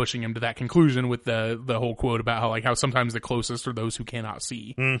 like kind of pushing him to that conclusion with the whole quote about how sometimes the closest are those who cannot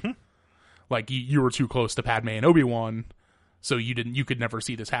see. Mm-hmm. Like you were too close to Padme and Obi-Wan, so you could never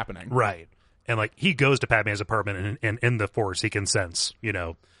see this happening. Right. And like he goes to Padme's apartment and in the Force he can sense,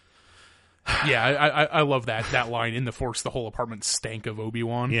 Yeah, I love that line. In the Force, the whole apartment stank of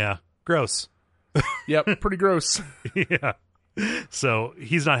Obi-Wan. Yeah. Gross. Yep, pretty gross. Yeah. So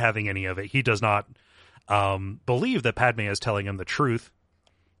he's not having any of it. He does not believe that Padme is telling him the truth.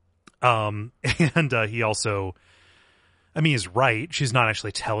 And he also, he's right. She's not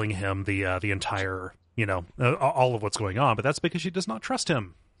actually telling him the entire, all of what's going on, but that's because she does not trust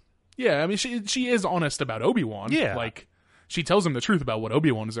him. Yeah, she is honest about Obi-Wan. Yeah. Like, she tells him the truth about what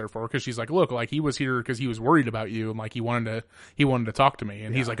Obi-Wan is there for, because she's like, look, like, he was here because he was worried about you, and like, he wanted to talk to me.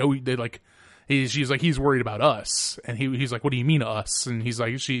 And he's like, She's like, he's worried about us, and he's like, what do you mean us? And he's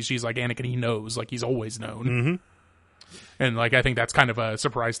like, she's like, Anakin, he knows, like he's always known. Mm-hmm. And like, I think that's kind of a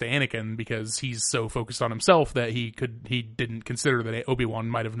surprise to Anakin because he's so focused on himself that he didn't consider that Obi-Wan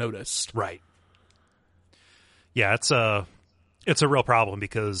might have noticed. Right. Yeah, it's a real problem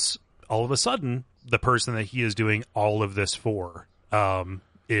because all of a sudden the person that he is doing all of this for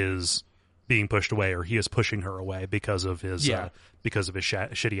is being pushed away, or he is pushing her away because of his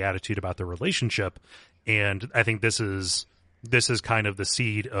shitty attitude about the relationship. And I think this is kind of the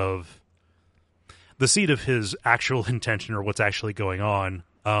seed of his actual intention, or what's actually going on,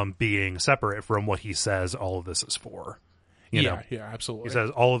 being separate from what he says all of this is for. You know? Yeah, absolutely. He says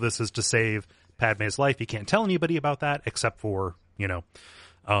all of this is to save Padme's life. He can't tell anybody about that except for,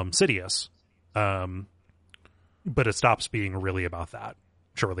 Sidious. But it stops being really about that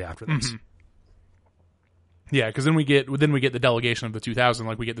shortly after this. Mm-hmm. Yeah, because then we get the delegation of the 2000.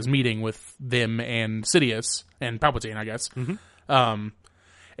 Like, we get this meeting with them and Sidious and Palpatine, I guess. Mm-hmm.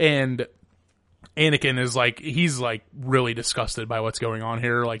 And Anakin is like, he's like really disgusted by what's going on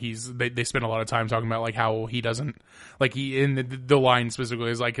here. Like, they spend a lot of time talking about like how he doesn't, like, he, in the line specifically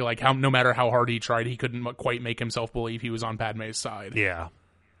is like how no matter how hard he tried, he couldn't quite make himself believe he was on Padme's side. Yeah.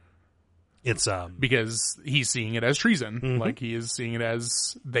 It's because he's seeing it as treason. Mm-hmm. Like, he is seeing it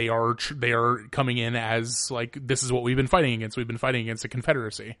as they are coming in as like, this is what we've been fighting against. We've been fighting against a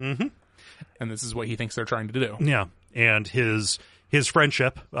confederacy, mm-hmm. and this is what he thinks they're trying to do. Yeah, and his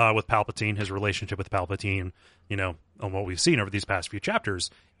friendship with Palpatine, his relationship with Palpatine, on what we've seen over these past few chapters,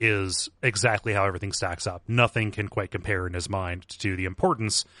 is exactly how everything stacks up. Nothing can quite compare in his mind to the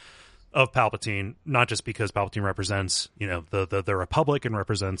importance of Palpatine, not just because Palpatine represents, the Republic and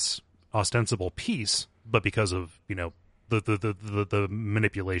represents ostensible peace, but because of the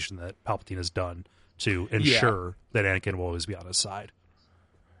manipulation that Palpatine has done to ensure that Anakin will always be on his side.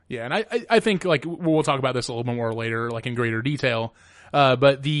 Yeah, and I think like we'll talk about this a little bit more later, like in greater detail.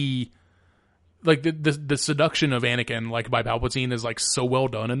 But the seduction of Anakin, like by Palpatine, is like so well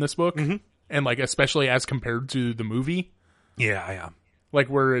done in this book, mm-hmm. and like especially as compared to the movie. Yeah. Like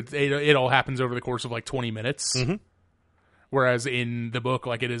where it all happens over the course of like 20 minutes. Mm-hmm. Whereas in the book,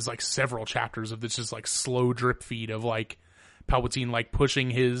 like, it is like several chapters of this just like slow drip feed of like Palpatine like pushing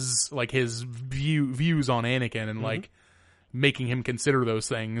his views on Anakin and mm-hmm. like making him consider those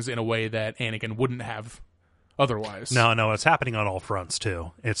things in a way that Anakin wouldn't have otherwise. No, it's happening on all fronts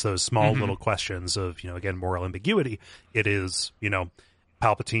too. It's those small mm-hmm. little questions of, again, moral ambiguity. It is,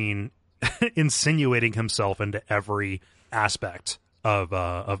 Palpatine insinuating himself into every aspect of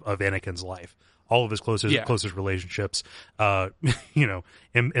Anakin's life. All of his closest relationships,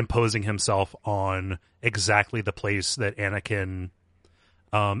 imposing himself on exactly the place that Anakin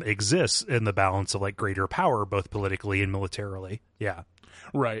exists in the balance of like greater power, both politically and militarily. Yeah,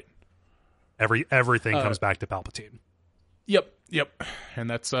 right. Everything comes back to Palpatine. Yep, and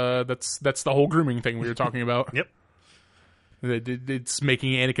that's the whole grooming thing we were talking about. Yep, it's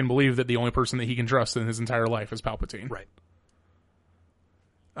making Anakin believe that the only person that he can trust in his entire life is Palpatine. Right.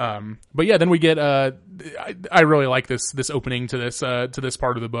 But yeah, then we get, I really like this opening to this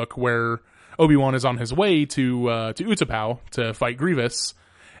part of the book where Obi-Wan is on his way to Utapau to fight Grievous,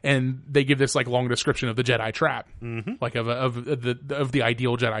 and they give this like long description of the Jedi trap, mm-hmm. like of the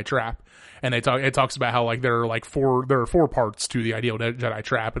ideal Jedi trap. And it talks about how like there are four parts to the ideal Jedi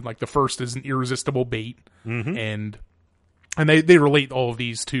trap. And like the first is an irresistible bait. Mm-hmm. And they relate all of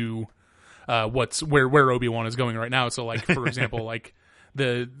these to, where Obi-Wan is going right now. So like, for example, like,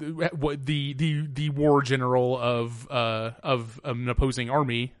 the war general of an opposing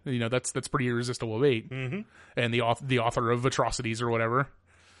army, that's pretty irresistible bait, mm-hmm. and the author of atrocities or whatever,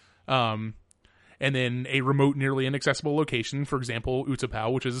 and then a remote, nearly inaccessible location, for example,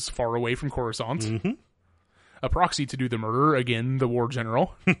 Utapau, which is far away from Coruscant, mm-hmm. a proxy to do the murder, again the war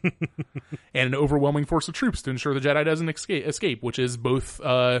general, and an overwhelming force of troops to ensure the Jedi doesn't escape, which is both.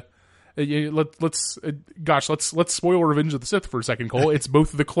 Let's spoil Revenge of the Sith for a second, Cole. It's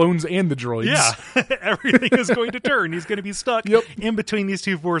both the clones and the droids. Yeah, everything is going to turn. He's going to be stuck in between these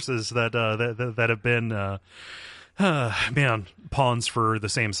two forces that have been pawns for the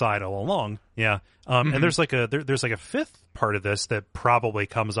same side all along. Yeah, mm-hmm. And there's like a fifth part of this that probably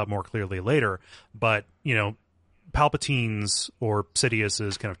comes up more clearly later, but Palpatine's or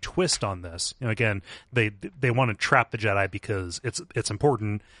Sidious's kind of twist on this. Again, they want to trap the Jedi because it's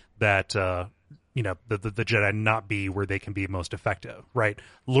important that the Jedi not be where they can be most effective, right?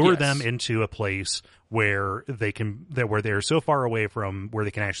 Lure them into a place where where they're so far away from where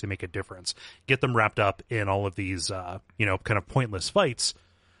they can actually make a difference. Get them wrapped up in all of these kind of pointless fights.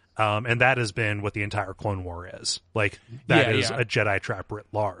 And that has been what the entire Clone War is. Like that is a Jedi trap writ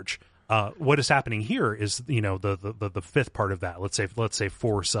large. What is happening here is, the fifth part of that. Let's say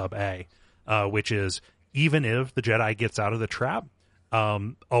 4 sub A, which is even if the Jedi gets out of the trap,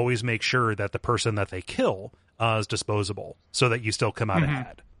 always make sure that the person that they kill is disposable, so that you still come out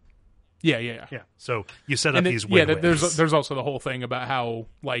ahead. Yeah. So you set up these win-wins. There's also the whole thing about how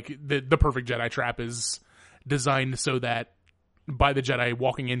like the perfect Jedi trap is designed so that by the Jedi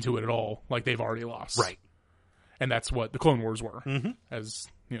walking into it at all, like they've already lost, right? And that's what the Clone Wars were, as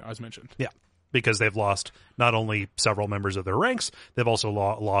mentioned. Yeah, because they've lost not only several members of their ranks, they've also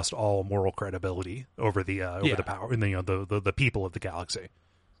lost all moral credibility over the power and the people of the galaxy.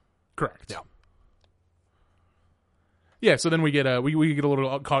 Correct. Yeah, so then we get a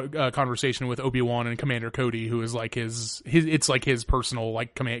little conversation with Obi-Wan and Commander Cody, who is like his it's like his personal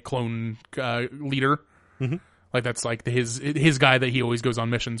like clone leader. Like that's like his guy that he always goes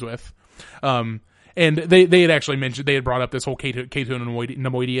on missions with. And they had actually mentioned, they had brought up this whole Cato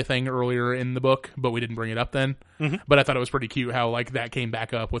Nemoidia thing earlier in the book, but we didn't bring it up then. But I thought it was pretty cute how like that came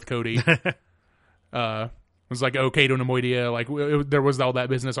back up with Cody. It was like, oh, Cato Nemoidia, like there was all that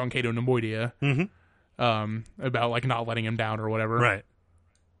business on Cato Nemoidia. About like not letting him down or whatever. Right.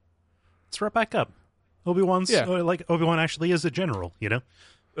 Let's wrap back up. Obi-Wan actually is a general,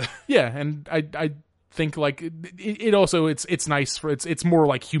 Yeah, and I think like it also it's nice for it's more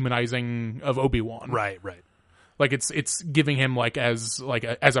like humanizing of Obi-Wan. Right. Like it's giving him like as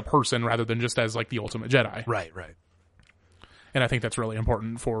a person rather than just as like the ultimate Jedi. Right. And I think that's really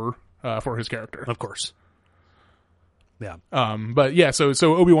important for his character. Of course. Yeah. But yeah, so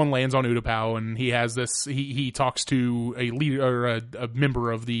Obi-Wan lands on Utapau, and he has this. He talks to a leader or a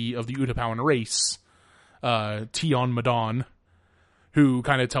member of the Utapauan race, Tion Madan, who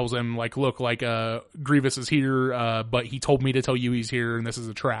kind of tells him like, look, like Grievous is here, but he told me to tell you he's here, and this is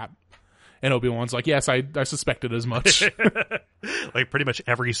a trap. And Obi-Wan's like, yes, I suspected as much. Like pretty much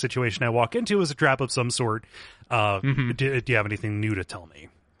every situation I walk into is a trap of some sort. Do you have anything new to tell me?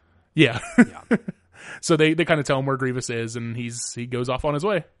 Yeah. So they kind of tell him where Grievous is, and he goes off on his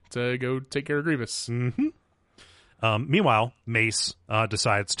way to go take care of Grievous. Meanwhile, Mace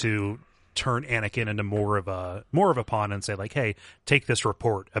decides to turn Anakin into more of a pawn and say like, hey, take this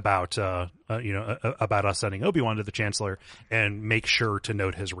report about about us sending Obi-Wan to the Chancellor and make sure to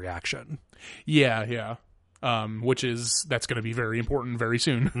note his reaction. Yeah. That's going to be very important very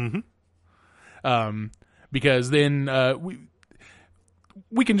soon. Because then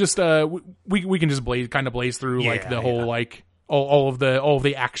we can just we can just blaze through like the whole like all of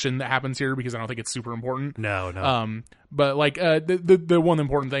the action that happens here, because I don't think it's super important. No. But like the one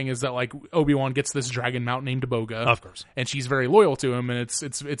important thing is that like Obi-Wan gets this dragon mount named Boga, of course, and she's very loyal to him, and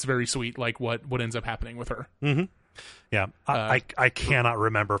it's very sweet like what ends up happening with her. Yeah, I cannot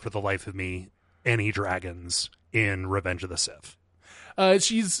remember for the life of me any dragons in Revenge of the Sith.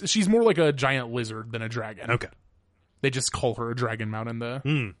 She's more like a giant lizard than a dragon. Okay. They just call her a dragon mount in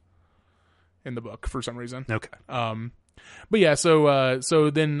the book for some reason. Okay. But yeah, so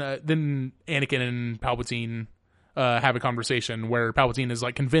then Anakin and Palpatine have a conversation where Palpatine is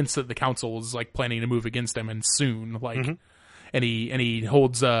like convinced that the Council is like planning to move against him, and soon, like, and he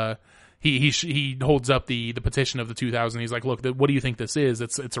holds he holds up the petition of the 2000. He's like, look, what do you think this is?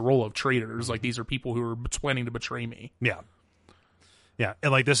 It's a roll of traitors. Like, these are people who are planning to betray me. Yeah,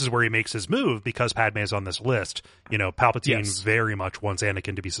 and like this is where he makes his move, because Padme is on this list. Palpatine very much wants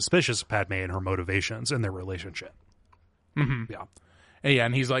Anakin to be suspicious of Padme and her motivations and their relationship. Yeah.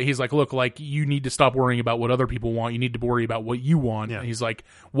 And he's like, look, like, you need to stop worrying about what other people want. You need to worry about what you want. Yeah. And he's like,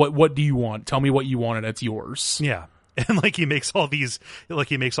 what do you want? Tell me what you want, and it's yours. Yeah. And like he makes all these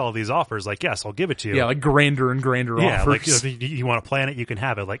offers. Like, yes, I'll give it to you. Yeah, like grander and grander offers. Like you want a planet, you can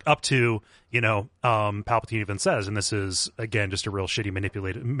have it. Like up to Palpatine even says, and this is again just a real shitty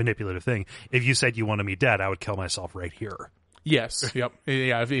manipulative thing. If you said you wanted me dead, I would kill myself right here. Yes. Yep.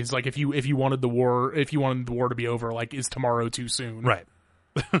 Yeah. It's like if you wanted the war to be over, like, is tomorrow too soon? Right.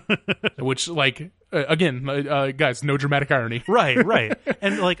 Which, like, again, guys, no dramatic irony. Right.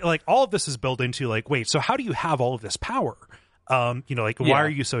 And like all of this is built into like, wait, so how do you have all of this power? Why are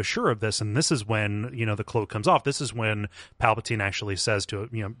you so sure of this? And this is when, the cloak comes off. This is when Palpatine actually says to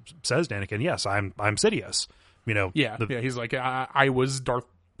Anakin, yes, I'm Sidious. He's like, I was Darth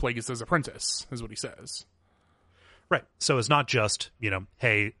Plagueis' apprentice, is what he says. Right. So it's not just,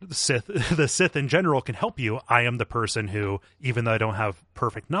 hey, the Sith in general can help you. I am the person who, even though I don't have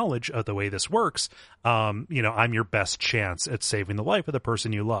perfect knowledge of the way this works, I'm your best chance at saving the life of the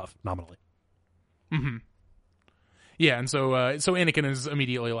person you love, nominally. Mm-hmm. Yeah, and so Anakin is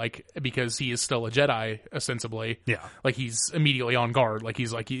immediately like, because he is still a Jedi, ostensibly. Yeah. Like he's immediately on guard. Like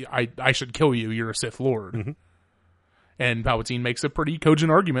he's like, I should kill you. You're a Sith Lord. Mm-hmm. And Palpatine makes a pretty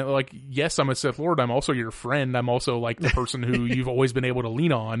cogent argument, like, yes, I'm a Sith Lord, I'm also your friend, I'm also, like, the person who you've always been able to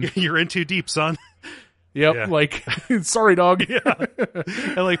lean on. You're in too deep, son. Yep, Yeah. like, sorry, dog. Yeah.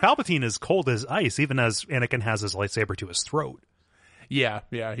 And, like, Palpatine is cold as ice, even as Anakin has his lightsaber to his throat. Yeah,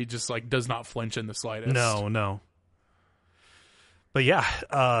 he just, like, does not flinch in the slightest. No. But yeah,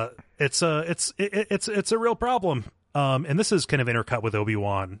 it's a real problem. And this is kind of intercut with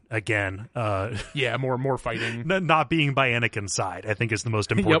Obi-Wan again. Yeah, more fighting. Not being by Anakin's side, I think, is the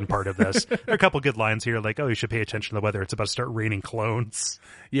most important part of this. There are a couple good lines here, like, oh, you should pay attention to the weather. It's about to start raining clones.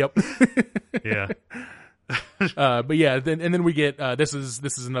 Yep. Yeah. But yeah, then we get, this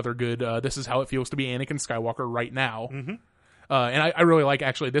is another good, this is how it feels to be Anakin Skywalker right now. Mm-hmm. And I really like,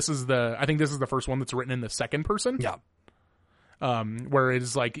 actually, I think this is the first one that's written in the second person. Yeah. Where it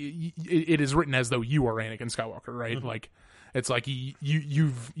is like, it is written as though you are Anakin Skywalker, right? Mm-hmm. Like, it's like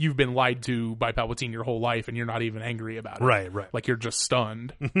you've been lied to by Palpatine your whole life and you're not even angry about it. Right. Like, you're just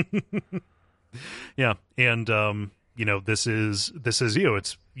stunned. Yeah. And, this is you.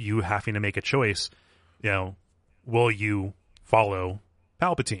 It's you having to make a choice. Will you follow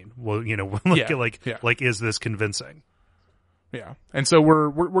Palpatine? Well, is this convincing? Yeah. And so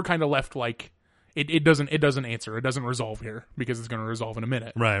we're kind of left like, it doesn't answer. It doesn't resolve here because it's going to resolve in a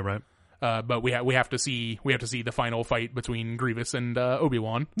minute. Right. But we have to see the final fight between Grievous and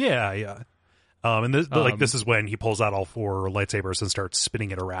Obi-Wan. Yeah. And this is when he pulls out all 4 lightsabers and starts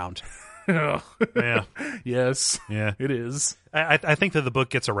spinning it around. Yeah. Yes. Yeah. It is. I think that the book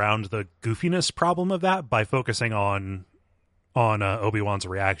gets around the goofiness problem of that by focusing on Obi-Wan's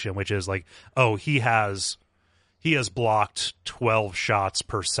reaction, which is like, oh, he has blocked 12 shots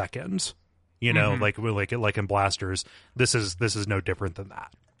per second. Mm-hmm. like in blasters, this is no different than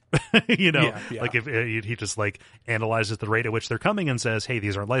that. Yeah. Like if he just like analyzes the rate at which they're coming and says, hey,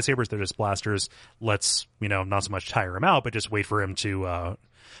 these aren't lightsabers, they're just blasters. Let's, not so much tire him out, but just wait for him to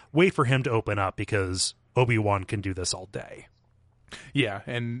open up, because Obi-Wan can do this all day. Yeah.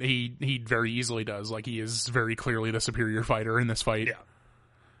 And he very easily does. Like, he is very clearly the superior fighter in this fight. Yeah.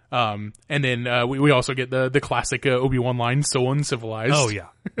 And then we also get the classic Obi-Wan line, "So uncivilized." Oh yeah,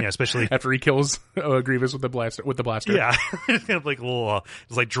 especially after he kills Grievous with the blaster. Yeah, kind of like a little,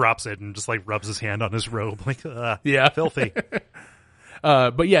 just like drops it and just like rubs his hand on his robe, like yeah, filthy.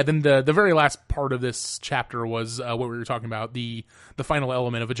 But yeah, then the very last part of this chapter was what we were talking about. The final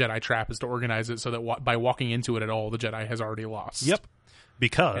element of a Jedi trap is to organize it so that by walking into it at all, the Jedi has already lost. Yep.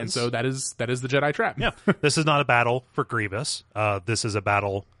 Because, and so that is the Jedi trap. Yeah, this is not a battle for Grievous. This is a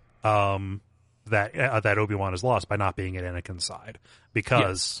battle that Obi-Wan has lost by not being at Anakin's side,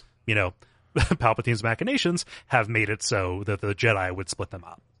 because Palpatine's machinations have made it so that the Jedi would split them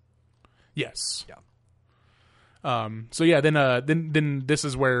up. Yes. Yeah. So yeah, then this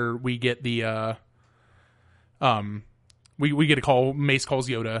is where we get the we get a call. Mace calls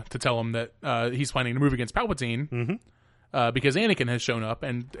Yoda to tell him that he's planning to move against Palpatine. Mm-hmm. Because Anakin has shown up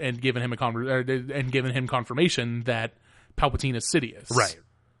and given him given him confirmation that Palpatine is Sidious. Right.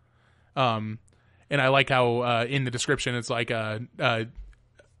 And I like how in the description it's like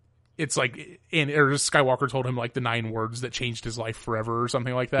Skywalker told him like the 9 words that changed his life forever or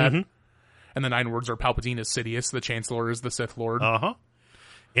something like that. Mm-hmm. And the 9 words are Palpatine is Sidious, the Chancellor is the Sith Lord. Uh-huh.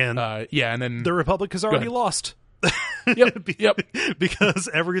 And and then the Republic has already lost. Yep. Because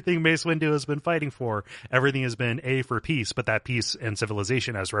everything Mace Windu has been fighting for, everything has been for peace, but that peace and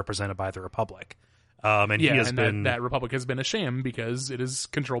civilization as represented by the Republic. That Republic has been a sham because it is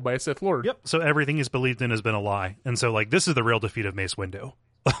controlled by a Sith Lord. Yep. So everything he's believed in has been a lie, and so like this is the real defeat of Mace Windu.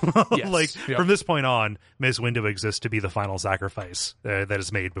 Yes. From this point on, Mace Windu exists to be the final sacrifice that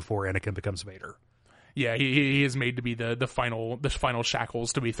is made before Anakin becomes Vader. Yeah, he is made to be the final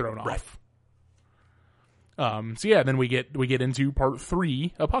shackles to be thrown off. Right. So yeah, then we get into part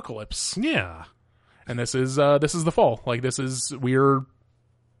 3, Apocalypse. Yeah. And this is the fall. Like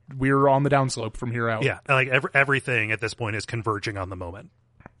we're on the downslope from here out. Yeah. Like everything at this point is converging on the moment.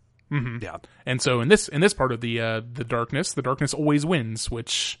 Mm-hmm. Yeah. And so in this part of the darkness always wins,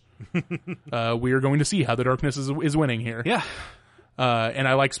 which we are going to see how the darkness is winning here. Yeah. And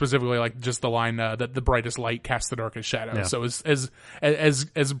I like specifically like just the line that the brightest light casts the darkest shadow. Yeah. So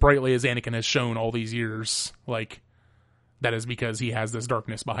as brightly as Anakin has shown all these years, like that is because he has this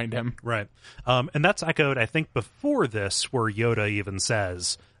darkness behind him. Right. And that's echoed, I think, before this, where Yoda even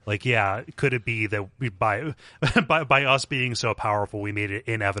says, like, yeah, could it be that by us being so powerful, we made it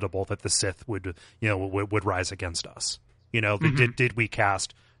inevitable that the Sith would rise against us? Mm-hmm. Did we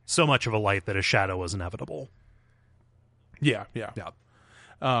cast so much of a light that a shadow was inevitable? Yeah.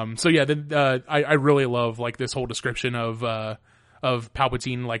 So yeah, then I really love like this whole description of of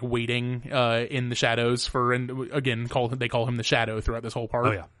Palpatine like waiting in the shadows for, and again they call him the Shadow throughout this whole part.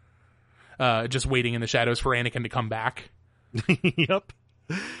 Oh yeah. Just waiting in the shadows for Anakin to come back. Yep.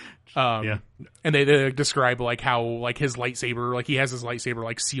 And they describe like how like his lightsaber, like he has his lightsaber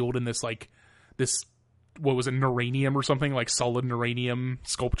like sealed in this what was it, neuranium or something, like solid neuranium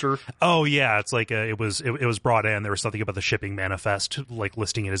sculpture. Oh yeah, it's like it was brought in. There was something about the shipping manifest like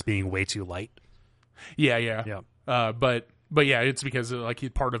listing it as being way too light. Yeah. But yeah, it's because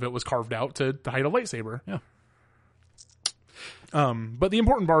like part of it was carved out to hide a lightsaber. Yeah. But the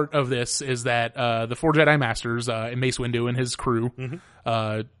important part of this is that the four Jedi Masters, Mace Windu and his crew,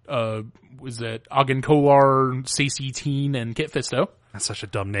 was it Ogden Kolar, Saesee Tiin, and Kit Fisto. That's such a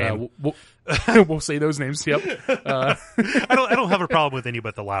dumb name. We'll say those names. Yep. I don't have a problem with any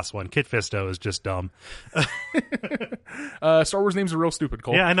but the last one. Kit Fisto is just dumb. Star Wars names are real stupid,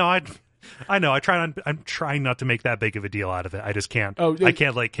 Cole. Yeah, I know. I know. I'm trying not to make that big of a deal out of it. I just can't. I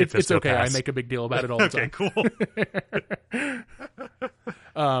can't like Kit Fisto. It's okay. Pass. I make a big deal about it all the time. Okay,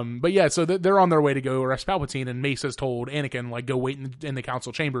 cool. But yeah, so they're on their way to go arrest Palpatine, and Mace has told Anakin, like, go wait in the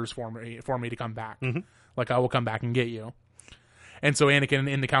council chambers for me to come back. Mm-hmm. Like, I will come back and get you. And so Anakin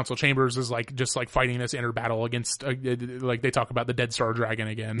in the council chambers is like just like fighting this inner battle against like they talk about the Dead Star Dragon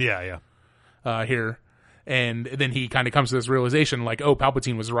again. Yeah. Here. And then he kind of comes to this realization, like, oh,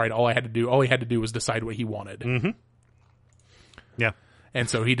 Palpatine was right. All he had to do was decide what he wanted. Mm-hmm. Yeah. And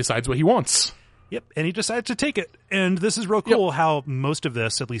so he decides what he wants. Yep. And he decides to take it. And this is real cool how most of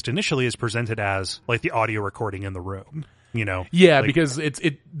this, at least initially, is presented as like the audio recording in the room. You know? Yeah, like, because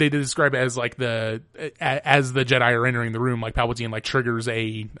they describe it as like as the Jedi are entering the room, like Palpatine like triggers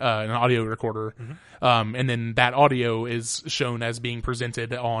an audio recorder. Mm-hmm. And then that audio is shown as being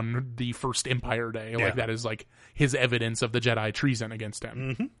presented on the first Empire Day. Like that is like his evidence of the Jedi treason against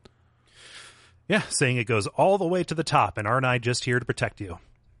him. Mm-hmm. Yeah, saying it goes all the way to the top, and aren't I just here to protect you?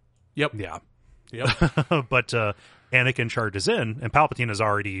 Yep. Yeah. Yep. But Anakin charges in, and Palpatine has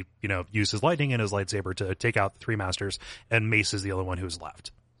already, used his lightning and his lightsaber to take out the three masters, and Mace is the only one who's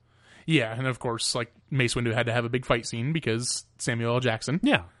left. Yeah, and of course, like, Mace Windu had to have a big fight scene because Samuel L. Jackson.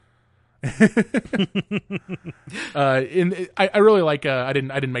 Yeah. I really like. I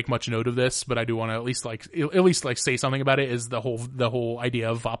didn't make much note of this, but I do want to at least say something about it. Is the whole idea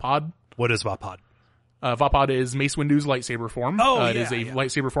of Vapod? What is Vapod? Vapod is Mace Windu's lightsaber form. It is a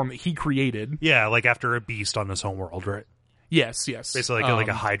lightsaber form that he created. Yeah, like after a beast on his home world, right? Yes. Basically like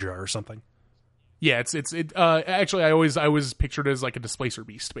a Hydra or something. Yeah, actually I always pictured it as like a displacer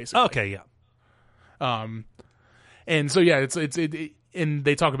beast, basically. Okay, yeah. And so yeah, it's and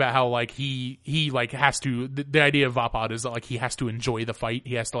they talk about how like he like has to, the idea of Vapod is that like he has to enjoy the fight.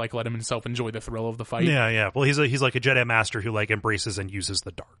 He has to like let himself enjoy the thrill of the fight. Yeah. Well, he's like a Jedi master who like embraces and uses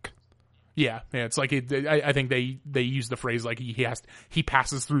the dark. Yeah, it's like I think they use the phrase like he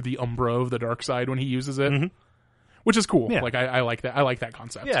passes through the umbra of the dark side when he uses it, mm-hmm. which is cool. Yeah. Like I like that. I like that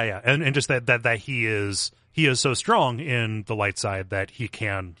concept. Yeah, and just that he is so strong in the light side that he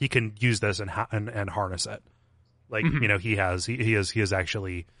can use this and harness it. Like mm-hmm. He has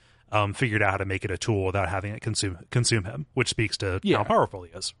actually figured out how to make it a tool without having it consume him, which speaks to how powerful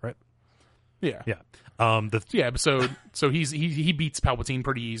he is, right? Yeah. So he beats Palpatine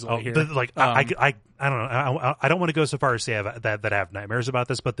pretty easily here. I don't know. I don't want to go so far as say that I have nightmares about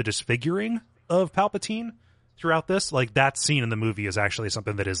this, but the disfiguring of Palpatine throughout this, like that scene in the movie, is actually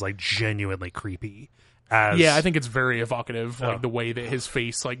something that is like genuinely creepy. I think it's very evocative, like the way that his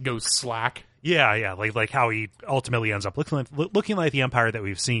face like goes slack. Yeah, like how he ultimately ends up looking like the Empire that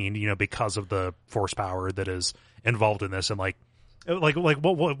we've seen, because of the force power that is involved in this, and like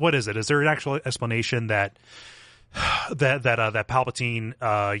what is it? Is there an actual explanation that Palpatine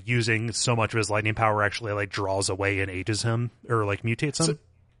using so much of his lightning power actually like draws away and ages him or like mutates him?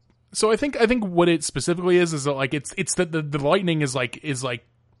 So I think what it specifically is that like it's that the lightning is like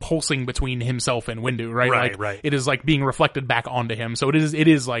pulsing between himself and Windu, right? Right. It is like being reflected back onto him, so it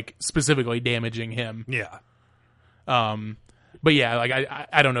is like specifically damaging him. Yeah. But yeah, like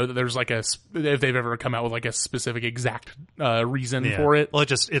I don't know that there's like if they've ever come out with like a specific exact reason for it. Well,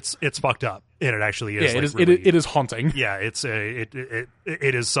 it's fucked up, and it actually is. Yeah, like, it is haunting. Yeah, it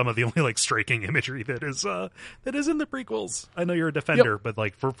is some of the only like striking imagery that is in the prequels. I know you're a defender, but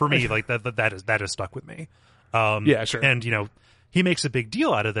like for me, like that is stuck with me. Yeah, sure. And he makes a big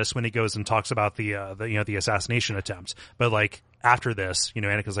deal out of this when he goes and talks about the assassination attempt. But like after this,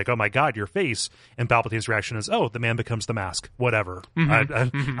 Anakin's like, "Oh my God, your face!" And Palpatine's reaction is, "Oh, the man becomes the mask. Whatever.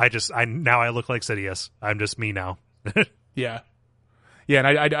 Mm-hmm. Now I look like Sidious. I'm just me now." Yeah, and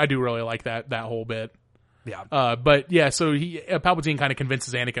I do really like that whole bit. Yeah. But yeah, so Palpatine kind of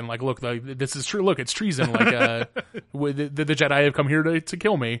convinces Anakin, like, look, this is true. Look, it's treason. Like, the Jedi have come here to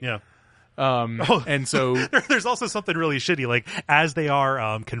kill me. Yeah. And so there's also something really shitty, like as they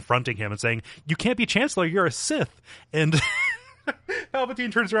are confronting him and saying, "You can't be Chancellor, you're a Sith," and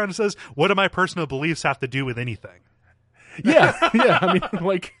Palpatine turns around and says, "What do my personal beliefs have to do with anything?" Yeah. I mean,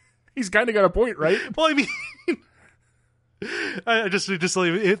 like, he's kind of got a point, right? Well, I mean, I just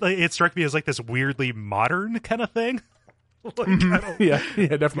it struck me as like this weirdly modern kind of thing. Like, yeah,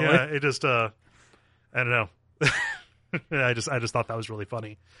 definitely. Yeah, it just I don't know. I just thought that was really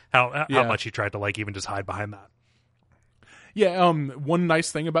funny how much he tried to like even just hide behind that. Yeah, one nice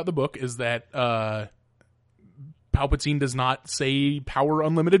thing about the book is that Palpatine does not say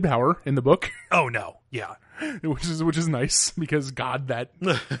unlimited power in the book. Oh no. Yeah. which is nice because God, that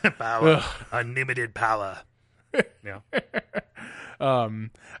power, unlimited power. Yeah. I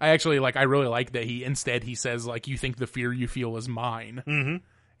actually I really like that he says like, you think the fear you feel is mine. Mm-hmm.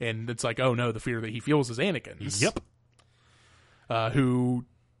 And it's like, oh no, the fear that he feels is Anakin's. Yep. Who,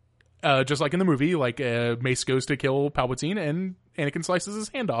 just like in the movie, Mace goes to kill Palpatine and Anakin slices his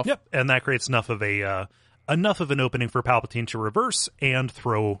hand off. Yep. And that creates enough of an opening for Palpatine to reverse and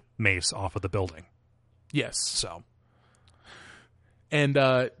throw Mace off of the building. Yes. So. And,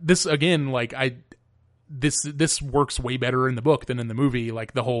 this again, this works way better in the book than in the movie.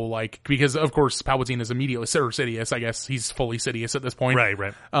 Like the whole, because of course Palpatine is immediately, or Sidious, I guess he's fully Sidious at this point.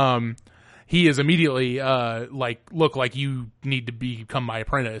 Right. He is immediately, look, you need to become my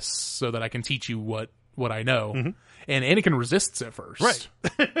apprentice so that I can teach you what I know. Mm-hmm. And Anakin resists at first. Right.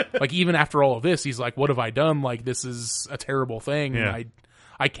 Even after all of this, he's like, what have I done? This is a terrible thing. Yeah. And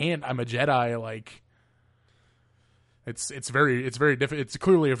I can't, I'm a Jedi. It's it's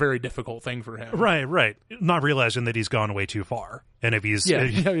clearly a very difficult thing for him. Right. Not realizing that he's gone way too far. And if he's...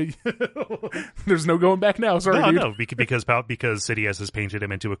 There's no going back now. Sorry, dude. No, because Sidious has painted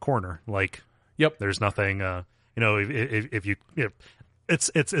him into a corner. Yep. There's nothing,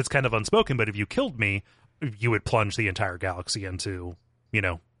 it's kind of unspoken, but if you killed me, you would plunge the entire galaxy into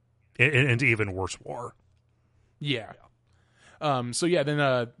even worse war. Yeah. So yeah,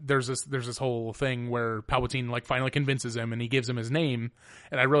 then there's this whole thing where Palpatine finally convinces him and he gives him his name,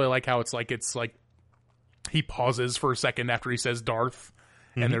 and I really like how it's like he pauses for a second after he says Darth,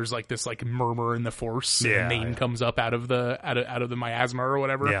 mm-hmm. and there's this murmur in the Force, and the name comes up out of the miasma or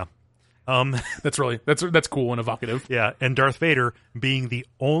whatever. Yeah. That's cool and evocative. Yeah, and Darth Vader being the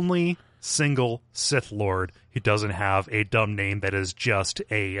only single Sith Lord who doesn't have a dumb name that is just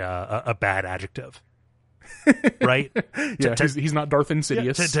a bad adjective. Right? Yeah, he's not Darth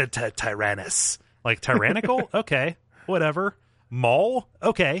Insidious. Tyrannus. Tyrannical? Okay, whatever. Maul?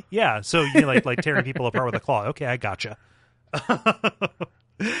 Okay, yeah. So you like tearing people apart with a claw. Okay, I gotcha.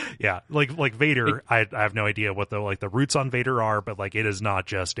 Yeah, like Vader, I have no idea what the roots on Vader are, but it is not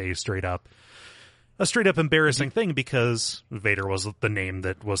just a straight up embarrassing thing, because Vader was the name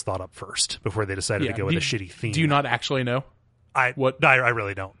that was thought up first before they decided to go with a shitty theme. Do you not actually know? I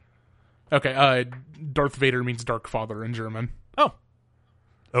really don't. Okay, Darth Vader means Dark Father in German. Oh.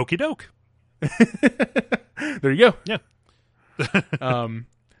 Okie doke. There you go. Yeah.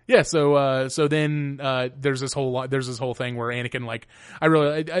 Yeah, so then there's this whole thing where Anakin,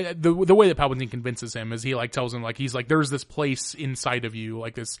 the way that Palpatine convinces him is he tells him he's there's this place inside of you,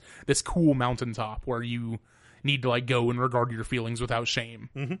 this cool mountaintop where you need to go and regard your feelings without shame.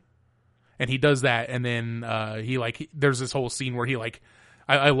 Mm-hmm. And he does that, and then there's this whole scene where he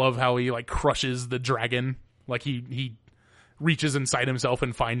I love how he crushes the dragon. He reaches inside himself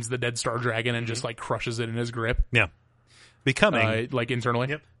and finds the Dead Star Dragon and just crushes it in his grip. Yeah. Becoming internally.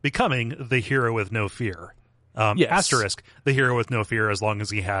 Yep. Becoming the hero with no fear. Yes. Asterisk, the hero with no fear as long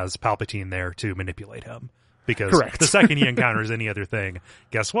as he has Palpatine there to manipulate him. Because Correct. The second he encounters any other thing,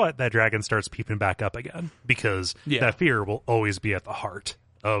 guess what? That dragon starts peeping back up again. Because that fear will always be at the heart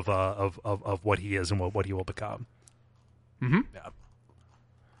of what he is and what he will become. Mm-hmm. Yeah.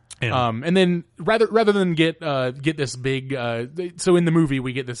 And then rather than get this big, so in the movie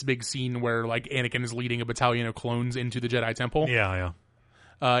we get this big scene where Anakin is leading a battalion of clones into the Jedi Temple. Yeah.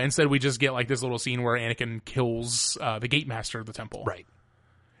 Instead we just get this little scene where Anakin kills the Gate Master of the temple. Right.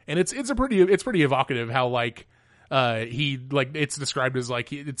 And it's pretty evocative how he it's described as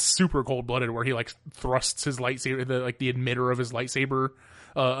it's super cold blooded, where he thrusts his lightsaber, the emitter of his lightsaber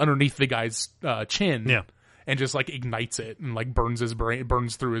underneath the guy's chin. Yeah. And just ignites it and burns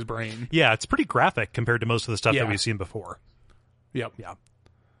through his brain. Yeah, it's pretty graphic compared to most of the stuff that we've seen before. Yep. Yeah.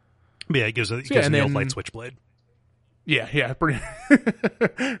 But yeah, it gives him the old light switchblade. Yeah, pretty.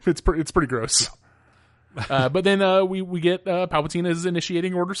 It's pretty gross. But then we get Palpatine is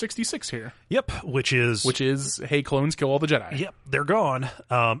initiating Order 66 here. Yep, which is hey, clones, kill all the Jedi. Yep, they're gone.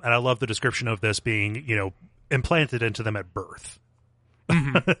 And I love the description of this being, implanted into them at birth.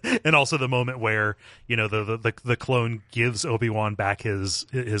 Mm-hmm. And also the moment where, the clone gives Obi-Wan back his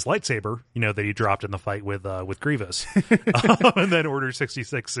lightsaber, that he dropped in the fight with Grievous. And then Order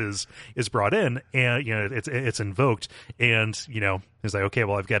 66 is brought in, and it's invoked, and he's like, okay,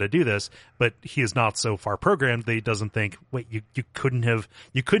 well, I've got to do this, but he is not so far programmed that he doesn't think, wait, you couldn't have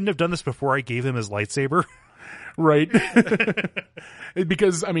done this before I gave him his lightsaber. Right.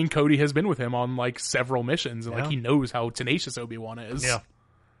 Because Cody has been with him on like several missions, and he knows how tenacious Obi-Wan is. Yeah.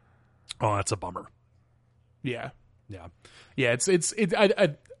 Oh, that's a bummer. Yeah. Yeah. Yeah.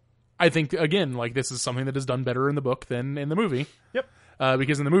 I think again, like, this is something that is done better in the book than in the movie. Yep.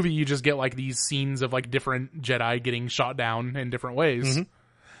 Because in the movie you just get like these scenes of like different Jedi getting shot down in different ways. Mm-hmm.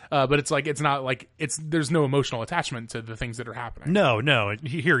 But it's like, it's not like there's no emotional attachment to the things that are happening. No.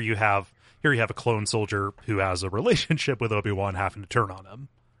 Here you have a clone soldier who has a relationship with Obi-Wan having to turn on him.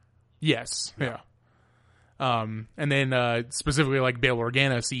 Yes. Yeah. And then specifically, like, Bail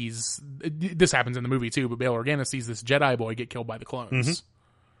Organa sees this happens in the movie too, but Bail Organa sees this Jedi boy get killed by the clones.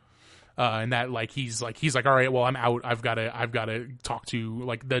 Mm-hmm. And that, like, he's like, all right, well, I'm out. I've got to talk to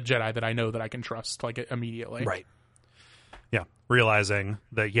like the Jedi that I know that I can trust, like, immediately. Right. Yeah. Realizing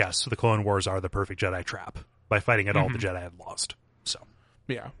that, yes, the Clone Wars are the perfect Jedi trap. By fighting it all, the Jedi had lost. So.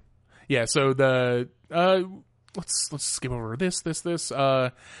 Yeah. Yeah, so the let's skip over this. There's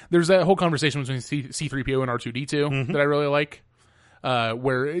that whole conversation between C-3PO and R2-D2 that I really like.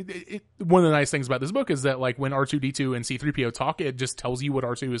 Where one of the nice things about this book is that, like, when R2-D2 and C-3PO talk, it just tells you what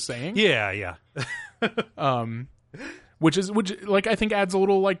R2 is saying. Yeah. Which like, I think adds a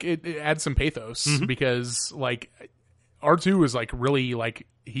little, like, it adds some pathos because, like, R2 is like really, like,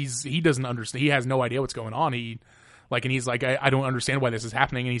 he doesn't understand. He has no idea what's going on. And he's like, I don't understand why this is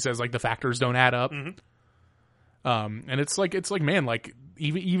happening. And he says, like, the factors don't add up. Mm-hmm. And it's like, man, like,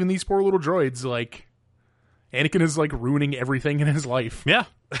 even these poor little droids, like, Anakin is like ruining everything in his life. Yeah.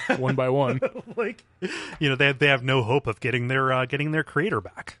 One by one. Like, they have no hope of getting their creator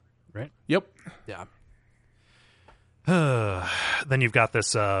back. Right. Yep. Yeah. Then you've got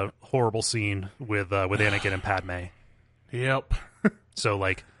this horrible scene with Anakin and Padme. Yep. So,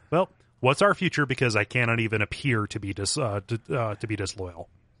 like, well, what's our future? Because I cannot even appear to be disloyal.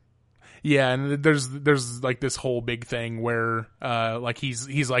 Yeah, and there's like this whole big thing where like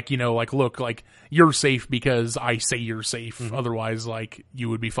he's like, like, look, like, you're safe because I say you're safe. Mm-hmm. Otherwise, like, you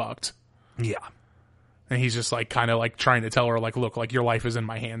would be fucked. Yeah. And he's just like kind of like trying to tell her, like, look, like, your life is in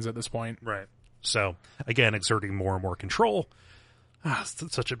my hands at this point. Right. So again, exerting more and more control.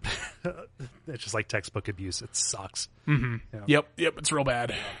 It's such a it's just like textbook abuse. It sucks. Mm-hmm. Yeah. Yep. It's real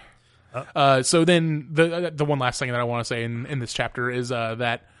bad. So then the one last thing that I want to say in this chapter is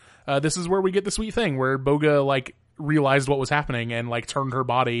that this is where we get the sweet thing where Boga, like, realized what was happening and, like, turned her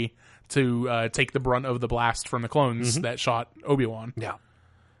body to take the brunt of the blast from the clones that shot Obi-Wan. Yeah.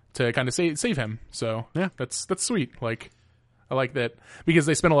 To kind of save him. So yeah, that's sweet. Like, I like that because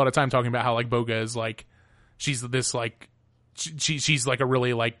they spend a lot of time talking about how, like, Boga is like, she's this, like, she's like a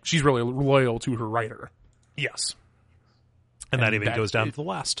really, like, she's really loyal to her writer. Yes. And that even goes down to the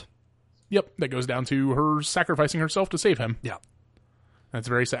last. Yep. That goes down to her sacrificing herself to save him. Yeah. That's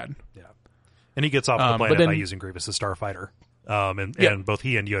very sad. Yeah. And he gets off the planet by using Grievous as starfighter. And both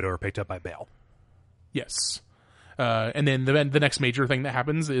he and Yoda are picked up by Bail. Yes. And then the next major thing that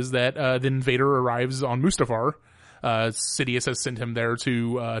happens is that then Vader arrives on Mustafar. Sidious has sent him there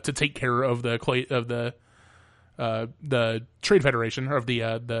to take care of the Trade Federation, or of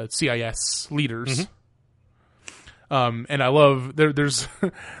the CIS leaders. Mm-hmm. And I love there's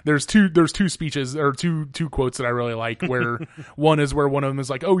two speeches or two quotes that I really like where one is where one of them is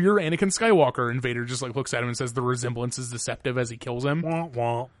like, "Oh, you're Anakin Skywalker," and Vader just like looks at him and says the resemblance is deceptive as he kills him. Wah,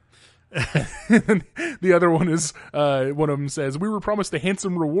 wah. The other one is one of them says, "We were promised a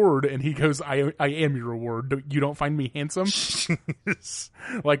handsome reward," and he goes, I am your reward. You don't find me handsome?"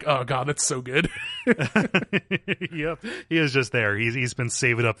 Like, oh god, that's so good. Yep, he is just there. He's been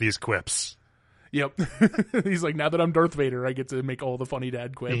saving up these quips. Yep. He's like, now that I'm Darth Vader, I get to make all the funny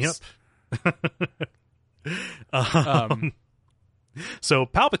dad quips. Yep. So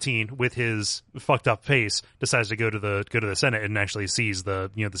Palpatine, with his fucked up face, decides to go to the Senate and actually sees the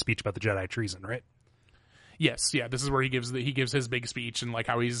speech about the Jedi treason, right? Yes, yeah. This is where he gives his big speech and like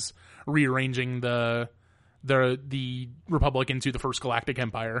how he's rearranging the Republic into the First Galactic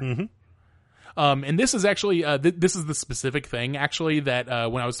Empire. Mm-hmm. And this is actually this is the specific thing actually that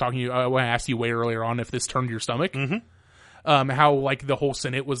when I was talking to you when I asked you way earlier on if this turned your stomach. Mm-hmm. how like the whole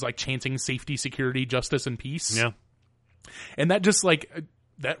Senate was like chanting safety, security, justice, and peace. Yeah. And that just like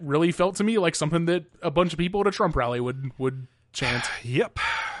that really felt to me like something that a bunch of people at a Trump rally would chant. Yep.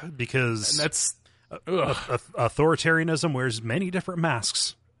 Because And that's authoritarianism wears many different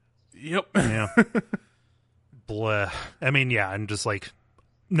masks. Yep. Yeah. Blah. I mean, yeah, and just like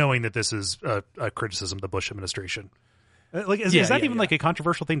knowing that this is a criticism of the Bush administration. Like, is that even like a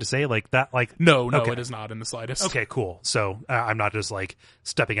controversial thing to say? Like that? Like, no, okay. It is not in the slightest. Okay, cool. So I'm not just like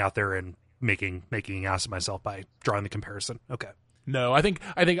stepping out there and making an ass of myself by drawing the comparison. Okay. No, I think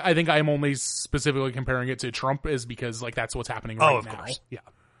I'm only specifically comparing it to Trump is because like that's what's happening right now. Of course. Yeah.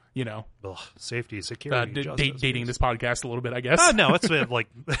 You know, ugh, safety, security, justice, dating this podcast a little bit, I guess. No, it's like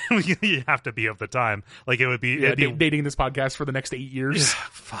you have to be of the time. Like it would be, dating this podcast for the next 8 years.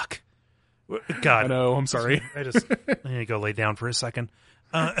 Fuck. God, I know. I'm sorry. I need to go lay down for a second.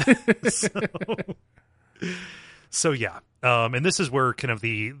 So yeah, and this is where kind of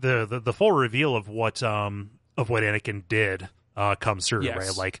the full reveal of what Anakin did comes through, yes.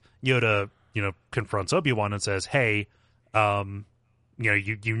 right? Like Yoda, confronts Obi-Wan and says, "Hey,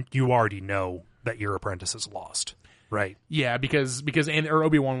 you already know that your apprentice is lost, right?" Yeah, because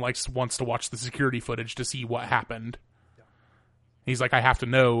Obi-Wan wants to watch the security footage to see what happened. He's like, I have to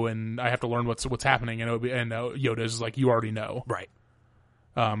know, and I have to learn what's happening. And Yoda's like, you already know, right?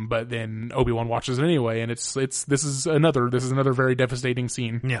 But then Obi-Wan watches it anyway, and this is another very devastating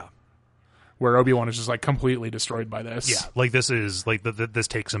scene. Yeah, where Obi-Wan is just like completely destroyed by this. Yeah, like this is like this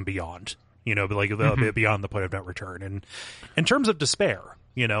takes him beyond, but like beyond the point of no return. And in terms of despair,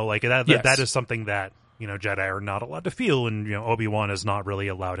 like that is something that Jedi are not allowed to feel, and Obi-Wan has not really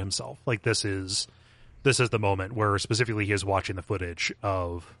allowed himself. Like this is the moment where specifically he is watching the footage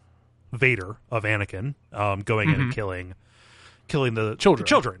of Vader, of Anakin, going in and killing the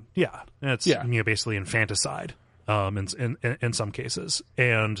children. Yeah, and it's basically infanticide, in some cases.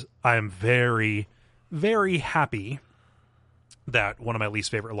 And I am very, very happy that one of my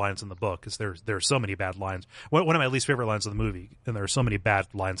least favorite lines in the book is there's so many bad lines. One of my least favorite lines in the movie, and there are so many bad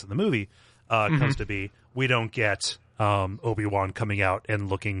lines in the movie, comes to be, we don't get Obi-Wan coming out and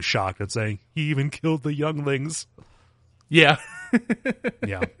looking shocked and saying, he even killed the younglings. Yeah.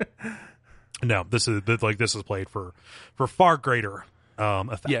 Yeah. No, this is played for far greater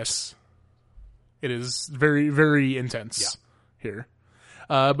effect. Yes. It is very, very intense here.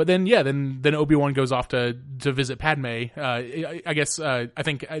 But then Obi-Wan goes off to visit Padme. I guess I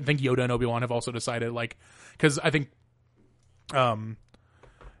think Yoda and Obi-Wan have also decided, like, because I think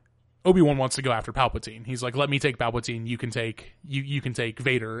Obi-Wan wants to go after Palpatine. He's like, let me take Palpatine. You can take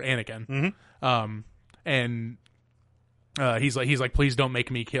Vader, Anakin. Mm-hmm. And he's like, please don't make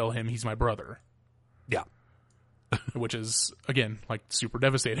me kill him. He's my brother. Yeah. Which is, again, like super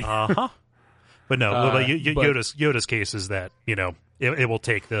devastating. Uh-huh. But no, Yoda's case is that, it will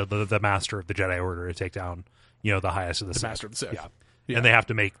take the master of the Jedi Order to take down, the highest of the Sith. Master of the Sith. Yeah. And they have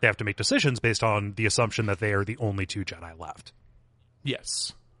to make decisions based on the assumption that they are the only two Jedi left.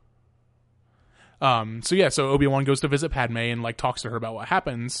 Yes. So Obi-Wan goes to visit Padme and like talks to her about what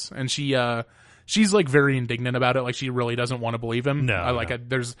happens, and she's like very indignant about it. Like she really doesn't want to believe him. No,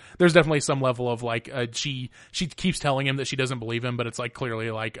 there's definitely some level of like she keeps telling him that she doesn't believe him, but it's like clearly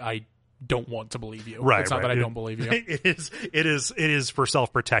like, I don't want to believe you. Right. It's not that I don't believe you. It is for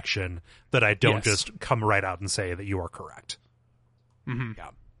self-protection that I don't just come right out and say that you are correct. Mm-hmm. Yeah.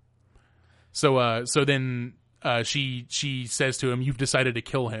 So then she says to him, "You've decided to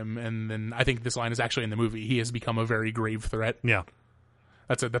kill him," and then I think this line is actually in the movie. He has become a very grave threat. Yeah.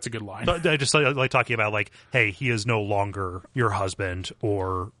 That's a good line. I just like talking about like, hey, he is no longer your husband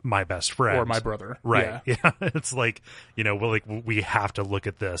or my best friend or my brother. Right. Yeah. It's like, we have to look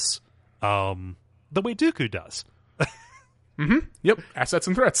at this the way Dooku does. Mm-hmm. Yep. Assets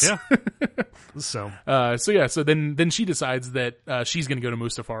and threats. Yeah. So then she decides that she's going to go to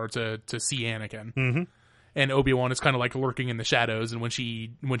Mustafar to see Anakin. Mm-hmm. And Obi-Wan is kind of like lurking in the shadows, and when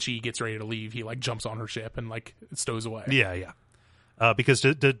she gets ready to leave, he like jumps on her ship and like stows away. Yeah, yeah. Because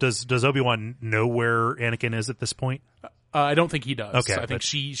does Obi-Wan know where Anakin is at this point? I don't think he does. Okay, I think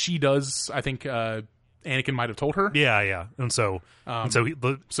she does. I think Anakin might have told her. Yeah, yeah. And so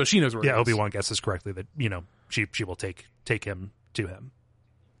she knows where. Yeah, Obi-Wan guesses correctly that she will take him to him.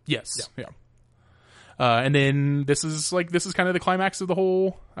 Yes. Yeah. And then this is kind of the climax of the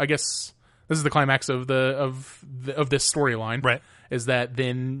whole. I guess this is the climax of this storyline. Right. Is that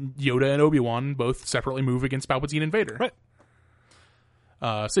then Yoda and Obi-Wan both separately move against Palpatine and Vader. Right.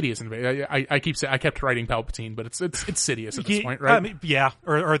 Sidious and Vader. I kept writing Palpatine, but it's Sidious at this point, right? Yeah,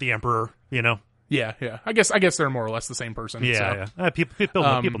 or the Emperor, Yeah. Yeah, yeah. I guess they're more or less the same person. Yeah, so. yeah.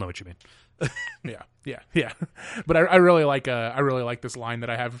 People know what you mean. yeah. But I really like this line that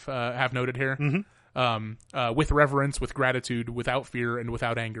I have noted here. Mm-hmm. With reverence, with gratitude, without fear, and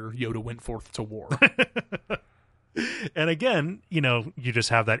without anger, Yoda went forth to war. And again, you just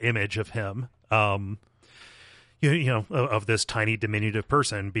have that image of him, of this tiny diminutive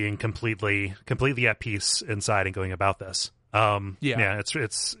person being completely at peace inside and going about this.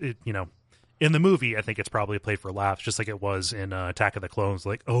 It's in the movie, I think it's probably played for laughs, just like it was in Attack of the Clones.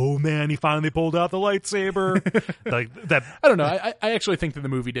 Like, oh man, he finally pulled out the lightsaber. Like that. I don't know. I actually think that the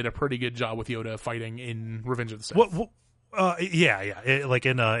movie did a pretty good job with Yoda fighting in Revenge of the Sith. Like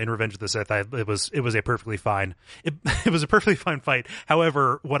in Revenge of the Sith, it was a perfectly fine. It was a perfectly fine fight.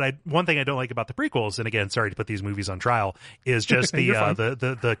 However, one thing I don't like about the prequels, and again, sorry to put these movies on trial, is just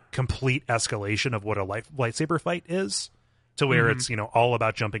the complete escalation of what a lightsaber fight is. To where it's, all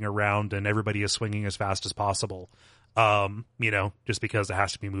about jumping around and everybody is swinging as fast as possible. Just because it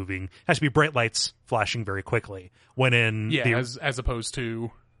has to be bright lights flashing very quickly. When in as opposed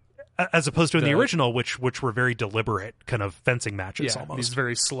to in the original, which were very deliberate kind of fencing matches almost. These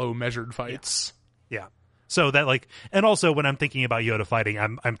very slow measured fights. Yeah. So that and also when I'm thinking about Yoda fighting,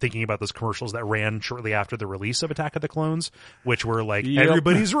 I'm thinking about those commercials that ran shortly after the release of Attack of the Clones, which were like,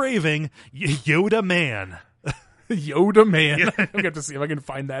 everybody's raving, Yoda man. Yoda man. Yeah. I'll have to see if I can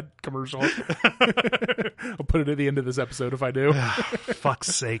find that commercial. I'll put it at the end of this episode if I do.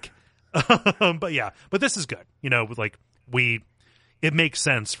 Fuck's sake. But this is good. It makes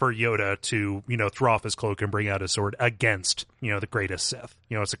sense for Yoda to, throw off his cloak and bring out his sword against, the greatest Sith.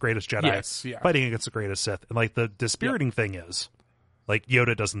 It's the greatest Jedi fighting against the greatest Sith. And the dispiriting thing is,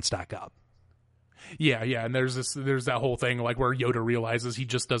 Yoda doesn't stack up. Yeah, yeah. And there's that whole thing where Yoda realizes he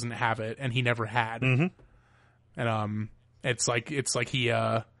just doesn't have it and he never had. Mm-hmm. And it's like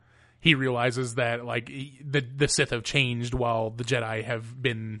he realizes that the Sith have changed while the Jedi have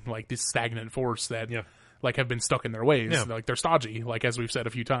been this stagnant force that have been stuck in their ways. Yeah. They're stodgy, as we've said a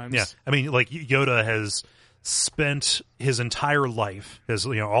few times. Yeah, I mean, Yoda has spent his entire life,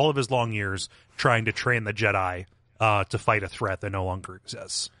 all of his long years, trying to train the Jedi to fight a threat that no longer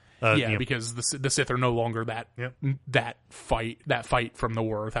exists. Because the Sith are no longer that fight from the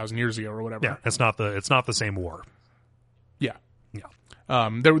war 1,000 years ago or whatever. Yeah, it's not the same war. Yeah, yeah.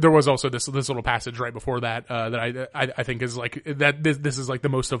 There was also this little passage right before that that I think is that this is the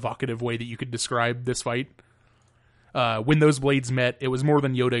most evocative way that you could describe this fight. When those blades met, it was more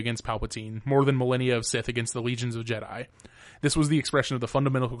than Yoda against Palpatine, more than millennia of Sith against the legions of Jedi. This was the expression of the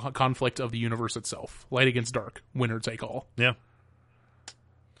fundamental conflict of the universe itself: light against dark, winner take all. Yeah.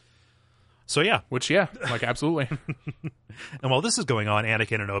 So absolutely. And while this is going on,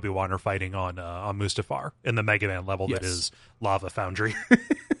 Anakin and Obi-Wan are fighting on Mustafar in the Mega Man level that is Lava Foundry.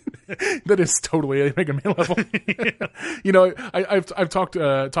 That is totally a Mega Man level. I've talked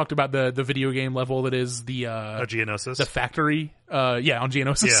about the video game level that is the Geonosis, the factory. On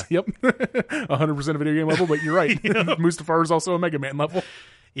Geonosis. Yeah. Yep, 100% video game level. But you're right. Mustafar is also a Mega Man level.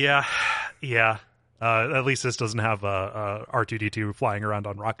 Yeah. At least this doesn't have R2-D2 flying around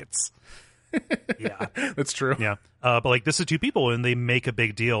on rockets. Yeah, that's true. Yeah, but this is two people, and they make a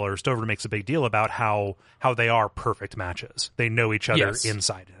big deal, or Stover makes a big deal about how they are perfect matches. They know each other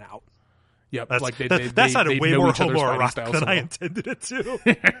inside and out. Yep, that sounded way more homoerotic than I intended it to.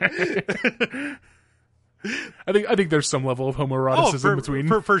 I think there's some level of homoeroticism between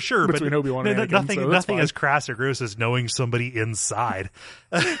for sure between Obi-Wan and Anakin. Nothing as crass or gross as knowing somebody inside.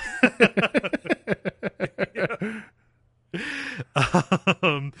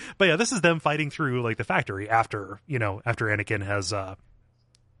 But yeah, this is them fighting through the factory after Anakin has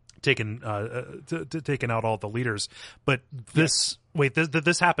taken out all the leaders. But this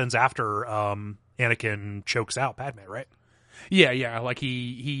happens after Anakin chokes out Padme, right? Yeah.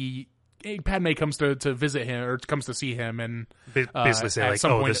 Padme comes to visit him or comes to see him and basically say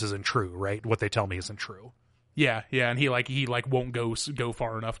this isn't true, right? What they tell me isn't true. Yeah, and he won't go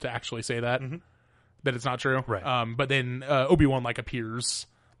far enough to actually say that. Mm-hmm. That it's not true, right? But then Obi-Wan appears,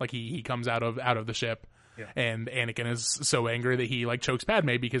 he comes out of the ship, and Anakin is so angry that he chokes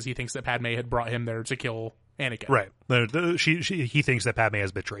Padme because he thinks that Padme had brought him there to kill Anakin. Right. He thinks that Padme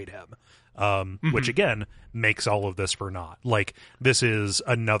has betrayed him, which again makes all of this for naught. This is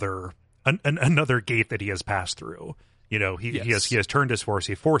another gate that he has passed through. He has turned his force.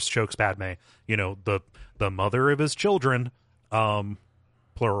 He force chokes Padme. The mother of his children,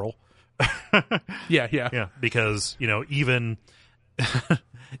 plural. Yeah. Because even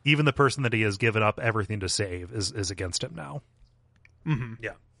even the person that he has given up everything to save is against him now. Mm-hmm.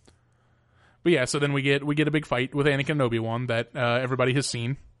 Yeah. But yeah, so then we get a big fight with Anakin and Obi-Wan that everybody has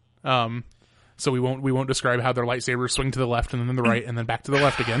seen. So we won't describe how their lightsabers swing to the left and then the right and then back to the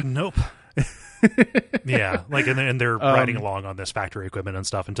left again. Nope. Yeah, like and they're riding along on this factory equipment and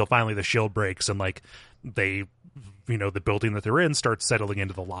stuff until finally the shield breaks and like they, the building that they're in starts settling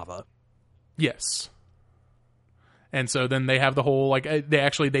into the lava. Yes. And so then they have the whole like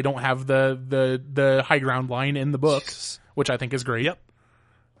they don't have the high ground line in the book, which I think is great. Yep.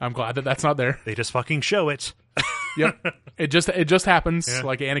 I'm glad that that's not there. They just fucking show it. Yep. It just happens. Yeah.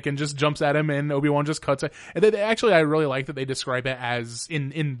 Like Anakin just jumps at him and Obi-Wan just cuts it. And I really like that they describe it as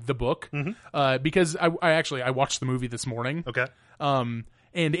in the book, because I watched the movie this morning. Okay. And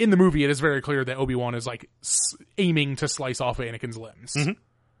in the movie, it is very clear that Obi-Wan is like aiming to slice off Anakin's limbs. Mm-hmm.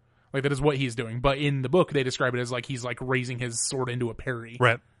 Like that is what he's doing. But in the book, they describe it as like he's like raising his sword into a parry,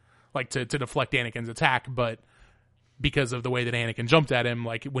 right? Like to deflect Anakin's attack, but because of the way that Anakin jumped at him,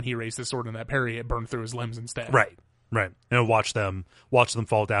 like when he raised his sword in that parry, it burned through his limbs instead. Right. And watch them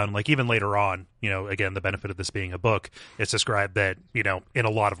fall down. Like even later on, again, the benefit of this being a book, it's described that, in a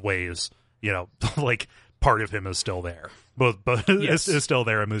lot of ways, like part of him is still there. Both yes. is still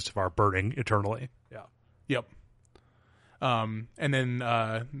there, and Mustafar burning eternally. Yeah. Yep. And then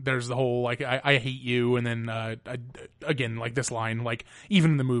there's the whole like I hate you, and then again like this line, like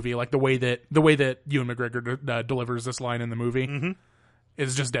even in the movie, like the way that Ewan McGregor delivers this line in the movie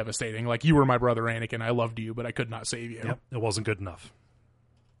is just devastating. Like, you were my brother Anakin, I loved you, but I could not save you. Yep. It wasn't good enough.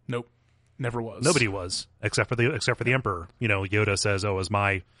 Nope, never was. Nobody was, except for the Emperor. Yoda says, "Oh, it was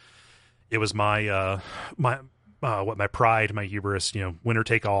my pride, my hubris, winner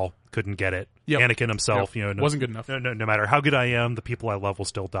take all, couldn't get it." Yep. Anakin himself, wasn't good enough. No matter how good I am, the people I love will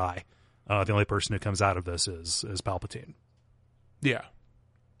still die. The only person who comes out of this is Palpatine. Yeah.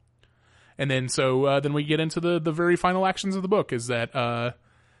 And then then we get into the very final actions of the book is that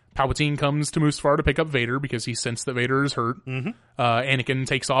Palpatine comes to Mustafar to pick up Vader because he sensed that Vader is hurt. Mm-hmm. Anakin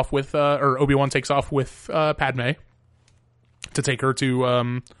takes off with or Obi-Wan takes off with Padme to take her to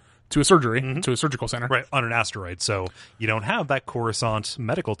a surgery, to a surgical center. Right, on an asteroid. So you don't have that Coruscant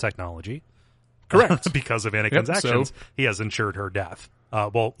medical technology. Correct. Because of Anakin's actions, he has ensured her death.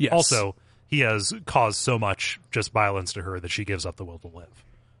 Yes. Also, he has caused so much just violence to her that she gives up the will to live.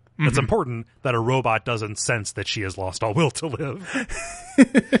 Mm-hmm. It's important that a robot doesn't sense that she has lost all will to live.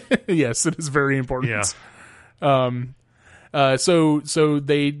 Yes, it is very important. Yeah. So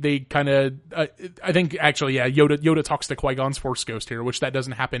they kind of, I think actually, yeah, Yoda talks to Qui-Gon's Force Ghost here, which that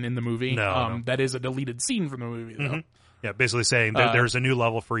doesn't happen in the movie. No. That is a deleted scene from the movie, though. Mm-hmm. Yeah, basically saying that there's a new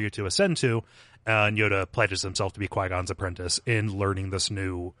level for you to ascend to, and Yoda pledges himself to be Qui-Gon's apprentice in learning this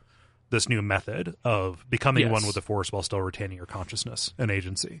new method of becoming one with the Force while still retaining your consciousness and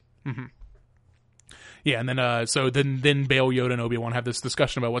agency. Mm-hmm. Yeah, and then then Bail, Yoda, and Obi-Wan have this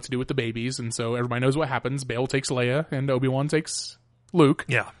discussion about what to do with the babies, and so everybody knows what happens. Bail takes Leia, and Obi-Wan takes Luke.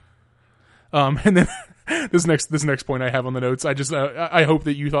 Yeah. And then this next point I have on the notes, I hope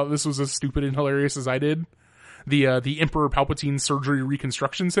that you thought this was as stupid and hilarious as I did. The Emperor Palpatine Surgery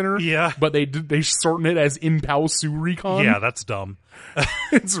Reconstruction Center. Yeah. But they shorten it as Impal Su Recon. Yeah, that's dumb.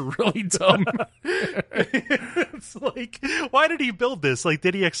 It's really dumb. It's like, why did he build this? Like,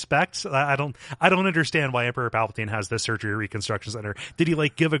 did he expect? I don't understand why Emperor Palpatine has this surgery reconstruction center. Did he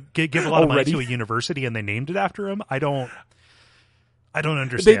like give a lot of money to a university and they named it after him? I don't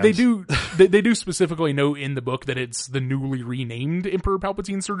understand. They do specifically note in the book that it's the newly renamed Emperor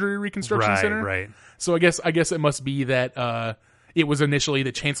Palpatine Surgery Reconstruction Center. Right. So I guess it must be that it was initially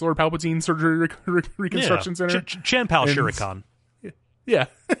the Chancellor Palpatine Surgery Reconstruction Center. Chanpal Shurikan. Yeah.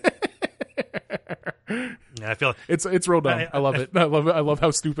 Yeah, I feel it's real dumb. I love it. I love how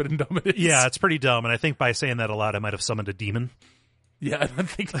stupid and dumb it is. Yeah, it's pretty dumb, and I think by saying that aloud, I might have summoned a demon. Yeah, I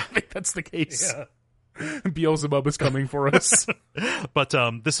think that's the case. Yeah. Beelzebub is coming for us. But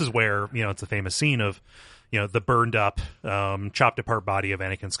this is where, it's a famous scene of, the burned up, chopped apart body of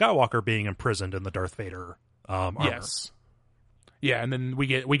Anakin Skywalker being imprisoned in the Darth Vader armor. Yes. Yeah, and then we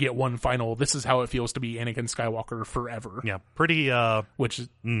get one final, this is how it feels to be Anakin Skywalker forever. Yeah, pretty which is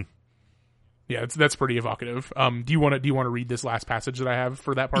yeah, that's pretty evocative. Do you want to read this last passage that I have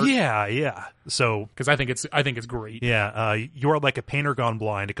for that part? Yeah. So, because I think it's great. Yeah, you are like a painter gone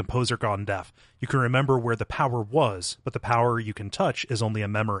blind, a composer gone deaf. You can remember where the power was, but the power you can touch is only a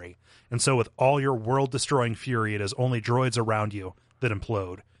memory. And so, with all your world-destroying fury, it is only droids around you that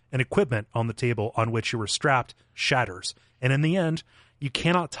implode. And equipment on the table on which you were strapped shatters. And in the end, you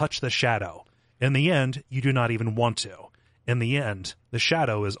cannot touch the shadow. In the end, you do not even want to. In the end, the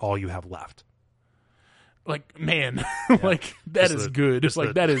shadow is all you have left. Like, man, like that is good. It's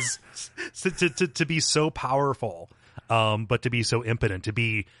like that is to be so powerful, but to be so impotent, to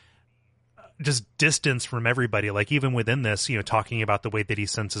be just distance from everybody. Like even within this, talking about the way that he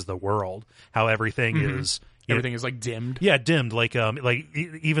senses the world, how everything is. Everything is like dimmed. Yeah, dimmed. Like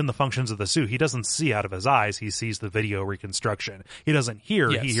even the functions of the suit, he doesn't see out of his eyes. He sees the video reconstruction. He doesn't hear.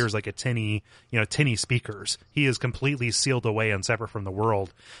 Yes. He hears like a tinny speakers. He is completely sealed away and separate from the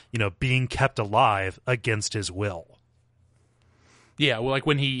world. Being kept alive against his will. Yeah, well, like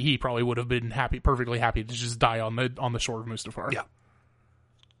when he probably would have been perfectly happy to just die on the shore of Mustafar. Yeah,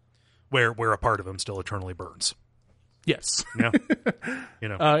 where a part of him still eternally burns. Yes. Yeah.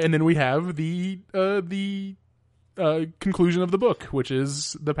 And then we have the conclusion of the book, which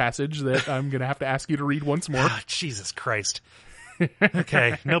is the passage that I'm going to have to ask you to read once more. Jesus Christ.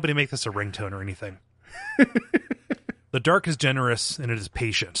 Okay, nobody make this a ringtone or anything. The dark is generous and it is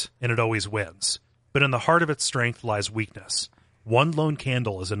patient, and it always wins. But in the heart of its strength lies weakness. One lone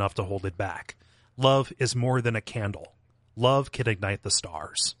candle is enough to hold it back. Love is more than a candle. Love can ignite the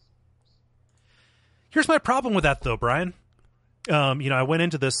stars. Here's my problem with that, though, Brian. I went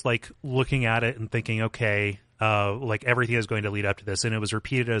into this like looking at it and thinking, okay, like everything is going to lead up to this, and it was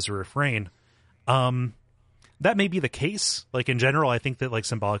repeated as a refrain. That may be the case. Like in general, I think that like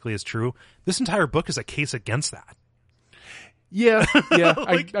symbolically is true. This entire book is a case against that. Yeah.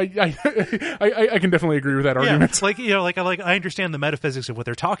 Like, I can definitely agree with that argument. Yeah, I understand the metaphysics of what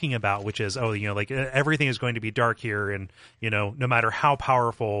they're talking about, which is, everything is going to be dark here, and no matter how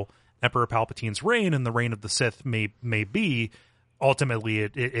powerful Emperor Palpatine's reign and the reign of the Sith may be, ultimately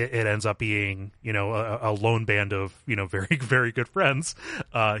it ends up being a lone band of very very good friends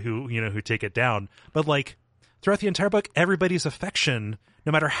who take it down. But like throughout the entire book, everybody's affection,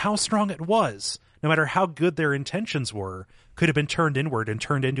 no matter how strong it was, no matter how good their intentions were, could have been turned inward and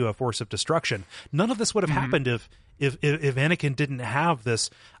turned into a force of destruction. None of this would have happened if Anakin didn't have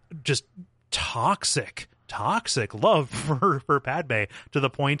this just toxic love for Padme to the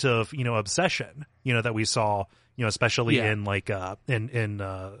point of obsession that we saw especially in like in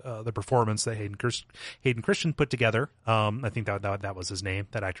the performance that Hayden Christensen put together. I think that was his name,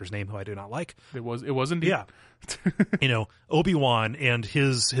 that actor's name, who I do not like. It was indeed. Yeah. Obi-Wan and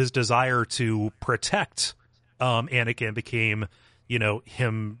his desire to protect Anakin became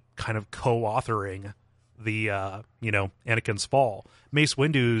him kind of co-authoring the Anakin's fall. Mace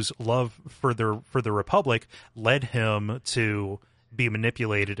Windu's love for the Republic led him to be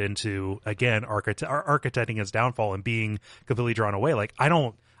manipulated into, again, architecting his downfall and being completely drawn away. Like I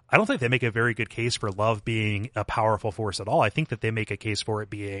don't think they make a very good case for love being a powerful force at all. I think that they make a case for it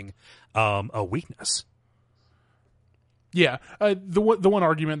being a weakness. Yeah, the one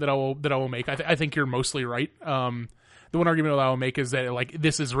argument that I will make, I think you're mostly right. The one argument that I will make is that like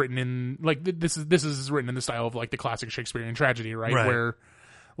this is written in like this is written in the style of like the classic Shakespearean tragedy, right? Where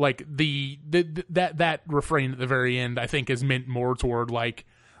like that refrain at the very end, I think, is meant more toward like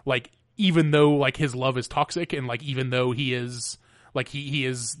even though like his love is toxic, and like even though he is like he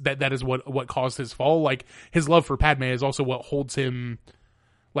is that is what caused his fall, like his love for Padme is also what holds him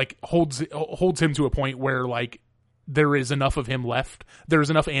to a point where like there is enough of him left. There is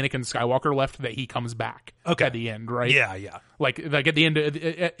enough Anakin Skywalker left that he comes back at the end, right? Yeah. Like at the end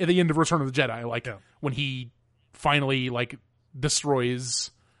of Return of the Jedi, when he finally like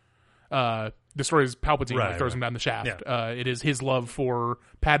destroys Palpatine, throws him down the shaft. Yeah. It is his love for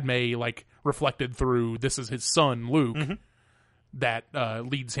Padme, like reflected through this is his son Luke, that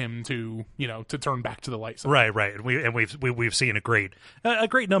leads him to to turn back to the light side. Right. And we've seen a great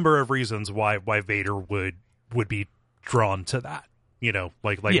number of reasons why Vader would be drawn to that.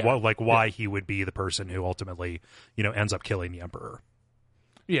 Why he would be the person who ultimately ends up killing the Emperor.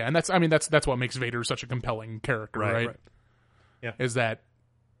 Yeah, and that's what makes Vader such a compelling character, right? Yeah, is that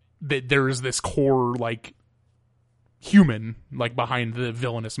there is this core like human like behind the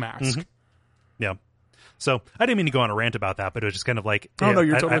villainous mask. Yeah. So I didn't mean to go on a rant about that, but it was just kind of like, no,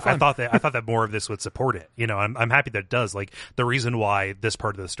 you're totally fine. I thought that more of this would support it. I'm happy that it does. Like the reason why this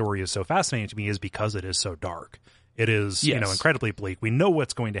part of the story is so fascinating to me is because it is so dark. It is, incredibly bleak. We know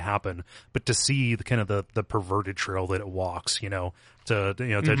what's going to happen, but to see the kind of the perverted trail that it walks,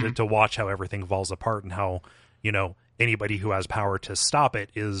 to watch how everything falls apart and how, anybody who has power to stop it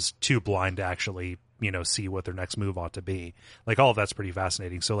is too blind to actually, see what their next move ought to be. Like all of that's pretty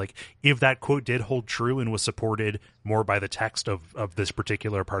fascinating. So like if that quote did hold true and was supported more by the text of this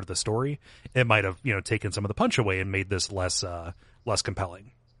particular part of the story, it might have, taken some of the punch away and made this less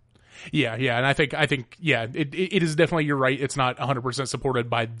compelling. Yeah, and I think it is definitely, you're right, it's not 100% supported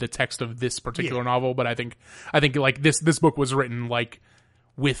by the text of this particular novel, but I think like this book was written like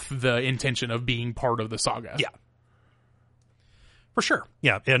with the intention of being part of the saga. Yeah. For sure.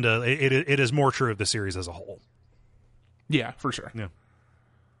 Yeah, and it is more true of the series as a whole. Yeah, for sure.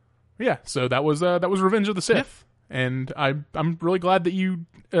 Yeah, so that was Revenge of the Sith, and I'm really glad that you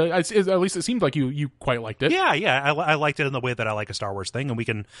at least it seemed like you quite liked it. Yeah, I liked it in the way that I like a Star Wars thing, and we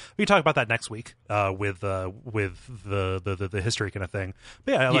can talk about that next week with the history kind of thing.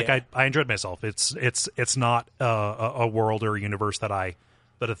 But yeah, I enjoyed myself. It's not a world or a universe that I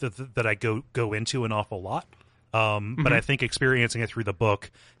go into an awful lot. But I think experiencing it through the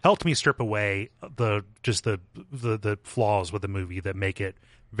book helped me strip away the flaws with the movie that make it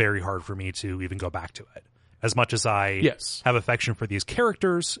very hard for me to even go back to it. As much as I have affection for these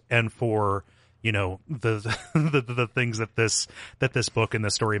characters and for, the things that this book and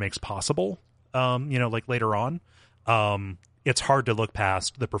this story makes possible, like later on, it's hard to look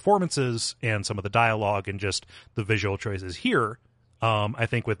past the performances and some of the dialogue and just the visual choices here. I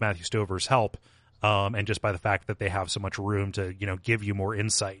think with Matthew Stover's help, and just by the fact that they have so much room to, give you more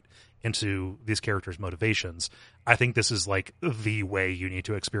insight into these characters' motivations, I think this is like the way you need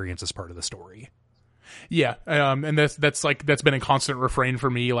to experience this part of the story. Yeah, and that's been a constant refrain for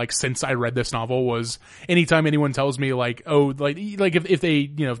me, like, since I read this novel, was anytime anyone tells me, like, oh, like if they,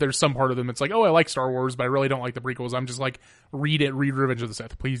 if there's some part of them, it's like, oh, I like Star Wars, but I really don't like the prequels, I'm just like, read Revenge of the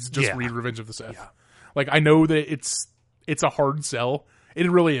Sith. Please just read Revenge of the Sith. Yeah. Like, I know that it's a hard sell. It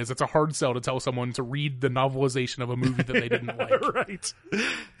really is. It's a hard sell to tell someone to read the novelization of a movie that they didn't like. Right.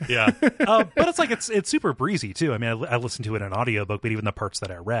 Yeah. But it's like, it's super breezy too. I mean, I listened to it in an audiobook, but even the parts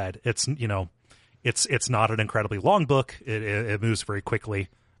that I read, it's not an incredibly long book. It moves very quickly.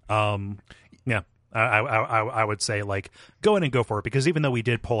 Yeah. I would say, like, go in and go for it, because even though we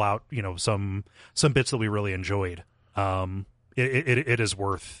did pull out, some bits that we really enjoyed, it is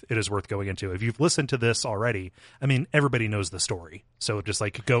worth going into. If you've listened to this already, I mean, everybody knows the story, so just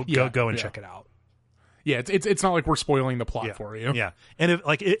like go and check it out. Yeah, it's not like we're spoiling the plot for you. Yeah, and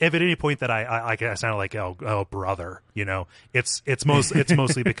if at any point that I sounded like oh brother, it's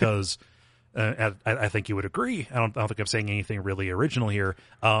mostly because I think you would agree. I don't think I'm saying anything really original here.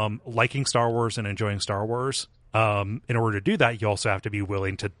 Liking Star Wars and enjoying Star Wars. In order to do that, you also have to be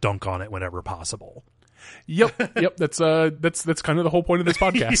willing to dunk on it whenever possible. Yep. That's kind of the whole point of this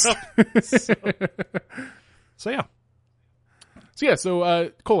podcast. So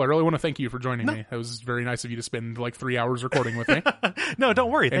Cole, I really want to thank you for joining me. It was very nice of you to spend like 3 hours recording with me. No, don't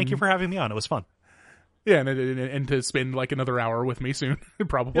worry. Thank you for having me on. It was fun. Yeah, and to spend like another hour with me soon,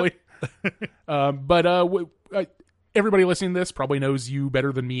 probably. Everybody listening to this probably knows you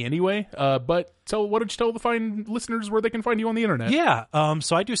better than me anyway. But why don't you tell the fine listeners where they can find you on the internet? Yeah.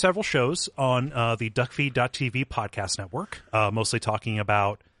 So I do several shows on the duckfeed.tv podcast network, mostly talking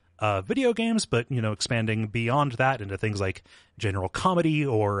about video games, but, expanding beyond that into things like general comedy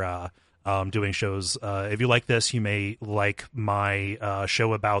or doing shows. If you like this, you may like my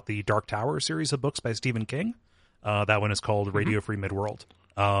show about the Dark Tower series of books by Stephen King. That one is called Radio Free Midworld.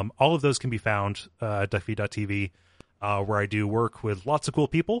 All of those can be found at duckfeed.tv. Where I do work with lots of cool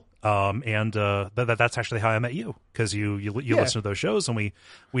people, and that's actually how I met you, because you listen to those shows and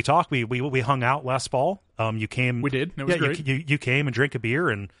we talked. We hung out last fall. You came. We did. It was great. You came and drank a beer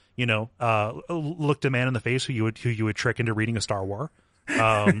and looked a man in the face who you would trick into reading a Star Wars.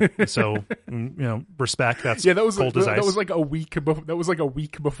 So respect. That's that was cold as ice. That was like a week. That was like a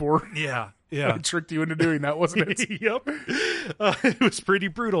week before. Yeah. I tricked you into doing that, wasn't it? Yep. It was pretty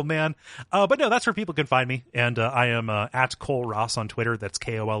brutal, man. But no, that's where people can find me. And I am at Cole Ross on Twitter. That's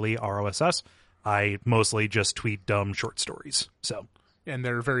KOLEROSS. I mostly just tweet dumb short stories. So. And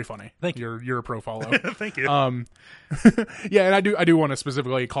they're very funny. Thank you. You're a pro follow. Thank you. Yeah, and I do want to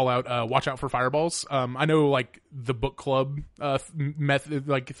specifically call out watch out for fireballs. I know like the book club method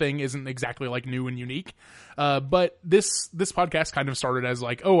like thing isn't exactly like new and unique. But this podcast kind of started as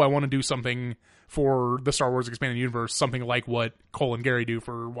like, oh, I want to do something for the Star Wars Expanded Universe, something like what Cole and Gary do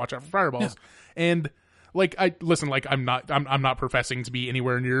for Watch Out for Fireballs. Yeah. And like, I'm not professing to be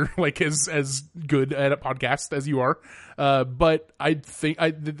anywhere near like as good at a podcast as you are. But I think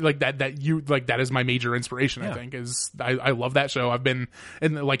that is my major inspiration. Yeah. I think is I love that show. I've been,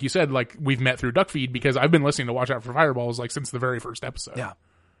 and like you said, like we've met through Duckfeed because I've been listening to Watch Out for Fireballs like since the very first episode. Yeah.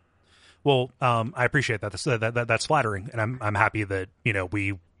 Well, I appreciate that. That's flattering. And I'm happy that,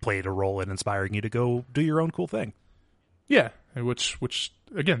 we played a role in inspiring you to go do your own cool thing. Yeah. Which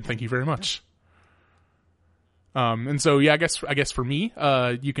again, thank you very much. And so, yeah, I guess for me,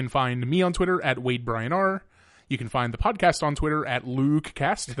 you can find me on Twitter at WadeBrianR. You can find the podcast on Twitter at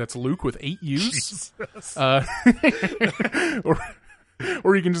LukeCast. That's Luke with 8 U's. Or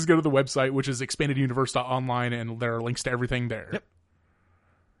you can just go to the website, which is expandeduniverse.online, and there are links to everything there. Yep.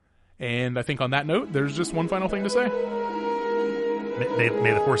 And I think on that note, there's just one final thing to say.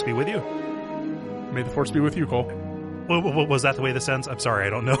 May the Force be with you. May the Force be with you, Cole. Was that the way this ends? I'm sorry, I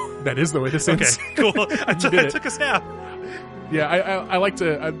don't know. That is the way this ends. Okay, cool. I took a snap. Yeah, I like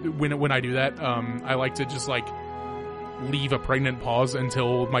to when I do that. I like to just like leave a pregnant pause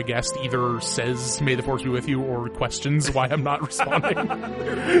until my guest either says "May the Force be with you" or questions why I'm not responding.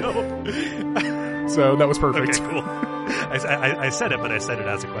 So that was perfect. Okay, cool. I said it, but I said it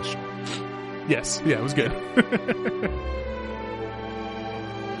as a question. Yes, yeah, it was good.